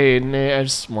 on Spotify. hey, Nate, I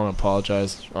just want to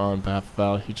apologize on behalf of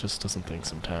Val. He just doesn't think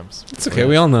sometimes. it's okay.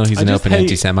 We all know he's I an just open hate-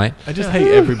 anti-Semite. I just hate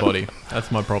everybody.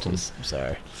 That's my problem. I'm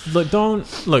sorry.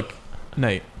 Look,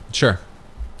 Nate. Sure.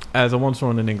 As I once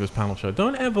on an English panel show,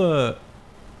 don't ever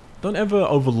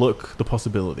overlook the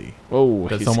possibility Whoa,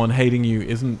 that he's- someone hating you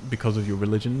isn't because of your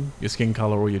religion, your skin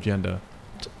color, or your gender.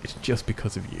 It's just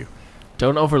because of you.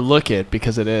 don't overlook it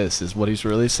because it is what he's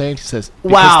really saying. He says,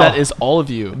 because Wow. that is all of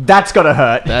you. That's gotta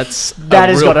hurt. That's That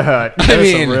a has real- gotta hurt. That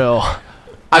is mean- a real.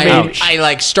 I mean, Ouch. I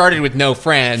like started with no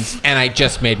friends, and I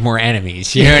just made more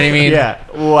enemies. You know what I mean? Yeah.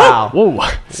 Wow. Whoa,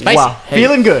 Spicy. Wow. Hey,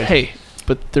 Feeling good. Hey,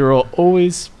 but you'll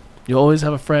always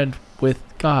have a friend with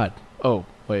God. Oh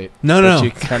wait, No, but no.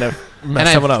 you kind of And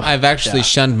messed someone up. I've actually Yeah.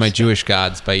 shunned my Jewish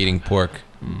gods by eating pork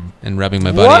and rubbing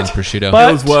my body in What? prosciutto. But-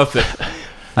 It was worth it.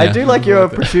 I Yeah. do like your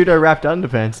Worth it. prosciutto wrapped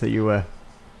underpants that you wear.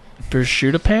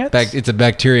 Prosciutto pants. It's a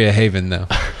bacteria haven, though.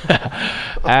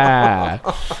 Ah,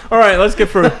 All right, let's get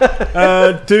through.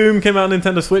 Doom came out on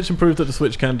Nintendo Switch and proved that the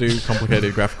Switch can do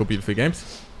complicated graphical, beautiful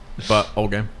games. But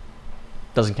old game.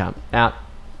 Doesn't count. Out.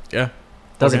 Yeah.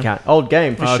 Doesn't Okay. count. Old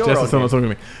game for sure. Justin's old still not game. talking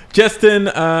to me. Justin,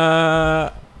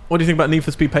 what do you think about Need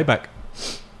for Speed Payback?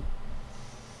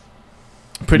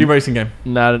 Pretty racing game.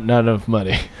 Not enough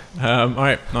money. All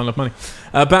right, not enough money.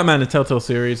 Batman, the Telltale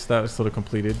series, that was sort of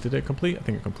completed. Did it complete? I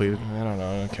think it completed. I don't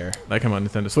know. I don't care. That came out on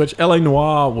Nintendo Switch. LA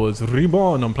Noire was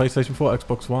reborn on PlayStation 4,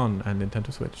 Xbox One, and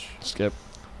Nintendo Switch. Skip.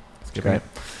 Skipping it.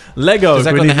 Lego. Does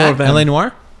that we go in the need more hat? of them. LA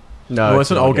Noire? No, Oh,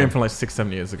 it's an old game from like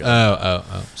 6-7 years ago.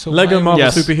 Oh. So Lego why- Marvel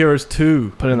Yes. Superheroes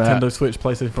 2. Put it in the Nintendo hat. Switch,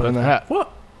 PlayStation 4. Put it in the hat.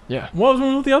 What? Yeah. What was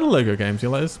wrong with the other Lego games? You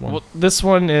like this one? Well, this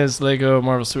one is Lego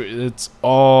Marvel Super. It's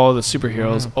all the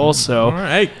superheroes. Also, All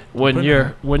right. Hey, when put it you're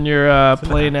in when you're It's in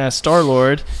the playing as Star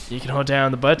Lord, you can hold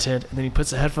down the button, and then he puts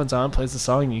the headphones on, plays the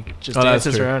song, and you just Oh, that's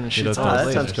dances true. around and He shoots does all that. the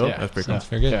That sounds lasers. cool. Yeah, That's pretty so, cool. That's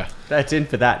very good. Yeah, That's in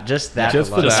for that. Just that. Just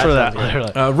for alone. that. just for that. sounds good.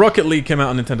 Literally. Rocket League came out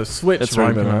on Nintendo Switch. It's Ryan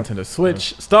already came been out on Nintendo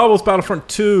Switch. Star Wars Battlefront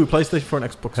 2, PlayStation 4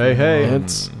 and Xbox Hey, hey. One.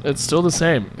 It's still the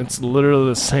same. It's literally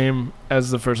the same as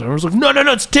the first one. I was like, no,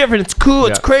 it's different. It's cool.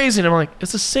 It's Yeah. crazy. And I'm like,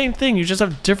 it's the same thing. You just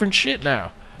have different shit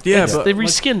now. yeah, It's- but they like,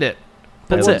 reskinned it.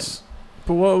 but That's it. what's-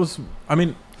 But what was? I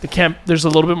mean, There's a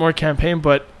little bit more campaign,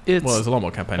 but it's. well, there's a lot more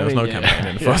campaign. I There was mean, no yeah. campaign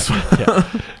in the Yeah. first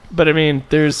one. But I mean,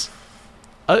 there's.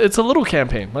 It's a little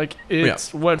campaign. Like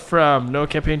it's went from no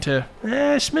campaign to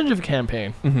smidge of a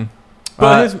campaign. Mm-hmm.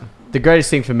 But here's, The greatest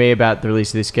thing for me about the release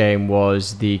of this game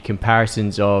was the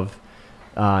comparisons of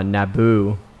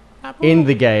Naboo in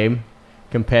the game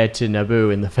compared to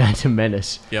Naboo in the Phantom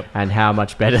Menace. Yep. And how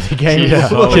much better the game Yeah.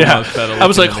 was. so Yeah. much better I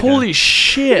was like, looking in the holy game.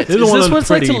 shit! This Is is one this of what the it's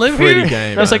like to pretty- live pretty here?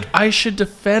 game, And I was man. like, I should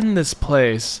defend this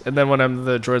place. And then when I'm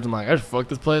the droids, I'm like, I should fuck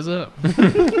this place up.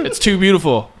 It's too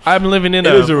beautiful. I'm living in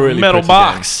It is a really metal pretty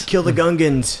box. Kill the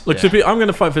Gungans. Look, I'm going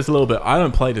to fight this a little bit. I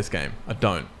don't play this game. I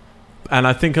don't. And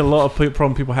I think a lot of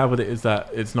problem people have with it is that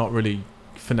it's not really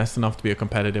finesse enough to be a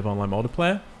competitive online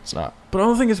multiplayer. It's not. But I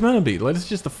don't think it's meant to be. Like, it's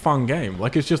just a fun game.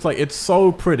 Like, it's just like, it's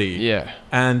so pretty. Yeah.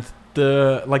 And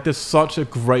there's such a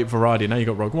great variety. Now you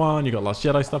got Rogue One, you got Last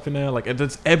Jedi stuff in there. Like,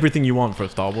 it's everything you want for a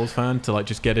Star Wars fan to like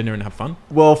just get in there and have fun.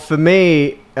 Well, for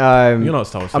me, You're not a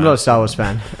Star Wars fan. I'm not a Star Wars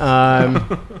fan.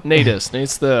 Nate is.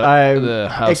 Nate's the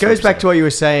It house goes back to representative. what you were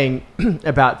saying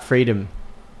about freedom,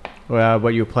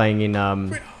 what you were playing in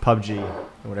PUBG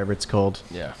or whatever it's called,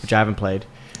 Yeah. which I haven't played.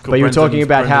 Cool. But you were talking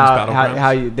about Brendan's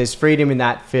how Battlegrounds. there's freedom in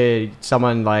that for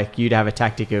someone like you to have a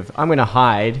tactic of I'm going to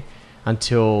hide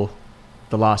until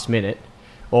the last minute,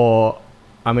 or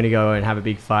I'm going to go and have a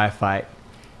big firefight.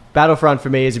 Battlefront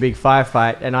for me is a big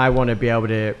firefight, and I want to be able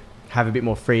to have a bit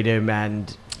more freedom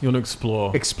and You want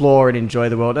to explore and enjoy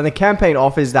the world. And the campaign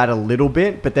offers that a little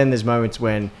bit, but then there's moments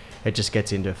when it just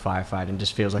gets into a firefight and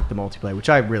just feels like the multiplayer, which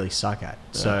I really suck at.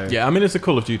 So Yeah, I mean, it's a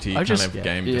Call of Duty I kind just- of yeah.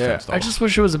 game. Yeah. defense I style. just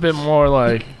wish it was a bit more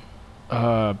like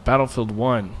Battlefield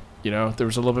 1. You know, there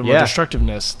was a little bit more Yeah.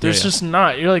 destructiveness. There's yeah. just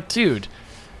not. You're like, dude,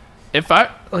 if I,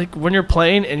 like, when you're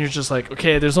playing and you're just like,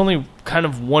 okay, there's only kind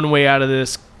of one way out of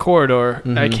this corridor. I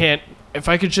Mhm. can't, if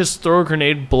I could just throw a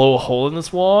grenade, blow a hole in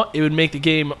this wall, it would make the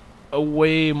game a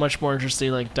way much more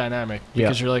interesting, like, dynamic.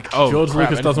 Because you're like, oh, George crap,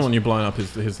 Lucas I doesn't need want you blowing up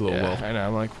his little yeah, world. I know.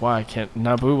 I'm like, why? I can't.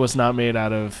 Naboo was not made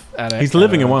out of. He's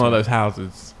living in one of those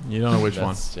houses. You don't know which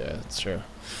one. Yeah, that's true.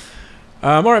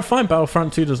 All right, fine.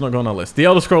 Battlefront 2 does not go on our list. The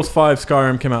Elder Scrolls 5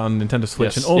 Skyrim came out on Nintendo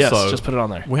Switch, Yes, and also yes, just put it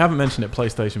on there. we haven't mentioned it.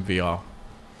 PlayStation VR.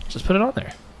 Just put it on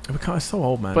there. It's so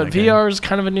old, man. But that game. VR is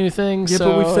kind of a new thing. Yeah,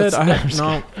 so but we've said it's I not- have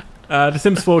no. The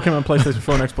Sims 4 came out on PlayStation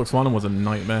 4 and Xbox One and was a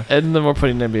nightmare. And then we're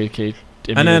putting NBA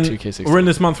And then 2K16. we're in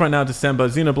this month right now, December.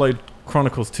 Xenoblade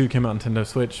Chronicles 2 came out on Nintendo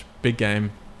Switch. Big game.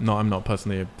 No, I'm not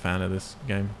personally a fan of this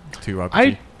game. Too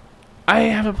RPG. I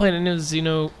haven't played any of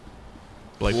Xenoblade,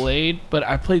 Blade. but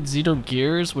I played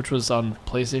Xenogears, which was on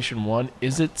PlayStation 1.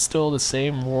 Is it still the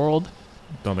same world?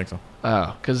 Don't think so.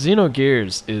 Oh, because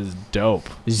Xenogears is dope.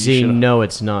 You Z, should've- no,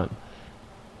 it's not.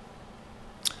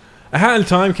 A Hat in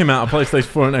Time came out on PlayStation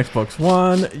 4 and Xbox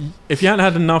One. If you hadn't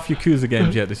had enough Yakuza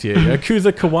games yet this year,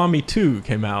 Yakuza Kiwami 2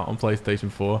 came out on PlayStation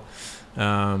 4.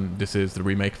 This is the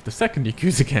remake of the second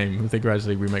Yakuza game. They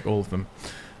gradually remake all of them.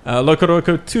 Loco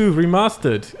Roco 2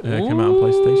 Remastered came out on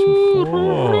PlayStation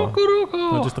 4.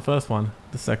 Not just the first one,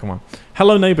 the second one.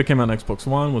 Hello Neighbor came out on Xbox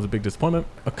One, was a big disappointment.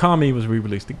 Okami was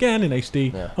re-released again in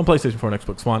HD Yeah. on PlayStation 4 and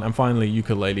Xbox One. And finally,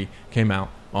 Yooka-Laylee came out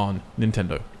on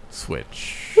Nintendo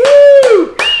Switch.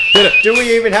 Do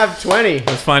we even have 20?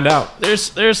 Let's find out.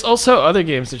 There's also other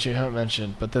games that you haven't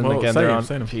mentioned, but then Well, again, say they're them, on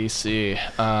say them. PC.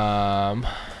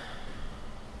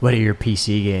 What are your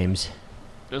PC games?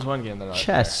 There's one game that I like.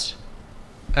 Chess.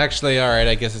 Actually, all right.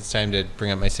 I guess it's time to bring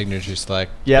up my signature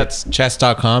select. Yep. It's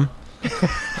chess.com.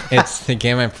 It's the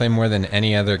game I play more than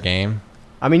any other game.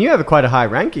 I mean, you have quite a high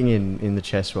ranking in the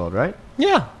chess world, right?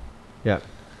 Yeah. Yeah.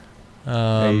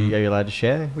 Are you allowed to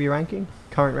share your ranking?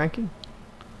 Current ranking?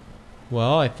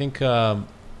 Well, I think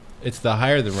it's the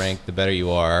higher the rank, the better you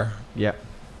are. Yeah.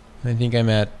 I think I'm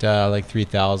at like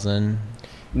 3,000.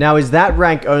 Now, is that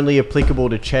rank only applicable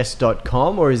to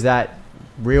chess.com or is that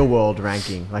real world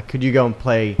ranking? Like, could you go and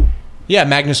play? Yeah,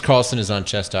 Magnus Carlsen is on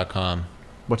chess.com.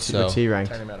 What's So- he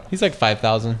ranked? He's like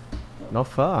 5,000. Not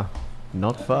far.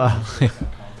 Not far.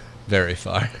 Very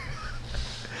far.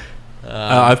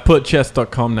 I've put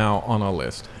chess.com now on our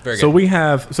list. Very So good.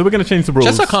 we're going to change the rules.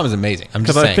 Chess.com is amazing. I'm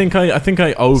just Because saying. I think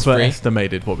I free.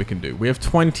 overestimated what we can do. We have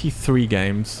 23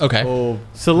 games. Okay. Or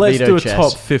So let's Veto do a chess.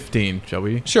 top 15, shall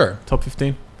we? Sure. Top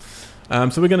 15.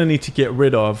 So we're going to need to get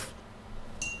rid of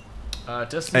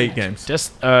Destiny, 8 games.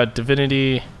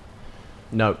 Divinity.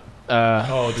 No.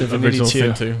 Oh, the Divinity original 2.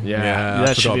 Sin 2. Yeah, I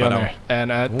that should forgot be about on that there.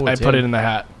 And Ooh, I it's put in. it in the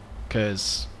hat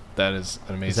because that is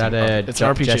an amazing. Is that a it's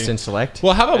an RPG. Just in Select?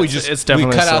 Well, how about we It's- just it's we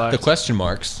definitely cut out the select. question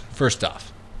marks first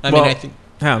off? I Well- mean, I think.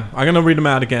 Hang on, I'm going to read them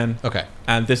out again, Okay.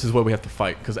 and this is where we have to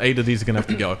fight, because 8 of these are going to have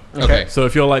to go. Okay. So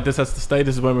if you're like, this has to stay,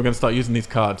 this is when we're going to start using these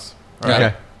cards. Got Okay.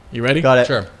 it. You ready? Got it.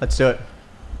 Sure. Let's do it.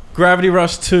 Gravity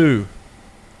Rush 2.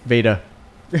 Vita.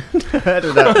 I don't know. I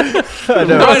don't Right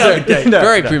know. out the gate. No,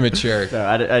 Very no. premature. No,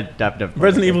 I've never.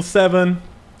 Resident Evil 7.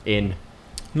 In.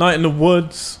 Night in the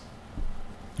Woods.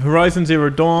 Horizon Zero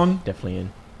Dawn. Definitely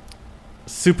in.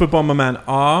 Super Bomberman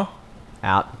R.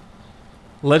 Out.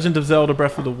 Legend of Zelda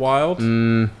Breath of the Wild.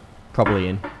 Probably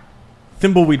in.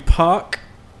 Thimbleweed Park.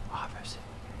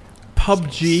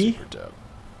 PUBG.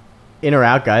 In or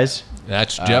out, guys?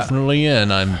 That's definitely in.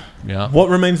 Yeah. What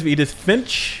Remains of Edith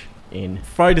Finch. In.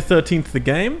 Friday the 13th, the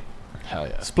game. Hell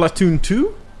yeah. Splatoon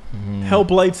 2.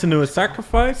 Hellblade Senua's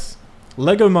Sacrifice.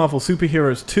 Lego Marvel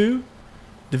Superheroes 2.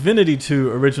 Divinity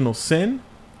 2 Original Sin.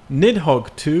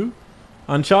 Nidhogg 2.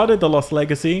 Uncharted The Lost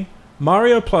Legacy.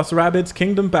 Mario plus Rabbids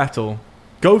Kingdom Battle.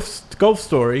 Golf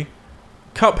Story.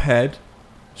 Cuphead.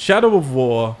 Shadow of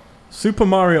War. Super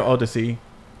Mario Odyssey.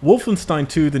 Wolfenstein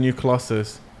 2 The New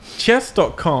Colossus.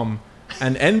 Chess.com.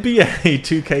 And NBA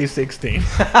 2K16.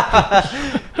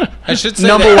 I should say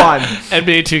Number that, one.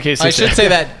 NBA 2K16. I should say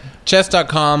that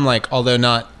chess.com, like, although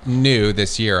not new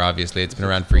this year, obviously it's been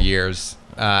around for years,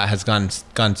 has gone. It's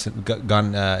gotten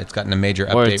a major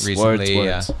update recently.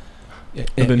 Words.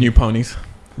 The new ponies.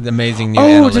 The amazing new.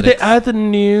 Oh, did they analytics. add the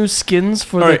new skins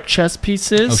for the Alright. chess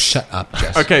pieces? Oh, shut up,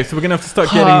 Jess. Okay, so we're gonna have to start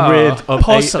getting rid of 8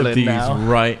 porcelain of these now.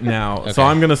 right now. So Okay.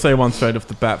 I'm gonna say one straight off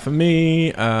the bat for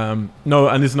me. No,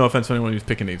 and there's no offense to anyone who's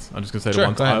picking these. I'm just gonna say Sure, the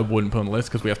ones go ahead. I wouldn't put on the list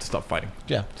because we have to stop fighting.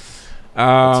 Yeah.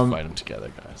 Let's Um, fight them together,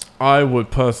 guys. I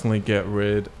would personally get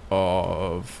rid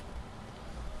of.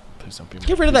 Please don't be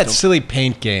Get rid of that silly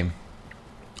paint game.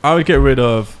 I would get rid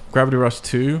of Gravity Rush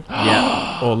 2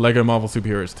 Yeah. or Lego Marvel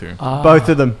Superheroes 2. Both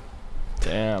of them.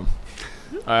 Damn.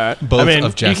 Alright. Both I mean,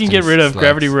 of you can get Justin's rid of slugs.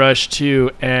 Gravity Rush 2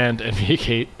 and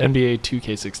NBA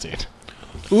 2K16.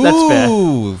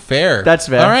 Ooh, fair. That's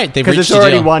fair. All right, they've Because reached it's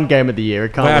already a deal. one game of the year.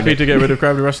 It can't We're happy win it. to get rid of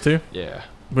Gravity Rush 2. Yeah.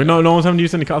 But no one's having to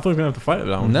use any cards. I thought we were going to have to fight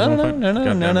that one. No, Don't no, fight. no, no,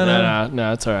 Goddamn. no, no, no.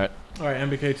 No, it's alright. All right,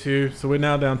 MBK 2. So we're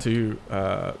now down to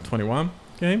 21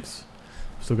 games.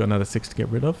 Still got another 6 to get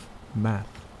rid of. Math.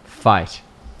 Fight.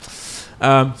 16,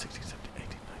 17, 18,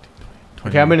 19, 20.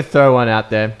 Okay, I'm going to throw one out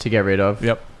there to get rid of.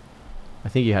 Yep. I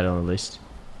think you had it on the list.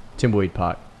 Timbleweed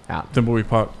Park. Out. Thimbleweed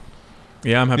Park.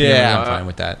 Yeah, I'm happy. Yeah, I'm with that. fine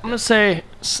with that. I'm going to say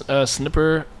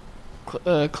snipper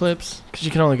clips because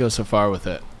you can only go so far with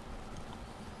it.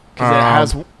 Because it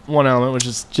has one element, which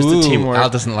is just Ooh, the teamwork. Al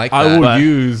doesn't like I that. will But-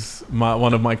 use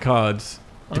one of my cards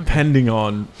Okay. depending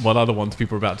on what other ones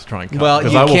people are about to try and cut. Well,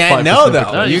 'Cause you I will can't fight for know, Snippet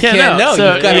though. Clip. you You can't can't know. know.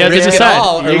 So You've got you to have to risk it decide.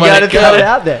 all. or You let got to it throw go. it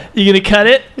out there. You gonna cut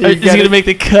it? You Is he gotta- gonna make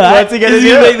the cut? What's he gonna Is he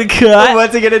do? gonna make the cut?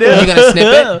 What's he going to do? You gonna snip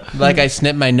it like I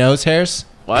snip my nose hairs?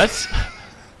 What?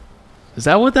 Is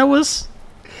that what that was?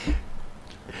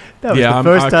 That was Yeah, the I'm-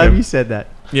 first I time can- you said that.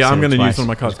 Yeah, Said I'm it going to use twice. one of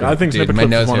my cards. Dude, I think Snippet my Clip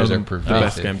is nose one of hairs are the best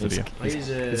pervasive. games of the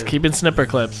year. It's keeping snipper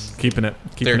clips. Keeping it.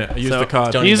 Keeping They're- it. I used So, the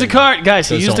card. don't He used a even- card, guys.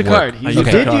 He those used a don't card. work. He I used used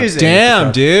a the Did card. use it.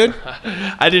 Damn, dude.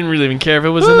 I didn't really even care if it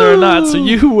was in there or not. So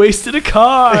you wasted a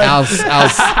card.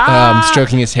 Al's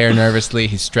stroking his hair nervously.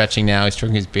 He's stretching now. He's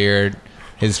stroking his beard.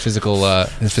 His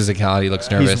physicality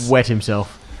looks nervous. He's wet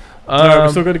himself. No,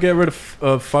 we've still got to get rid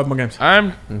of 5 more games.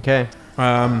 I'm Okay.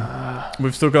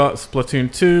 We've still got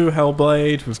Splatoon 2,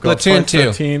 Hellblade. We've got Splatoon Friday 2,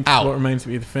 13th, out. What Remains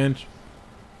of Edith Finch.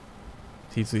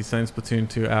 TC saying Splatoon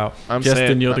 2 out. I'm Justin,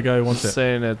 saying, you're the guy who wants it.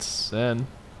 saying it's in.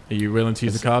 Are you willing to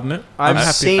use a card in it? I've I'm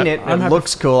happy- seen it. I'm It happy-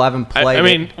 looks cool. I haven't played I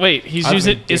mean, it. wait. He's I've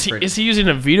using. been Is he? different. Is he using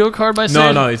a veto card by No,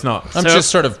 saying? no, he's not. I'm So- just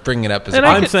sort of bringing it up as And a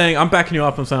I I'm could- saying, I'm backing you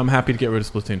up. I'm saying I'm happy to get rid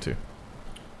of Splatoon 2.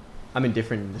 I'm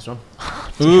indifferent in this one.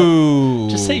 Ooh.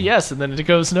 Just say yes, and then it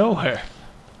goes nowhere.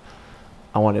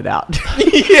 I want it out.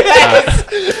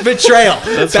 Betrayal.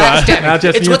 That's fine. Backstabbing. Now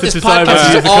Jesse, It's you what have to this decide whether podcast to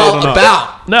is use the card all or not.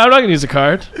 about. No, I'm not gonna use a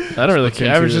card. I don't really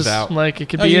care. I was Twinsies is just out. like, it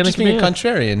could Oh, be you're in, it just could being be a in.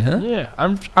 contrarian, huh?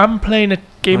 Yeah, I'm playing a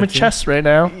game of 19. chess right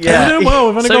now. We're doing well.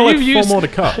 We've only So got like you've 4 used- more to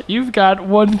cut. You've got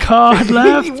one card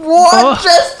left. What,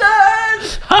 Justin?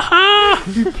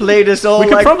 You played us all We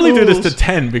could like probably do this fools. to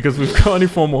 10 because we've got only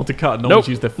 4 more to cut. No Nope. one's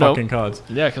used their Nope. fucking cards.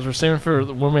 Yeah, because we're saving for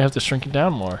when we have to shrink it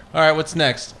down more. All right, what's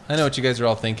next? I know what you guys are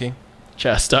all thinking.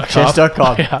 Chess.com.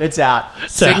 Chess.com. Yeah. It's out.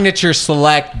 So- Signature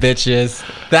select, bitches.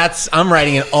 I'm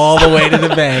writing it all the way to the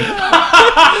bank.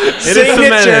 It is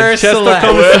cemented.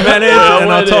 Chess.com is cemented in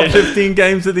our top 15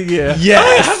 games of the year.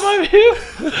 Yes. Have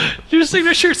my your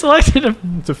signature selected a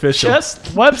It's official. chess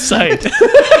website.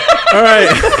 All right.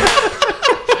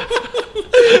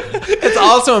 It's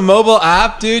also a mobile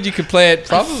app, dude. You could play it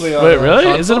probably on Wait, really?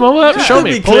 Is it a mobile app? Show to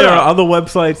me. be Pull it clear, up. other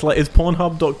websites like is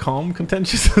Pornhub.com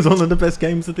contentious as one of the best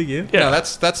games of the year? Yeah. No,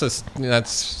 that's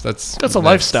a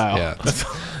lifestyle. Yeah.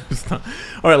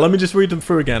 All right, let me just read them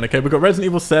through again. Okay, we've got Resident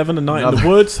Evil 7, A Night in the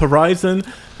Woods, Horizon,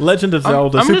 Legend of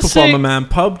Zelda, I'm gonna Super say- Bomberman,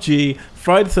 PUBG,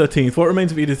 Friday the 13th, What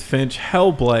Remains of Edith Finch,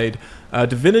 Hellblade,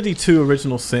 Divinity 2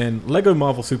 Original Sin, Lego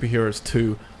Marvel Superheroes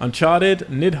 2, Uncharted,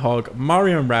 Nidhogg,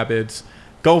 Mario and Rabbids,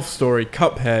 Golf Story,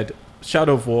 Cuphead,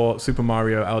 Shadow of War, Super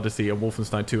Mario, Odyssey, and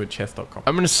Wolfenstein 2 at chess.com.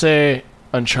 I'm gonna say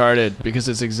Uncharted because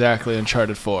it's exactly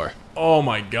Uncharted 4. Oh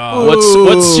my god.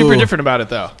 What's super different about it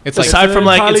though? It's like- aside It's from an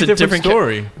like entirely it's a different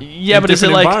story. Yeah, in but is it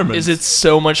different like environments. is it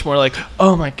so much more like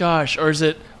oh my gosh, or is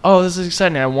it oh this is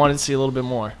exciting? I wanted to see a little bit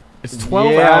more It's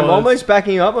 12 yeah, hours. I'm almost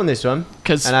backing you up on this one,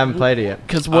 because and I haven't played it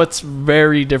yet. what's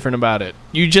very different about it?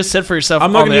 You just said for yourself.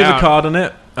 I'm not on going to the use a out- card on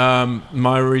it.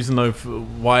 My reason though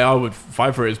why I would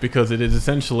fight for it is because it is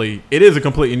a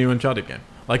completely new Uncharted game.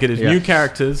 Like it is Yeah. new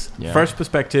characters, Yeah. fresh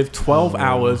perspective, 12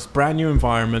 hours, brand new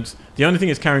environments. The only thing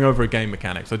is carrying over a game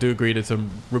mechanics. I do agree there's some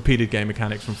repeated game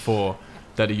mechanics from 4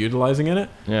 that are utilizing in it.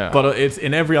 Yeah, But it's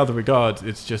in every other regard,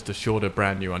 it's just a shorter,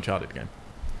 brand new Uncharted game.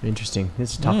 Interesting.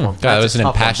 It's a tough one. God, that was an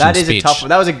tough one. impassioned That is speech. a tough one.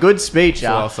 That was a good speech. That's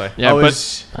what Al. I'll say. yeah, I but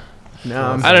was, no,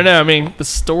 I'm I don't know. I mean, the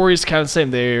story's kind of the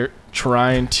same. They're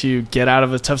trying to get out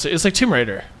of a tough. It's like Tomb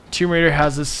Raider. Tomb Raider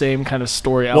has the same kind of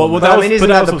story element. well, But that I was- mean, but isn't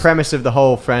that that the was- premise of the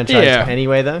whole franchise Yeah.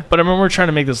 anyway, though? but I mean, we're trying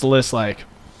to make this list like.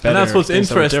 And that's better, what's things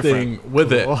that are interesting different.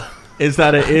 with it is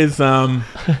that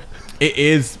it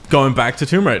is going back to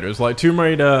Tomb Raider. It's like Tomb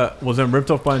Raider was then ripped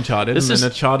off by Uncharted, This and is-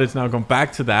 then Uncharted's now gone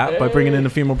back to that by bringing in a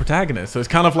female protagonist. So it's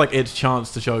kind of like its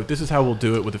chance to show this is how we'll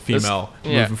do it with a female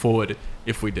yeah. moving forward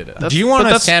if we did it. That's- Do you but want to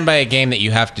that's- stand by a game that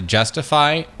you have to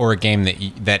justify, or a game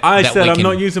that I that said we I'm can-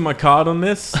 not using my card on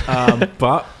this,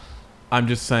 but I'm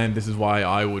just saying this is why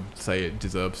I would say it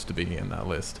deserves to be in that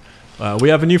list. We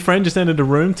have a new friend just entered the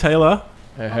room, Taylor.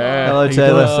 Hello, How you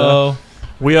Taylor. doing, sir?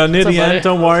 We are near What's the up, end. buddy?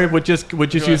 Don't worry. We're just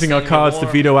wanna using our sing cards to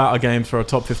more? veto out our games for our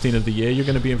top 15 of the year. You're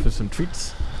going to be in for some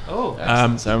treats. Oh, So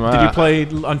am Did you I. play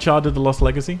Uncharted: The Lost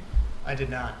Legacy? I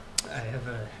did not. I have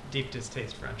a deep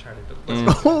distaste for Uncharted.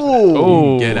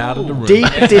 Oh, Get out of the room. deep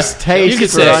distaste You can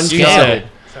for say it, you can say Uncharted.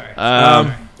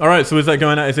 Sorry. All right. So is that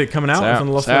going out? Is it coming out? It's Is out.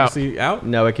 the Lost It's out. Legacy out?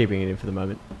 No, we're keeping it in for the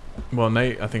moment. Well,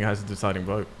 Nate, I think has a deciding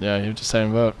vote. Yeah, you have to say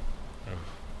and vote.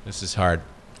 This is hard.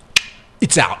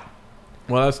 It's out.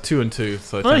 Well, that's 2 and 2.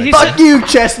 So Well, technically- he Fuck you,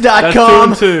 that's 2 chess.com.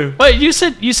 and 2. Wait, you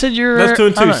said you're. That's 2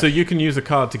 and 2. I'm So you can use a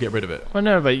card to get rid of it. well,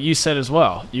 no, but you said as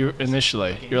well. You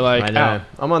initially, you're like, I know. out.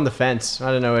 I'm on the fence.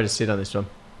 I don't know where to sit on this one.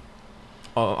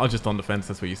 I'll just on the fence.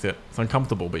 That's where you sit. It's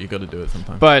uncomfortable, but you got to do it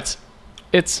sometimes. But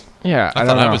it's yeah. I I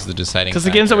thought don't I know was the deciding. because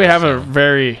the games that we factor, have are so-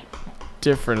 very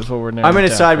different. Is what we're. I'm going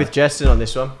to side with Justin on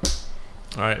this one.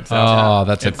 All right. It's out. Oh,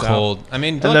 that's a It's out. cold. I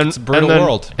mean, And look, then it's a brutal and then,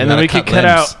 world. And then we gotta could cut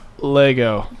limbs. out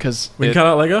Lego because We can cut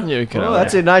out Lego. Yeah, we cut Oh, out.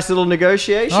 that's a nice little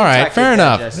negotiation. All right, tactic fair there,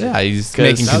 enough. Justin. Yeah, he's 'Cause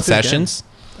making that was a good concessions.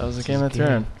 That was a game I threw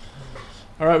in.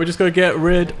 All right, we just got to get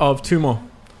rid of 2 more.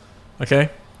 Okay.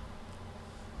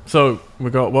 So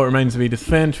we've got What Remains of Edith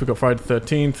Finch. We've got Friday the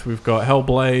 13th. We've got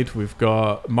Hellblade. We've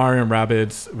got Mario and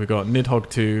Rabbids. We've got Nidhogg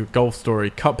 2, Golf Story,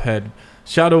 Cuphead,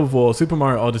 Shadow of War, Super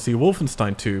Mario Odyssey,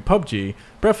 Wolfenstein 2, PUBG,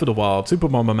 Breath of the Wild, Super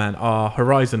Bomberman R,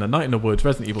 Horizon, A Night in the Woods,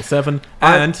 Resident Evil 7,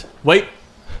 and wait,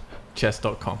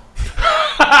 chess.com.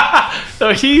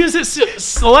 So he uses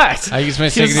select. I use my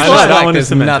He's signature I know, that select. one is There's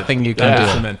cemented. nothing you can That is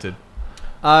do. cemented.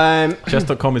 Um,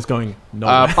 Chess.com is going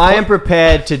nowhere. I am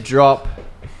prepared to drop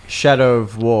Shadow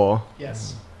of War.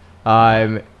 Yes.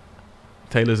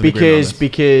 Taylor's in agreement on this.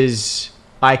 Because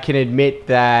I can admit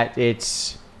that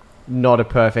it's not a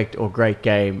perfect or great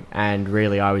game, and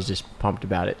really I was just pumped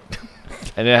about it.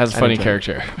 And it has a I funny enjoy it.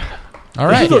 character. All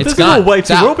right, This it's is all gone. way It's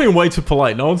too. out. We're all being way too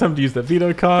polite. No one's having to use their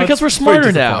veto card. Because we're It's very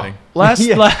smarter now. disappointing.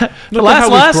 Yeah. Look at how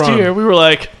we've Last grown. year we were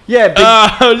like, Yeah,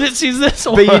 but, let's use this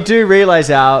one. but you do realize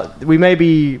we may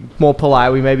be more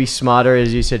polite, we may be smarter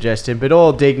as you suggested, but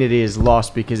all dignity is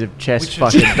lost because of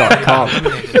chessfucking.com.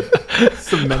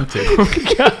 Cemented.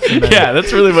 Yeah,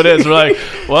 that's really what it is. We're like,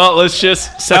 well, let's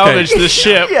just salvage this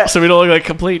ship Yeah. so we don't look like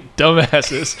complete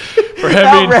dumbasses for Our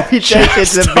having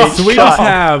reputations have been So we just shot.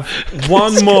 have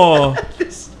one more.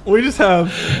 We just have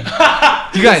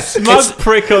You guys, smug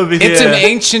prick over here it's an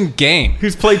ancient game.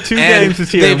 who's played 2 And games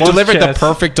this year. they've and one's delivered the chess.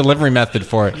 perfect delivery method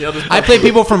for it. The other's I play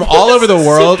people from all over the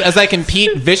world as I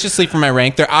compete viciously for my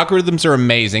rank. Their algorithms are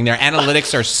amazing. Their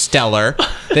analytics are stellar.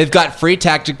 They've got free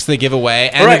tactics they give away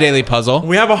and All right. a daily puzzle.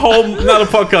 We have a whole another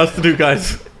podcast to do,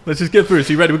 guys. Let's just get through it.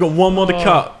 So you ready? We've got one more to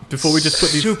cut before we just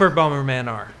put these. Super Bomberman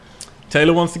R.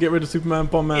 Taylor wants to get rid of Superman,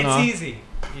 Bomberman. It's R. easy.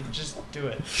 You just do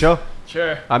it. Sure,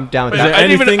 Sure. I'm down with Is that. there I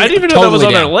didn't even anything know that was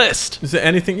on totally their down? list. Is there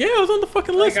anything? Yeah, it was on the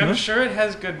fucking list, Like, I'm man. sure it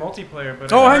has good multiplayer,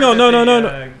 but Oh, I hang heard on, no, that no,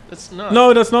 the, no. It's not.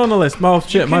 No, that's not on the list. Oh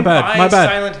shit, my bad. My bad.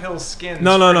 Silent Hill skins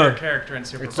No, for no. your character in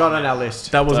Super It's not on Bomberman. our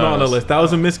list. That was not on the was- list. That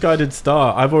was a misguided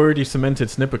start. I've already cemented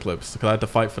snipper clips because I had to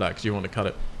fight for that because you want to cut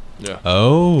it.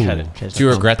 Oh. Cut it. Do you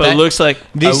regret But that? it looks like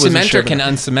the I wasn't cementer sure can about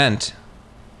uncement.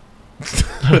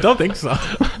 I don't think so.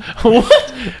 it.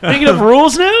 What? Making up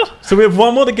rules now? So we have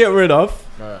one more to get rid of.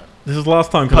 This is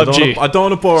last time because PUBG. I don't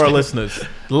want to bore our listeners.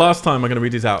 Last time I'm going to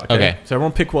read these out. Okay. So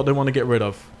everyone pick what they want to get rid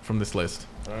of from this list.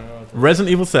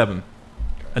 Resident Evil 7,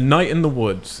 A Night in the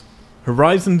Woods,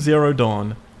 Horizon Zero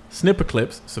Dawn, Snipper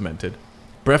Clips, cemented,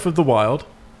 Breath of the Wild,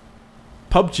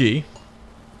 PUBG,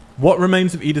 What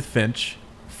Remains of Edith Finch,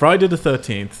 Friday the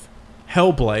 13th,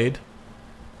 Hellblade,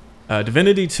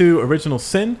 Divinity 2 Original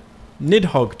Sin,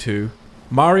 Nidhogg 2,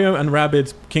 Mario and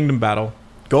Rabbids Kingdom Battle,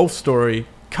 Golf Story,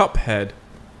 Cuphead,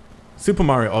 Super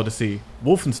Mario Odyssey,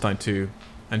 Wolfenstein 2,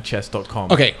 and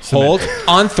Chess.com. Okay, Cemented. hold.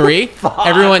 On 3,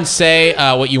 everyone say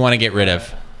what you want to get rid of.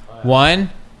 1,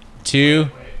 2,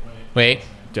 wait.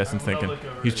 Jason's thinking.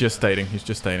 He's just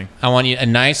stating. I want you a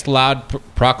nice loud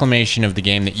proclamation of the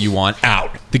game that you want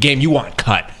out. The game you want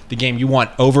cut. The game you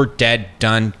want over, dead,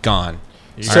 done, gone.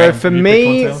 So for You pick me-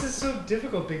 one, This Taylor? is so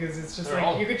difficult because it's just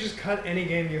like you could just cut any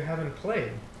game you haven't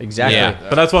played. Exactly. Yeah.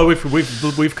 But that's why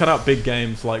we've cut out big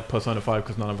games like Persona 5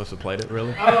 because none of us have played it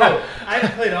really. Oh, I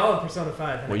haven't played all of Persona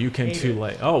 5. and Well, I you came hate too it.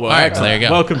 late. Oh well. All right, so there you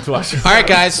go. Welcome to our show. All right,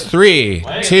 guys. 3,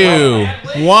 2,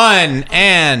 1,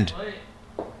 and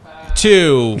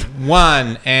 2,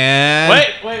 1, and Wait.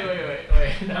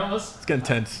 That was. It's getting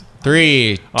tense.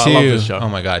 3, 2. Oh, I love this show. Oh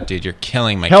my God, dude, you're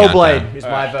killing my Hellblade countdown. is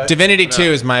my vote. Divinity 2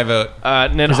 is my vote,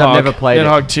 Nidhogg. I've never played it.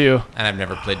 Nidhogg 2. and I've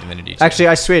never played Divinity 2. Actually,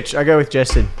 I switch. I go with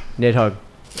Justin. Nidhogg.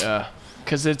 Yeah.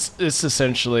 Because it's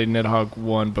essentially Nidhogg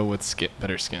 1, but with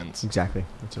better skins. Exactly.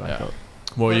 That's what I Yeah. thought.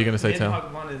 What were you But gonna say, Taylor?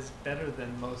 Nidhogg 1 is better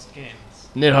than most games.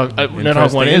 Nidhogg 1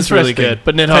 Interesting, is really interesting. good,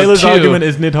 but Nidhogg Taylor's 2. argument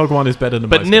is Nidhogg 1 is better than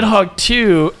But most games. Nidhogg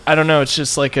 2, I don't know. It's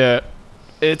just like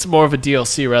it's more of a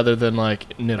DLC rather than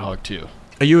like Nidhogg 2.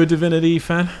 Are you a Divinity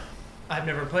fan? I've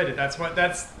never played it. That's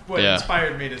what Yeah.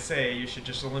 inspired me to say you should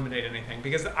just eliminate anything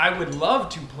because I would love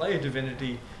to play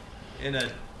Divinity in a.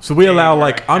 So we game allow where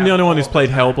like I I'm the have only one who's all played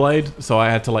the time. Hellblade, so I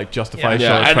had to like justify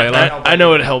Yeah. show a trailer. I know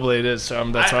what Hellblade is, so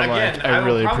that's why I'm again, like, I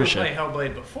really will probably appreciate play it.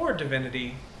 Hellblade before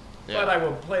Divinity, Yeah. but I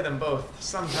will play them both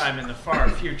sometime in the far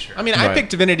future. I mean, I Right.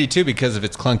 picked Divinity 2 because of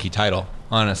its clunky title,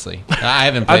 honestly. I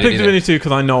haven't played I picked it either. Divinity 2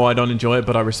 because I know I don't enjoy it,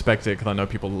 but I respect it because I know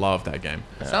people love that game.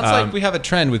 Sounds like we have a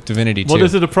trend with Divinity 2. What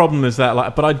is it? The problem is that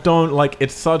like, but I don't like.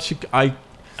 It's such. I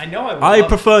I know I would I love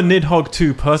prefer Nidhogg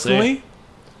 2 personally,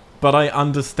 but I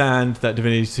understand that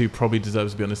Divinity 2 probably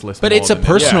deserves to be on this list. But more it's a than Nidhogg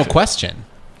personal 2. question.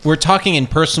 We're talking in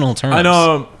personal terms. I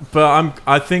know, but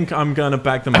I think I'm gonna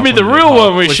back them. I up mean, on the real Nidhogg,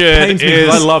 one we which should pains me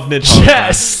 'cause is I love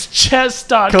Nidhogg.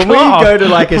 Chess.com. Can we go to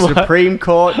like a Supreme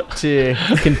Court to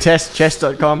contest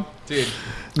chess.com? Dude.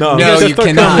 No, No, you Chess.com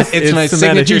cannot. is- It's my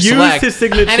cemented. signature He used select. his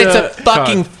signature And it's a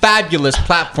fucking card. fabulous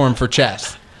platform for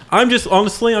chess. I'm just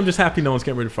happy no one's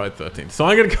getting rid of Friday the 13th. So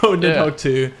I'm gonna go with Yeah. Nidhogg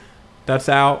 2. That's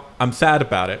out. I'm sad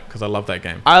about it because I love that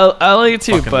game. I like it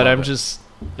too, Fucking but love I'm it. just.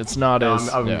 It's not No, as.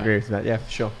 I would yeah. agree with that. Yeah,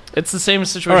 for sure. It's the same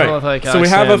situation Alright, with like. so I we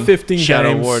have a said 15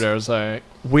 Shadow games. Warrior. I was like,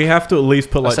 We have to at least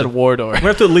put I like said we Wardor.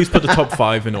 have to at least put the top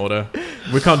 5 in order.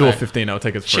 We can't do a 15. That'll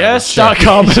take us forever.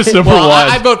 Chess.com is number Well, one.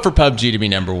 I vote for PUBG to be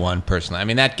number 1 personally. I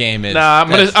mean, that game is. Nah, I'm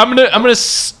that's- gonna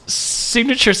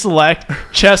signature select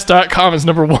chess.com as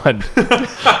number 1.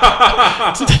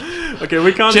 Okay,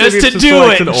 we can't Just signature to do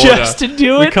select it. an order. Just to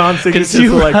do We it. can't signature 'cause you-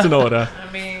 select an order.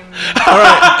 I mean,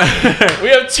 We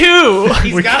have 2.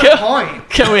 he's We got can- a point.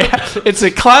 Can we? It's a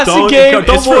classic Don't game. don't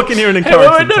It's walk for- in here and Hey, encourage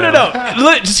wait, them,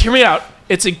 no. Just hear me out.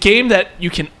 It's a game that you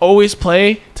can always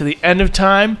play to the end of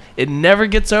time. It never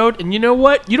gets out, and you know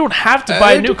what? You don't have to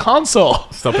buy a new console.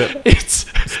 Stop it. It's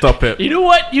Stop it. you know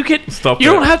what? You can. Stop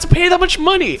You it. don't have to pay that much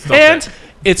money, Stop and it.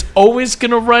 it's always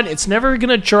gonna run. It's never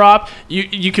gonna drop.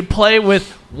 You can play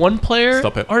with one player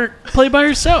Stop it. or play by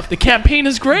yourself. The campaign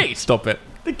is great. Stop it.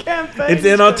 The campaign. It's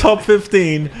in our top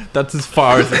 15. That's as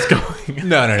far as it's going.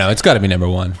 No. It's got to be number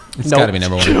one. It's Nope. got to be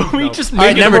number one. Can we just All right,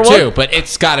 make it number number two, one? but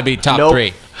it's got to be top Nope.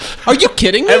 3. Are you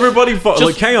kidding me? Everybody vote.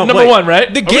 Just Hang on. number wait. one,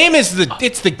 right? The game is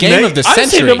it's the game Nate, of the I'd say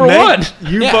century. number one.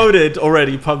 You Yeah. voted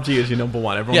already. PUBG is your number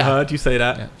one. Everyone Yeah. heard you say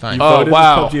that. Yeah, fine. You Oh, voted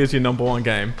wow. PUBG is your number one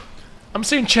game. I'm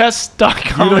saying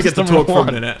chess.com. You don't is get to number talk for a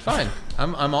one. minute. Fine.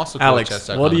 I'm also cool Alex, with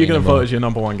chess.com what are you being going to number vote as your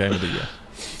number one game of the year?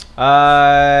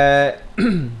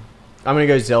 I'm gonna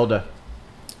go Zelda.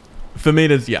 For me,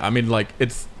 there's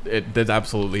there's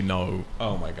absolutely no. one.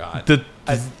 Oh my god.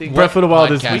 I think Breath of the Wild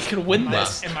is podcast? we could win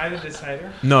this. Am I the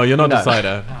decider? no. You're not No.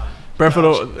 decider. Breath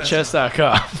of the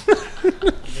Chess.com.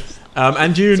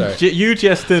 and you, Sorry. you,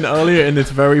 Justin, earlier in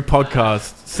this very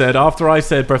podcast said after I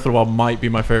said Breath of the Wild might be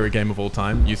my favorite game of all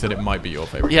time, you said it might be your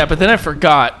favorite. Yeah, but then I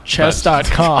forgot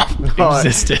chess.com Oh.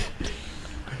 existed.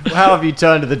 How have you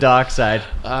turned to the dark side?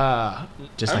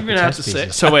 Just I'm like gonna the have chess to say.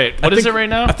 pieces. So wait, what is think- it right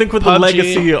now? I think with the PUBG,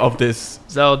 legacy of this,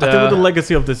 Zelda. I think with the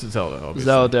legacy of this, it's Zelda. Obviously.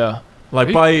 Zelda. Like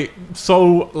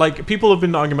people have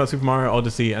been arguing about Super Mario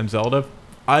Odyssey and Zelda.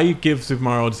 I give Super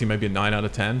Mario Odyssey maybe a 9 out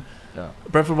of 10. Yeah.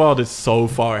 Breath of the Wild is so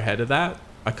far ahead of that.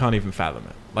 I can't even fathom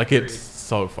it. Like it's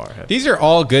so far ahead. These are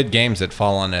all good games that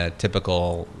fall on a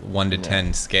typical 1 to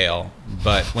 10 scale.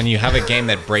 But when you have a game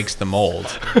that breaks the mold,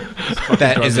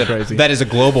 that drives is me crazy. that is a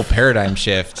global paradigm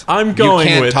shift. I'm going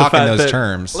you can't with the talk in fact those that-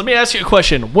 terms. Let me ask you a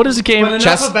question. What is a game? But enough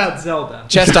Chess- about Zelda.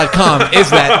 Chess.com is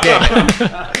that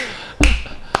game.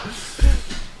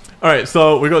 All right,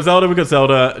 so we got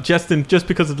Zelda. Justin, just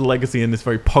because of the legacy in this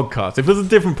very podcast, if it was a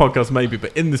different podcast, maybe,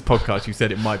 but in this podcast, you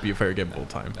said it might be your favorite game of all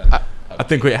time. I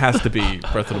think it has to be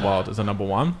Breath of the Wild as a number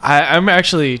one. I'm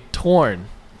actually torn.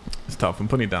 It's tough. I'm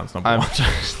putting it down as number I'm one.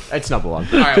 It's number one.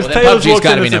 All right, Because well, then Taylor's PUBG's walked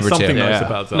got in to be and said number 2. something Yeah. nice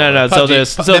about Zelda. No, Zelda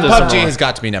is. Then Zelda's number PUBG one. has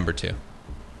got to be number 2.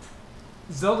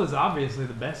 Zelda's obviously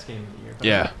the best game of the year. But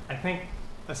Yeah. I think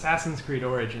Assassin's Creed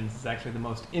Origins is actually the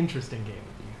most interesting game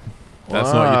of the year.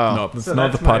 That's Wow. that's So not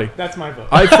the that's my- party. That's my vote.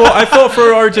 I thought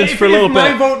for Origins for a little My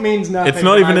bit. vote means nothing. It's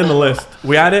not even my in the vote- list.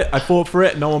 We had it. I fought for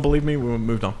it. No one believed me. We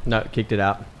moved on No, kicked it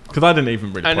out. because I didn't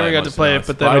even really. I play never got much to play it, nice.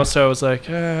 but then I- also I was like,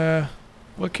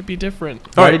 what could be different?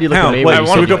 Why All right, did you look hang at on, me wait, when you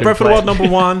so said we you got couldn't Breath of the play Wild it? number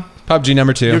one. PUBG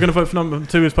number 2. You're gonna vote for number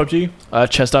two as PUBG.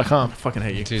 Chess.com. I fucking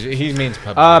hate you. He means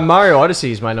PUBG. Mario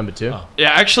Odyssey is my number 2. Oh. Yeah,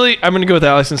 actually, I'm gonna go with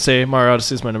Alex and say Mario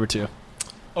Odyssey is my number 2.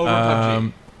 Over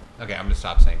Um, PUBG. Okay, I'm going to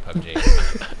stop saying PUBG.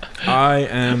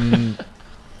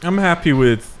 I'm happy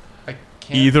with I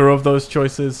can't. either of those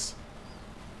choices,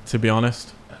 to be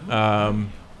honest. Because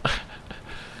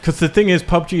the thing is,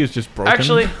 PUBG is just broken.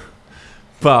 Actually,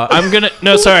 but I'm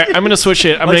gonna switch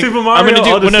it. I'm Like gonna, Super Mario I'm gonna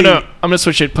do Odyssey. no. I'm gonna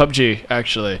switch it PUBG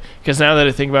actually, because now that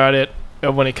I think about it,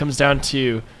 when it comes down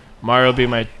to Mario being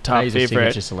my top Use a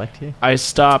favorite, signature select here. I I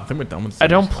stop. think we're done with I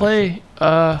don't this. play.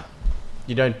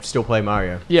 You don't still play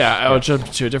Mario. Yeah, I would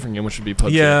jump to a different game, which would be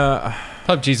PUBG. Yeah,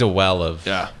 PUBG's a well of...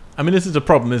 Yeah. I mean, this is a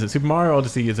problem, isn't it? Super Mario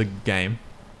Odyssey is a game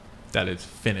that is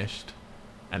finished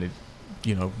and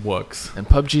it, works. And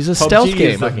PUBG's a PUBG stealth is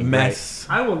game. a Fucking mess.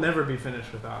 I will never be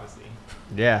finished with Odyssey.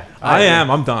 Yeah. I am.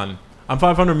 I'm done. I'm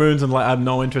 500 moons and I have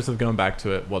no interest of going back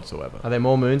to it whatsoever. Are there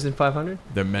more moons than 500?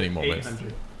 There are many more moons.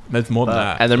 800. There's more than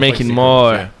that. And they're It's like making 600,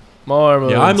 more. yeah. More.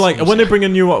 Yeah, I'm like modes. when they bring a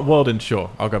new world in, sure,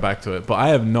 I'll go back to it. But I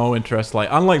have no interest. Like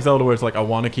unlike Zelda, where it's like I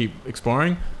want to keep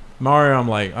exploring. Mario, I'm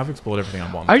like I've explored everything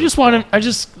I want. I to just explore. want him. I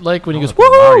just like when he goes I wanna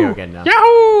play Mario woohoo, again now.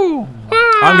 yahoo.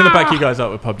 I'm gonna back you guys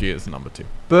up with PUBG as number 2.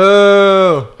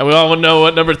 Boo! And we all want to know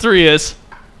what number 3 is.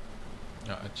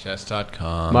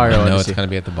 Chess.com. Mario I know Odyssey. it's going to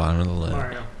be at the bottom of the list.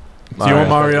 Mario. So you want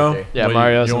Mario? Yeah, What,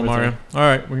 Mario's You want number Mario? All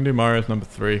right, we can do Mario's number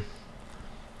 3.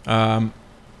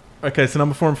 Okay, so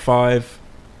number 4 and 5.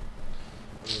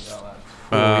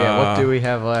 Yeah, what do we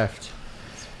have left?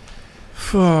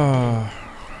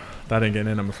 That ain't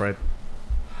getting in, I'm afraid.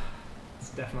 It's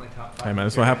definitely top 5. Hey man,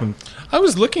 that's what happened. I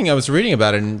was reading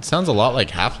about it, and it sounds a lot like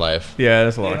Half-Life. Yeah,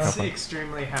 there's a lot of It's stuff.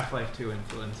 extremely Half-Life 2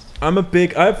 influenced. I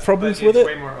have problems But with it's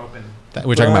it. way more open.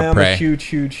 We're talking but I about am a Prey.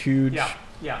 huge.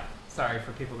 Yeah. Sorry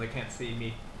for people that can't see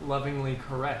me lovingly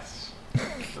caress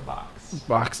the box.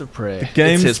 Box of prey.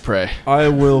 games- It's his prey. I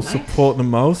will support the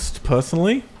most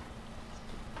personally.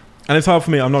 And it's hard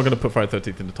for me. I'm not going to put Friday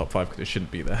 13th in the top 5 because it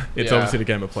shouldn't be there. It's Yeah. obviously the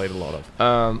game I played a lot of.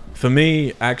 Um, For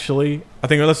me, actually, I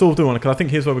think let's all do one because I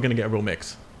think here's where we're going to get a real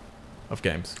mix of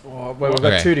games. Well, we've got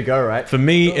Okay. 2 to go, right? For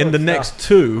me, in the it's next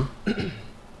 2,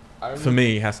 for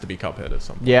me has to be Cuphead at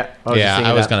some point. Yeah,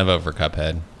 I was gonna vote for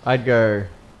Cuphead. I'd go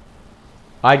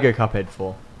Cuphead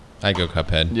 4. I'd go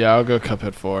Cuphead. Yeah, I'll go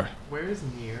Cuphead 4. Where is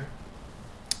Nier?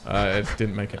 It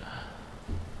didn't make it.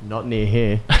 Not near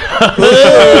here.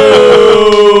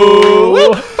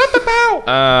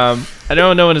 I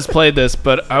know no one has played this,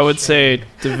 but I would say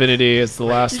Divinity is the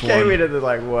last one. into the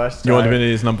worst. Your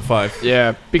Divinity is number 5.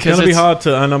 Yeah, It's because gonna be it's hard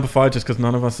to earn number 5 just because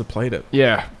none of us have played it.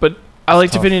 Yeah, but I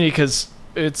like tough. Divinity because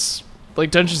it's like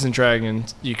Dungeons and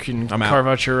Dragons. You can I'm out. carve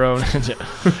out your own,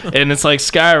 and it's like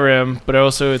Skyrim, but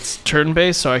also it's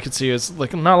turn-based. So I could see it's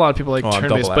like not a lot of people like Oh, I'm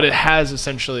turn-based, double but out. it has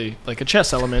essentially like a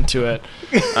chess element to it.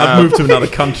 I've moved to another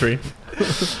country.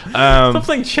 Um, Stop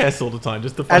playing chess all the time.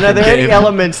 Just the And are there any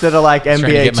elements that are like Trying to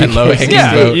NBA get my 2K? low hanging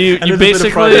yeah, vote. you And there's a bit of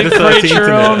basically Friday the create 13th your in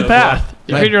it own as path.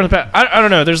 You Right. create your own path. I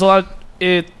don't know. There's a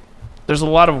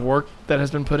lot of work that has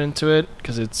been put into it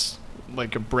because it's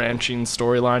like a branching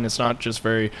storyline. It's not just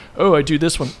very, I do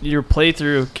this one. Your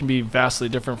playthrough can be vastly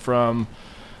different from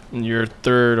your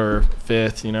third or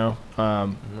fifth, and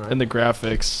the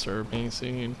graphics are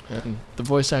amazing, and the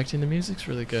voice acting, the music's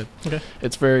really good. Okay.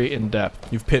 It's very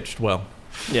in-depth. You've pitched well.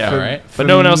 Yeah. All right. But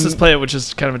no one else has played it, which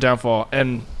is kind of a downfall,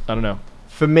 and I don't know.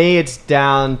 For me, it's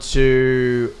down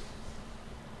to.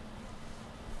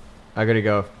 I gotta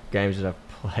go with games that I've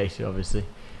played, obviously.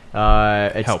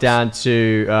 It's Helps. down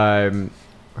to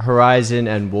Horizon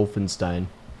and Wolfenstein.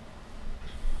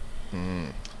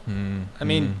 I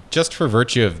mean, just for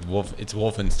virtue of it's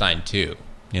Wolfenstein 2.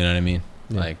 You know what I mean?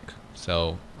 Yeah. Like,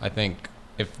 so I think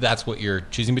if that's what you're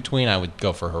choosing between, I would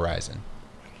go for Horizon.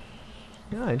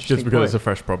 Yeah, interesting. Just because point. it's a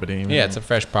fresh property. Yeah, it's a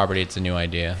fresh property. It's a new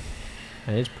idea.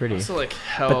 And it's pretty. Also, like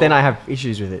hell. But then I have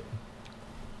issues with it.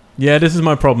 Yeah, this is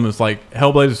my problem. It's like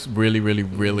Hellblade is really, really,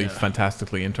 really Yeah.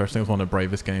 fantastically interesting. It was one of the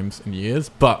bravest games in years,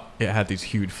 but it had these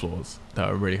huge flaws that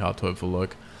are really hard to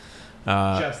overlook.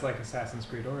 Just like Assassin's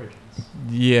Creed Origins.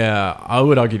 Yeah, I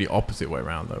would argue the opposite way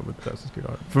around though with Assassin's Creed.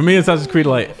 For me, Assassin's Creed,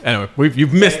 like anyway,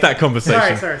 you've missed that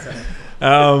conversation.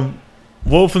 Sorry.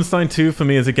 Wolfenstein 2 for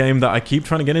me is a game that I keep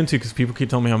trying to get into because people keep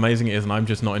telling me how amazing it is, and I'm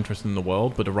just not interested in the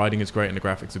world. But the writing is great and the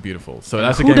graphics are beautiful. So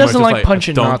that's a Who game where I doesn't just like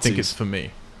punching I don't Nazis? think it's for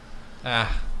me.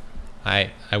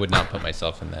 I would not put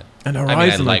myself in that. And I mean,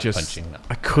 Horizon, I like just punching.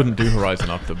 I couldn't do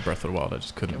Horizon after Breath of the Wild. I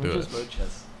just couldn't do it.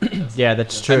 Yeah,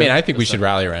 that's true. I mean, I think we should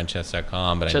rally around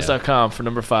chess.com, but I know. Chess.com for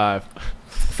number 5.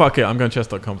 Fuck it, I'm going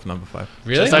chess.com for number 5.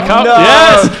 Really? Chess.com? No.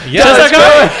 Yes!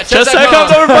 Yes,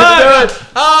 Chess.com's number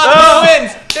 5! Oh, no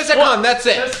wins! Chess.com, that's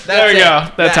it. That's There we it. go.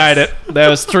 That tied it. That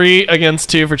was 3 against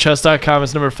 2 for chess.com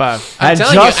is number 5. I'm and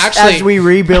telling you, just actually- as we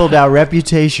rebuild our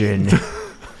reputation,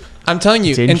 I'm telling you,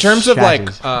 It's in in terms of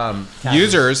like shatters.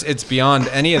 users, it's beyond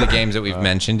any of the games that we've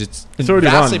mentioned. It's already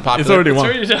vastly won. popular. It's already won.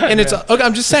 already done. And it's okay,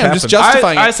 I'm just saying, I'm just happened.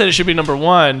 justifying I it. said it should be number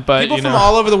 1, but People you from know.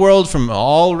 all over the world, from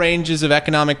all ranges of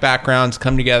economic backgrounds,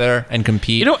 come together and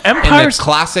compete. You know, in empires- the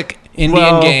classic Indian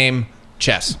Well- game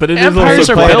chess. But it is Empires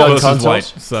also are black built on versus white.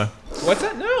 consoles. So What's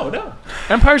that? No.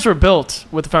 Empires were built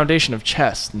with the foundation of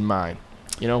chess in mind.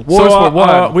 You know, wars so, were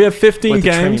won we have 15 with the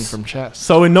training games. from chess.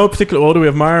 So in no particular order, we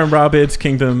have Mario and Rabbids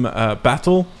Kingdom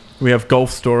Battle. We have Golf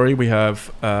Story. We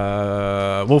have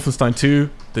Wolfenstein 2,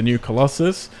 The New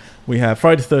Colossus. We have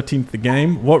Friday the 13th, The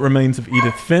Game. What Remains of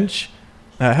Edith Finch.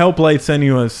 Hellblade: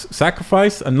 Senua's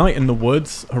Sacrifice. A Night in the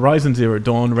Woods. Horizon Zero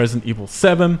Dawn. Resident Evil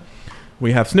 7.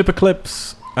 We have Snipper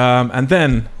Clips. And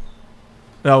then...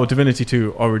 Divinity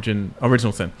 2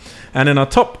 Original Sin. And in our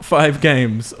top 5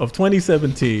 games of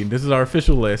 2017, this is our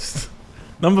official list.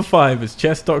 Number 5 is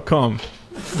chess.com.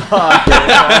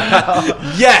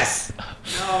 Yes.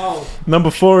 Number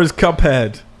 4 is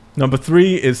Cuphead. Number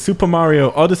 3 is Super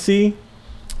Mario Odyssey.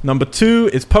 Number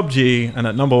 2 is PUBG. And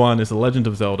at number 1 is The Legend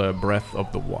of Zelda Breath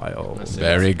of the Wild.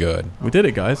 Very good. We did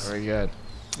it, guys. Very good.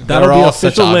 That'll They're be our all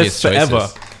such official obvious list forever.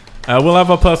 choices. We'll have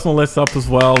our personal lists up as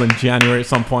well in January at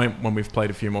some point when we've played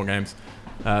a few more games.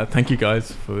 Thank you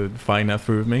guys for fighting that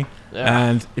through with me. Yeah.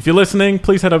 And if you're listening,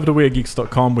 please head over to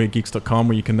weirdgeeks.com,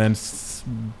 where you can then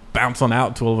bounce on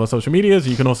out to all of our social medias.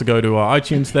 You can also go to our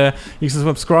iTunes there. You can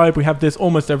subscribe. We have this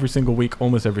almost every single week,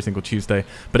 almost every single Tuesday.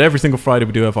 But every single Friday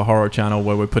we do have a horror channel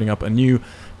where we're putting up a new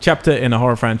chapter in a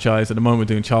horror franchise. At the moment we're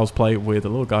doing Child's Play with a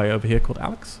little guy over here called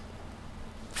Alex.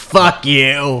 fuck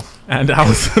you. And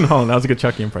Alison Holland. That was a good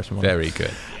Chucky impression. Wasn't it? Very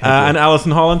good. And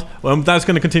Alison Holland. Well, that's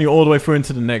going to continue all the way through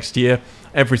into the next year,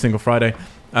 every single Friday.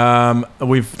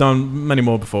 We've done many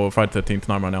more before. Friday the 13th,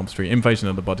 Nightmare on Elm Street, Invasion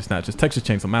of the Body Snatchers, Texas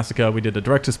Chainsaw Massacre. We did a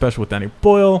director's special with Danny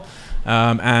Boyle.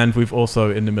 And we've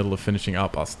also in the middle of finishing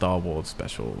up our Star Wars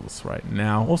specials right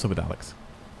now, also with Alex.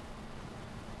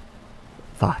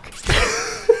 Fuck.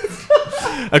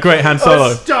 A great Han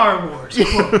Solo. Star Wars.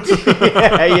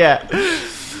 yeah.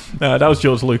 That was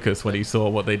George Lucas when he saw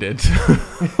what they did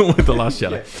with The Last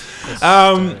Jedi.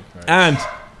 And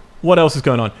what else is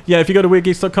going on? Yeah, if you go to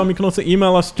weirdgeeks.com, you can also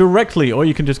email us directly, or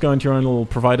you can just go into your own little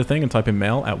provider thing and type in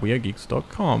mail at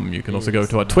weirdgeeks.com. You can also go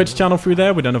to our Twitch channel through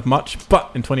there. We don't have much,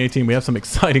 but in 2018 we have some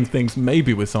exciting things,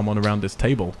 maybe with someone around this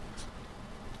table.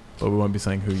 But we won't be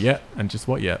saying who yet and just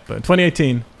what yet. But in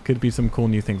 2018, could be some cool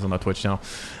new things on our Twitch channel.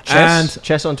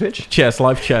 Chess on Twitch? Chess,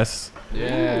 live chess.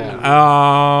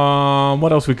 Yeah.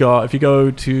 What else we got? If you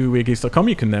go to weirdgeeks.com,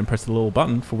 you can then press the little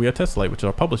button for We Are Tessellate, which is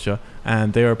our publisher,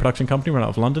 and they are a production company run out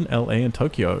of London, LA, and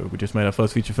Tokyo. We just made our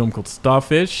first feature film called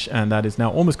Starfish, and that is now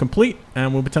almost complete,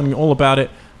 and we'll be telling you all about it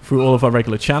through all of our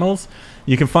regular channels.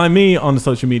 You can find me on the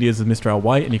social medias as Mr. Al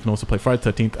White, and you can also play Friday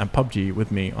the 13th and PUBG with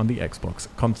me on the Xbox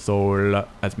console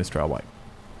as Mr. Al White.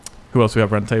 Who else we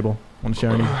have around the table? Want to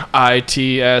share any?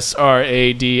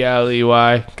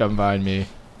 ITSRADLEY. Come find me.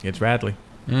 It's Radley.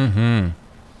 Mm-hmm.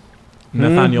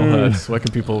 Nathaniel Hertz. Where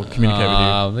can people communicate with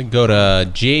you? Then go to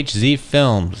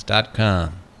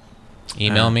ghzfilms.com.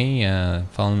 Email me.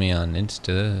 Follow me on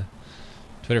Insta,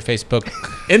 Twitter, Facebook,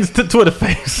 Insta Twitter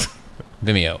face.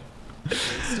 Vimeo.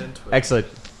 Excellent.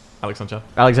 Alexander.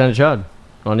 Alexander Chard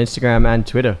on Instagram and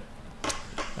Twitter.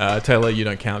 Taylor, you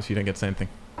don't count, so you don't get the same thing.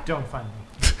 Don't find me.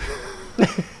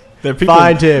 There are people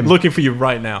Find him. looking for you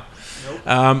right now.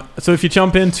 So if you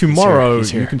jump in tomorrow, He's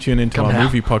here. you can tune into Come our now.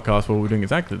 movie podcast where we're doing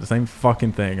exactly the same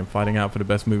fucking thing and fighting out for the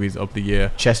best movies of the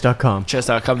year. Chess.com.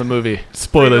 Chess.com, the movie.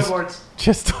 Spoilers. Billboards.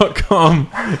 Chess.com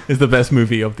is the best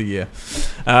movie of the year.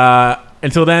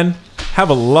 Until then,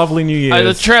 have a lovely New Year.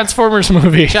 The Transformers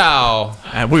movie. Ciao.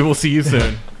 And we will see you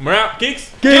soon. We're out,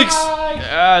 geeks. Geeks!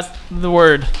 The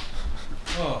word.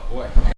 Oh, boy.